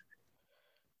lining.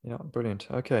 Yeah, brilliant.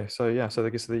 Okay, so I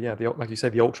guess the like you say,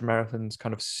 the ultra marathons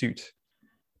kind of suit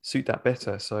that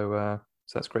better. So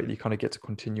that's great that you kind of get to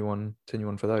continue on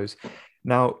for those.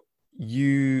 Now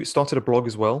you started a blog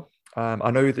as well.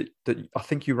 I know that I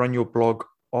think you run your blog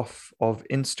off of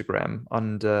Instagram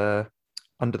under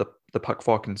the Puck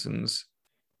Parkinson's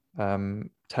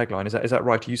tagline. Is that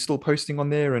right? Are you still posting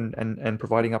on there and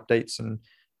providing updates and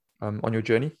on your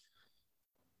journey?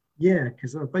 Yeah,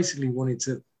 because I basically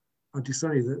I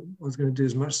decided that I was going to do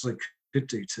as much as I could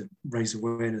do to raise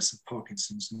awareness of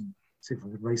Parkinson's and see if I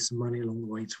could raise some money along the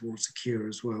way towards a cure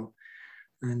as well.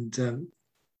 And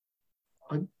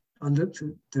I looked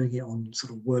at doing it on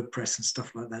sort of WordPress and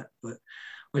stuff like that, but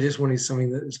I just wanted something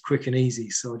that was quick and easy.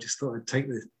 So I just thought I'd take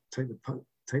the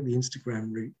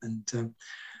Instagram route. And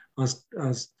I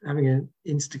was having an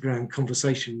Instagram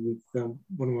conversation with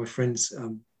one of my friends,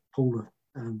 Paula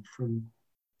from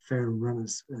Fairham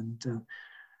Runners, and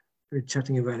we were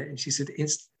chatting about it. And she said,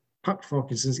 Puck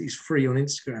Parkinson's is free on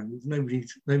Instagram.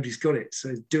 Nobody's got it,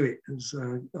 so do it. And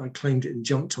so I claimed it and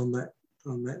jumped on that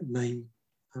name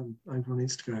over on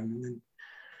Instagram, and then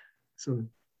sort of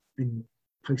been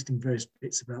posting various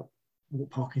bits about what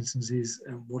Parkinson's is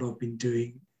and what I've been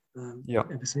doing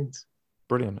ever since.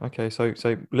 Brilliant. Okay, so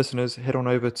listeners, head on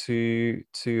over to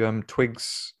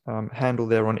Twig's handle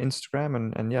there on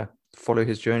Instagram and follow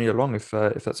his journey along if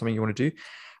that's something you want to do.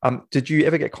 Did you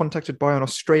ever get contacted by an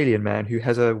Australian man who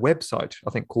has a website, I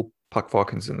think, called Puck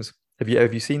Parkinson's? Have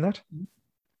you seen that?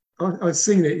 I've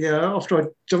seen it. Yeah. After I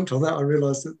jumped on that, I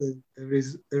realised that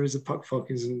there is a Puck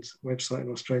Parkinson's website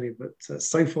in Australia, but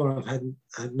so far I've had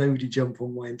nobody jump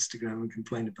on my Instagram and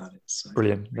complain about it. So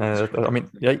brilliant. I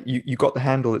mean, yeah, you got the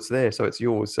handle. It's there, so it's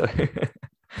yours. So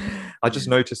I just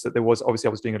noticed that there was, obviously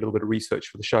I was doing a little bit of research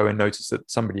for the show and noticed that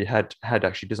somebody had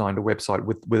actually designed a website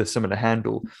with a similar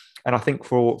handle. And I think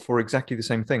for exactly the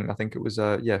same thing, I think it was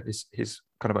his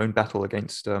kind of own battle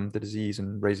against the disease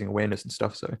and raising awareness and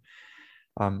stuff. So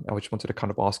I just wanted to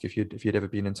kind of ask if you'd ever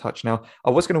been in touch. Now, I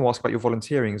was going to ask about your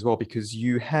volunteering as well, because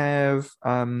you have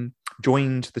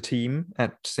joined the team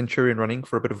at Centurion Running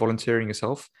for a bit of volunteering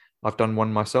yourself. I've done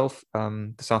one myself,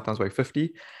 the South Downs Way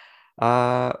 50.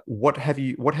 What have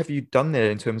you done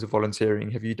there in terms of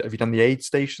volunteering? Have you done the aid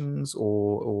stations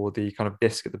or the kind of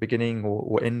desk at the beginning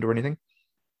or end or anything?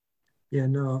 Yeah,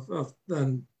 no, I've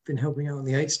been helping out on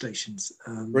the aid stations.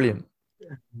 Brilliant.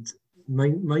 And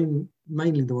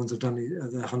mainly the ones I've done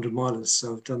are the 100 milers.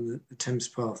 So I've done the Thames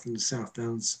Path and the South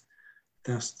Downs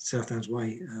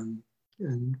Way,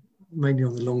 and mainly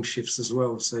on the long shifts as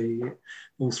well. So you get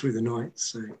all through the night.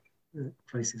 So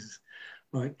places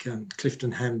like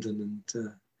Clifton Hampden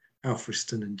and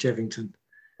Alfriston and Jevington.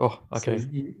 Oh, okay. So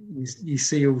you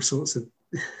see all sorts of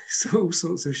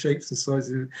shapes and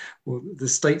sizes, or the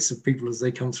states of people as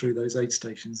they come through those aid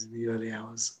stations in the early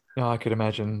hours. Yeah, I could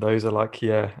imagine those are like,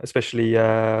 yeah, especially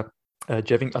I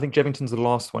think Jevington's the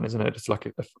last one, isn't it? It's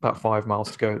like about 5 miles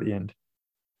to go at the end.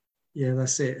 Yeah,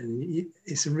 that's it. And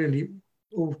it's a really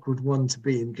awkward one to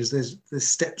be in, because there's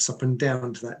steps up and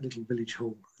down to that little village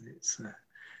hall. It's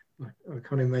I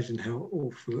can't imagine how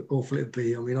awful it'd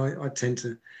be. I mean, I tend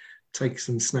to take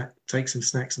some snacks and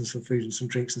some food and some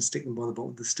drinks and stick them by the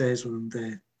bottom of the stairs when I'm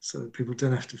there, so that people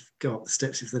don't have to go up the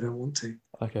steps if they don't want to.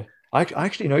 Okay. I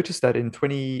actually noticed that in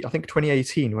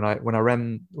 2018 when I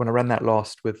ran that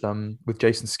last with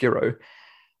Jason Skiro.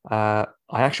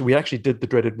 We actually did the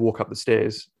dreaded walk up the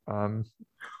stairs.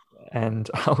 And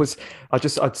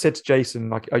I'd said to Jason,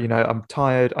 like, oh, I'm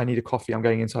tired. I need a coffee. I'm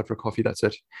going inside for a coffee. That's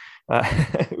it. I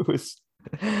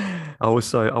was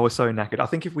so knackered. I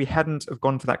think if we hadn't have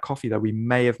gone for that coffee, though, we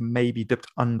may have maybe dipped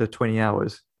under 20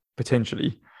 hours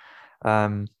potentially.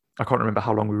 I can't remember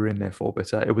how long we were in there for,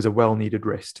 but it was a well-needed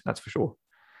rest. That's for sure.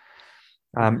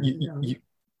 I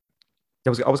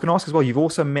was going to ask as well. You've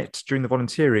also met during the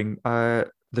volunteering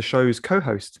the show's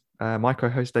co-host, my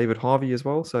co-host David Harvey as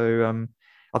well. So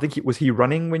I think was he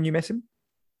running when you met him?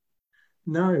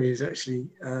 No, he was actually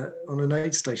on an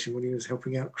aid station when he was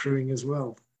helping out crewing as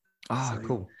well. Ah, so,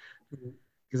 cool.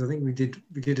 Because I think we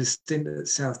did a stint at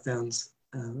South Downs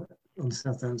on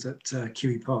South Downs at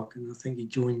QE Park, and I think he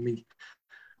joined me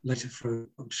later for,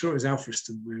 I'm sure it was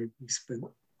Alfriston, where we spent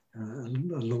a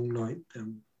long night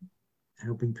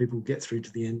helping people get through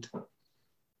to the end.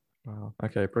 Wow.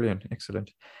 Okay, brilliant, excellent.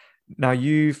 Now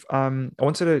you've I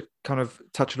wanted to kind of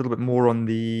touch a little bit more on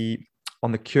the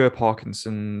Cure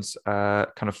Parkinson's kind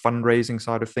of fundraising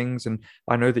side of things, and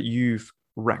I know that you've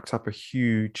racked up a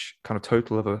huge kind of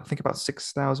total of I think about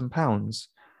 £6,000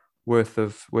 worth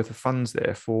of funds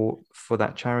there for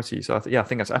that charity. So I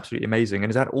think that's absolutely amazing. And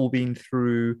has that all been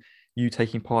through you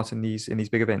taking part in these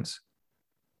big events?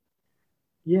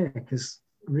 Yeah, because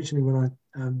originally when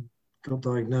I got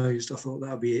diagnosed, I thought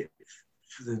that would be it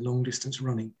for the long distance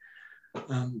running.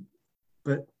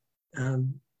 But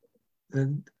then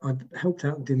I helped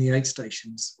out in the aid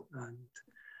stations, and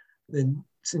then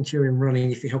Centurion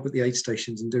Running, if you help at the aid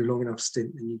stations and do a long enough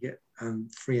stint, then you get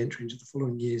free entry into the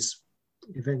following year's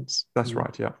events. That's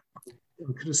right, yeah.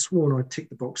 I could have sworn I ticked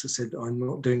the box that said I'm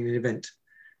not doing an event.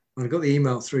 And I got the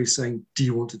email through saying, do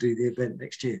you want to do the event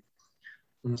next year?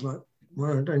 And I was like,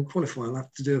 well, I don't qualify. I'll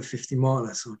have to do a 50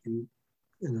 miler so I can,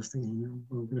 and I was thinking,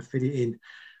 well, I'm going to fit it in.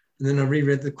 And then I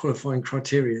reread the qualifying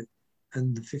criteria,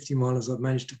 and the 50 milers I've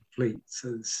managed to complete.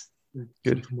 So it's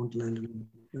from Wonderland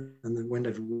and the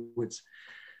Wendover Woods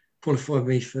qualified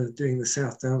me for doing the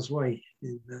South Downs Way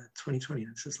in 2020.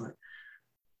 And it's just like,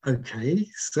 okay,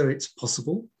 so it's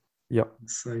possible. Yeah.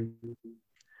 So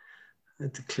I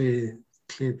had to clear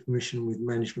permission with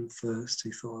management first,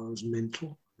 who thought I was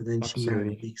mental, but then she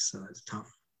married me, so it's tough.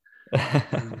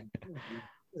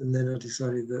 And then I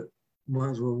decided that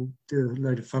might as well do a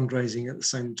load of fundraising at the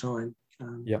same time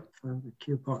for the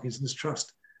Cure Parkinson's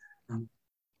Trust.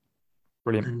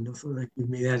 Brilliant. And I thought they'd give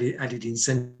me added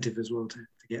incentive as well to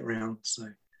get around. So,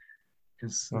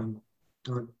 because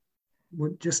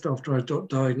just after I got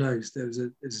diagnosed, there's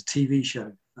a TV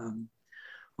show on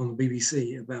the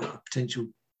BBC about a potential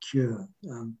cure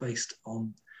based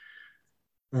on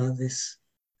this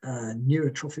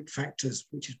neurotrophic factors,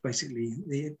 which is basically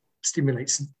it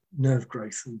stimulates nerve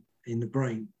growth in the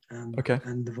brain.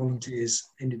 And the volunteers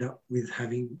ended up with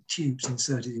having tubes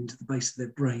inserted into the base of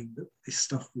their brain that this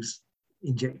stuff was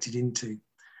injected into,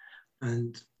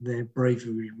 and their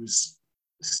bravery was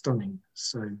stunning.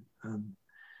 So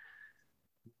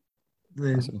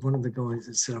one of the guys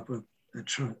that set up a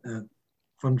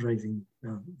fundraising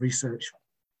research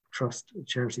trust, a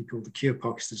charity called the Cure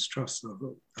Parkinson's Trust. So I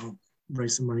thought I'll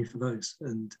raise some money for those,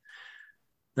 and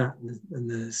that and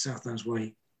the South Downs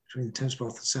Way, between the Thames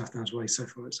Path and South Downs Way, so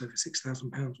far it's over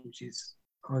 £6,000, which is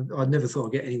I never thought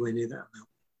I'd get anywhere near that amount.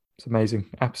 It's amazing,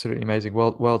 absolutely amazing.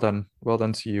 Well done, well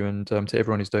done to you and to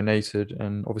everyone who's donated,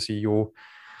 and obviously your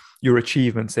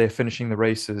achievements there, finishing the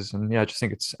races, and yeah, I just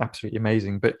think it's absolutely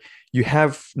amazing. But you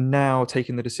have now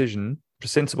taken the decision, a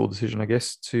sensible decision, I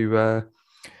guess, to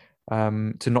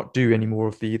not do any more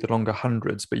of the longer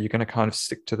hundreds, but you're going to kind of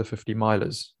stick to the 50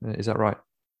 milers. Is that right?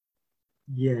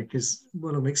 Yeah, because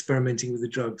when I'm experimenting with the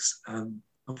drugs,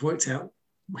 I've worked out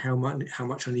how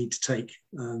much I need to take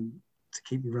to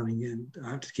keep me running, and I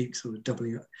have to keep sort of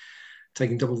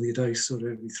taking double the dose sort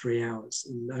of every 3 hours,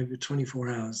 and over 24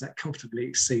 hours that comfortably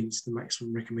exceeds the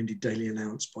maximum recommended daily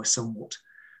allowance by somewhat.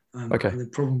 Okay. And the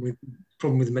problem with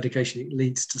the medication, it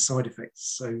leads to side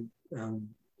effects, so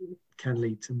it can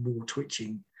lead to more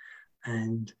twitching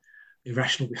and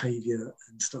irrational behaviour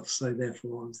and stuff. So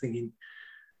therefore, I'm thinking,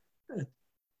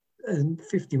 a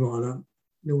 50 miler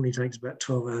normally takes about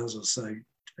 12 hours or so,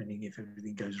 depending if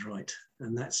everything goes right,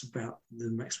 and that's about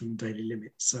the maximum daily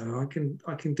limit. So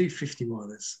I can do 50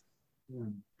 milers,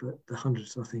 but the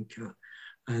hundreds, I think,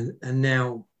 and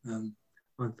now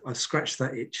I've scratched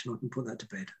that itch and I can put that to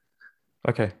bed.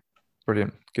 Okay,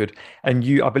 brilliant, good. And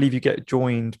I believe you get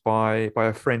joined by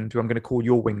a friend who I'm going to call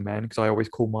your wingman, because I always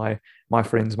call my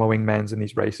friends my wingmans in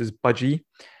these races, Budgie,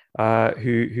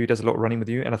 who does a lot of running with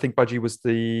you. And I think Budgie was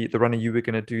the runner you were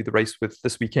going to do the race with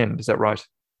this weekend. Is that right?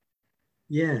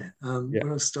 Yeah.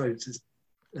 When I started to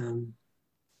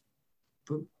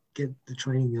get the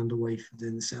training underway for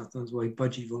doing the South Downs Way,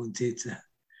 Budgie volunteered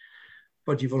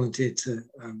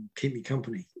to keep me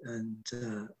company, and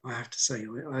I have to say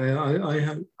I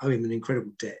owe him an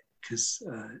incredible debt, because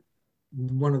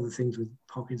one of the things with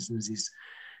Parkinson's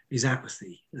is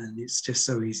apathy, and it's just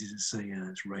so easy to say,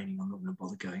 it's raining, I'm not going to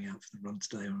bother going out for the run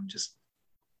today, or I'm just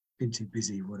been too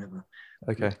busy or whatever.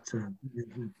 Okay. But,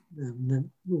 there'll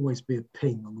always be a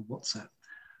ping on the WhatsApp,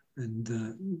 and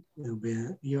there'll be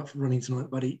you up for running tonight,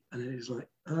 buddy? And it's like,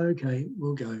 okay,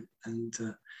 we'll go. And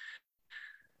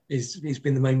it's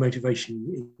been the main motivation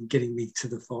in getting me to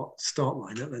the start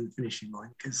line and then the finishing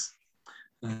line, because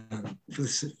for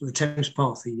the Thames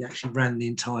Path, he actually ran the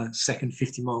entire second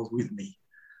 50 miles with me.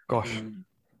 Gosh.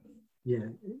 Yeah,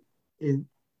 it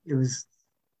was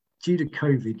due to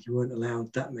COVID, you weren't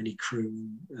allowed that many crew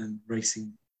and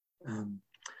racing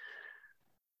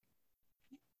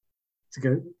to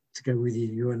go with you.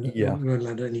 You weren't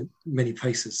allowed many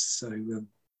paces. So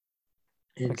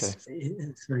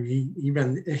so he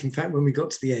ran. In fact, when we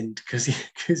got to the end, because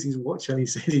his watch only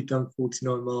said he'd done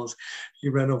 49 miles, he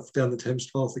ran off down the Thames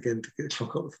Path again to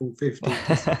clock up the full 50,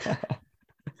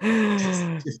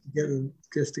 just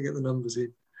to get the numbers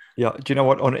in. Yeah, do you know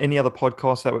what? On any other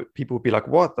podcast, people would be like,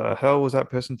 "What the hell was that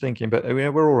person thinking?" But we're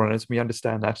all runners. We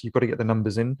understand that you've got to get the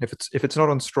numbers in. If it's not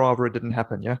on Strava, it didn't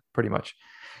happen. Yeah, pretty much.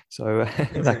 So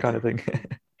exactly. That kind of thing.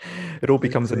 It all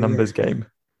becomes a numbers game.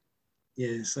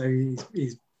 Yeah. So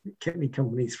he's kept me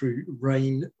company through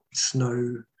rain,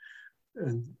 snow,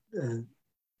 and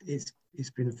it's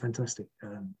been a fantastic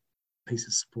piece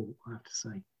of support, I have to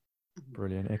say.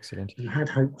 Brilliant, excellent. I had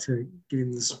hoped to give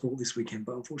him the support this weekend,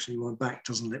 but unfortunately my back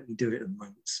doesn't let me do it at the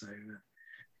moment, so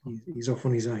he's off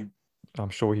on his own. I'm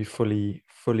sure he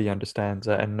fully understands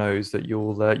and knows that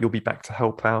you'll be back to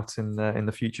help out in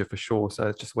the future for sure. So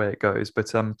it's just the way it goes.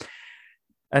 But Anthony,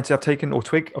 I've taken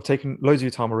loads of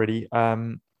your time already. I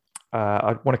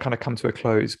want to kind of come to a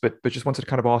close, but just wanted to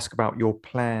kind of ask about your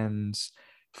plans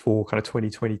for kind of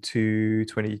 2022,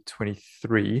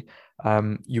 2023.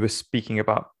 You were speaking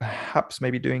about perhaps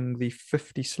maybe doing the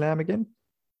 50 Slam again?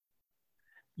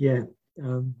 Yeah.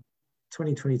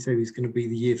 2022 is going to be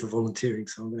the year for volunteering,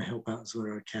 so I'm going to help out as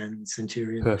where I can with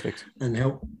Centurion. Perfect. And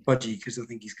help Budgie, because I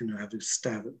think he's going to have a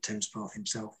stab at the Thames Path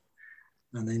himself.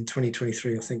 And then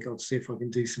 2023, I think I'll see if I can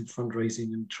do some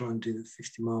fundraising and try and do the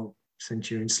 50-mile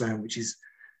Centurion Slam, which is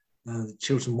the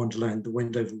Chiltern Wonderland, the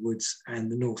Wendover Woods, and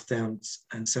the North Downs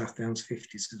and South Downs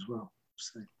 50s as well.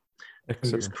 So,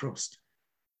 fingers crossed.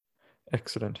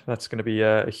 Excellent. That's going to be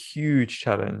a huge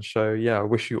challenge. So yeah, I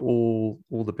wish you all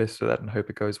the best for that and hope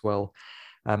it goes well.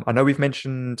 I know we've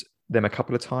mentioned them a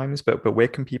couple of times, but where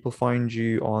can people find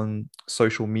you on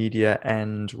social media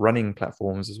and running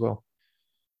platforms as well?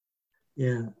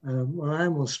 Yeah, well, I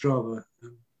am on Strava,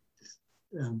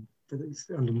 but it's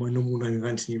under my normal name of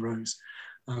Anthony Rose.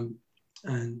 And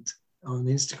on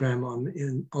Instagram,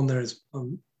 on there as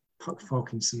Puck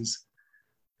Parkinson's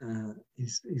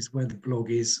is where the blog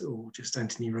is, or just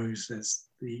Anthony Rose as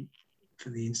for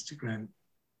the Instagram.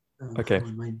 Okay. For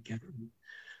my main account.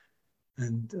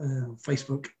 And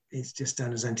Facebook is just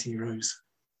down as Anthony Rose.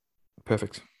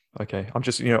 Perfect. Okay. I'm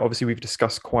just, obviously we've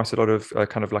discussed quite a lot of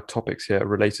kind of like topics here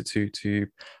related to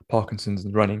Parkinson's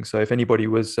and running. So if anybody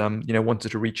was,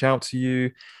 wanted to reach out to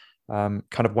you, kind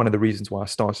of one of the reasons why I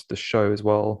started the show as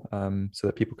well, so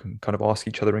that people can kind of ask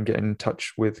each other and get in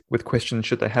touch with questions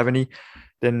should they have any,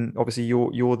 then obviously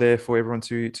you're there for everyone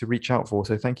to reach out for.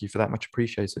 So thank you for that, much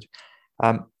appreciated.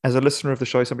 As a listener of the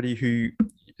show, somebody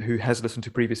who has listened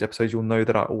to previous episodes, you'll know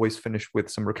that I always finish with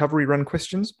some recovery run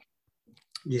questions.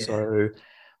 Yeah. So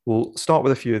we'll start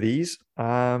with a few of these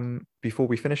before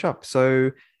we finish up. So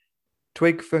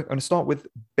Twig, I'm going to start with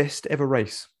best ever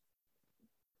race.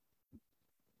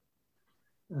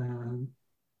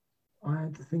 I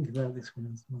had to think about this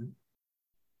one.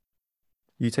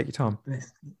 You take your time.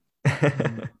 Best.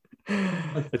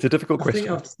 It's a difficult question.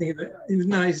 I think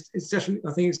it's definitely.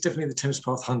 I think it's definitely the Thames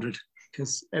Path 100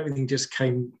 because everything just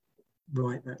came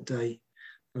right that day.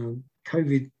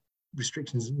 COVID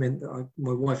restrictions meant that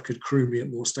my wife could crew me at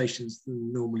more stations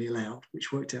than normally allowed,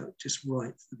 which worked out just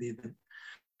right for the event.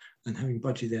 And having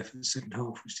Budgie there for the second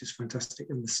half was just fantastic.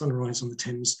 And the sunrise on the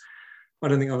Thames, I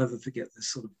don't think I'll ever forget the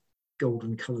sort of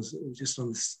golden colours that were just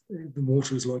on the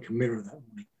water was like a mirror that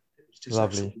morning. It was just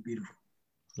lovely, absolutely beautiful.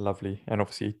 Lovely, and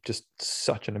obviously just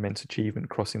such an immense achievement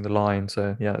crossing the line.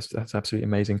 So yeah, that's absolutely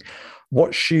amazing.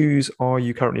 What shoes are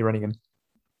you currently running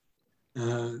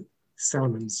in?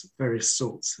 Salomons, various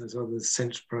sorts. There's either the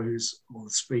Sense Pros or the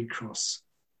Speed Cross.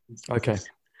 Okay.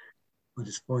 I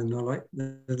just find I like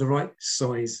the right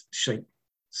size, shape,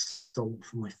 sole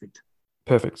for my feet.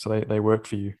 Perfect. So they work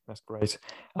for you. That's great.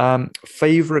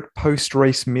 Favorite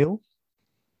post-race meal?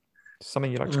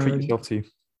 Something you like to treat yourself to?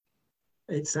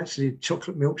 It's actually a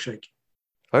chocolate milkshake.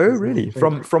 Oh, really?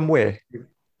 From where?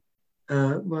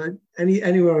 Well,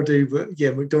 anywhere I do, but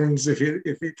yeah, McDonald's if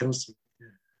it comes to. Yeah.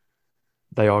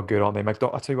 They are good, aren't they? I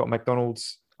tell you what,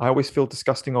 McDonald's. I always feel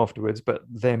disgusting afterwards, but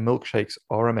their milkshakes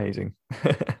are amazing.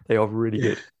 They are really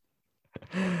good.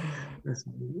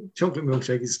 Chocolate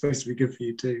milkshake is supposed to be good for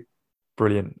you too.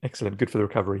 Brilliant. Excellent. Good for the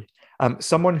recovery.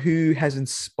 Someone who has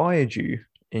inspired you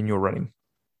in your running?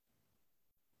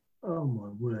 Oh, my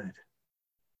word.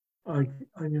 I'm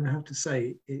going to have to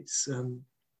say it's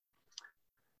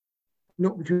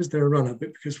not because they're a runner,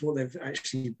 but because what they've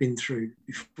actually been through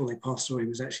before they passed away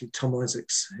was actually Tom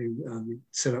Isaacs, who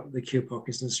set up the Cure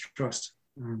Parkinson's Trust.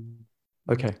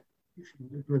 Okay. If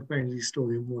you look back at his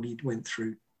story and what he went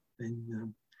through,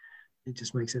 then it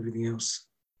just makes everything else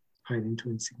pale into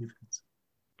insignificance.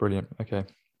 Brilliant. Okay,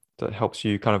 that helps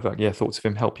you kind of thoughts of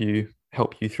him help you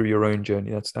through your own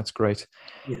journey. That's great.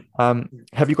 Yeah.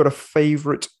 Have you got a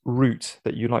favorite route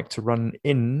that you like to run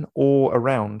in or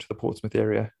around the Portsmouth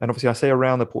area? And obviously I say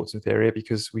around the Portsmouth area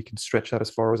because we can stretch that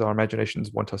as far as our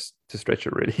imaginations want us to stretch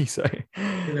it, really. So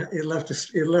it'll have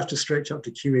to stretch up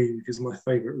to QE because my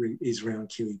favorite route is around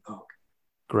QE Park.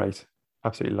 Great.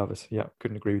 Absolutely love it. Yeah,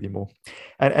 couldn't agree with you more.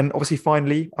 And obviously,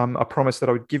 finally, I promised that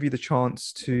I would give you the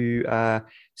chance to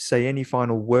say any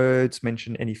final words,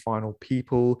 mention any final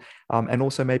people, and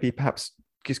also maybe perhaps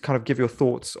just kind of give your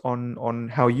thoughts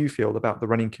on how you feel about the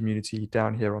running community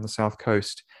down here on the South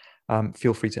Coast.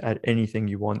 Feel free to add anything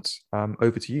you want.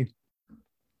 Over to you.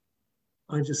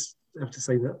 I just have to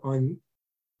say that I'm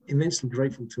immensely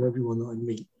grateful to everyone that I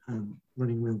meet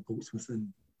running around Portsmouth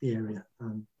and the area.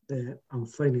 They're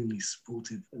unfailingly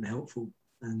supportive and helpful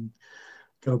and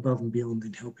go above and beyond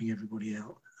in helping everybody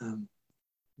out,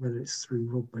 whether it's through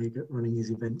Rob Bagot running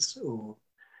his events or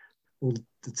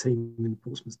the team in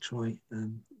Portsmouth Tri.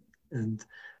 I'm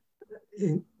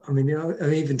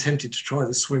even tempted to try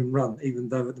the swim run, even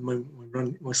though at the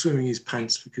moment my swimming is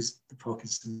pants because the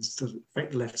Parkinson's does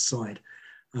affect the left side.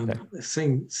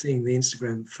 Seeing the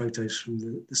Instagram photos from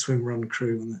the swim run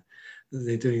crew and that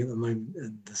they're doing at the moment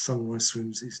and the sunrise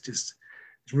swims is it's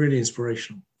really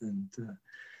inspirational, and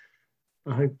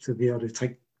I hope to be able to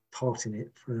take part in it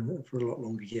for a lot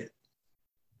longer yet.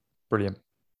 Brilliant.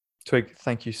 Twig,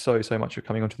 thank you so much for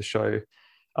coming onto the show.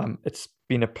 It's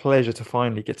been a pleasure to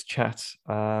finally get to chat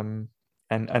and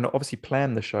obviously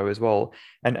plan the show as well.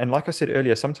 And like I said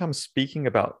earlier, sometimes speaking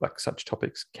about like such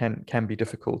topics can be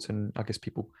difficult, and I guess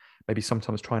people maybe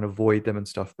sometimes try and avoid them and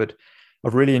stuff. But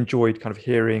I've really enjoyed kind of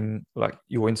hearing like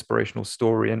your inspirational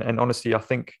story, and honestly, I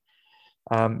think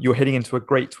you're heading into a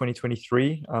great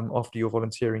 2023 after your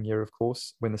volunteering year, of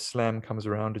course, when the slam comes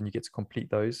around and you get to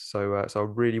complete those. So I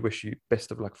really wish you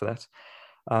best of luck for that.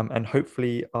 And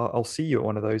hopefully I'll see you at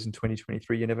one of those in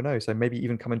 2023. You never know. So maybe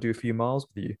even come and do a few miles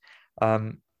with you.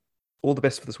 All the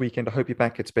best for this weekend. I hope your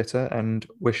back gets better, and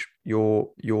wish your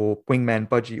wingman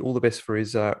Budgie all the best for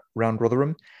his round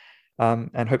Rotherham,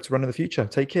 and hope to run in the future.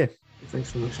 Take care.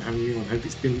 Thanks so much for having me on. I hope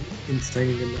it's been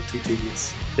entertaining and not too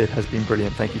tedious. It has been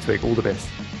brilliant. Thank you, Twig. All the best.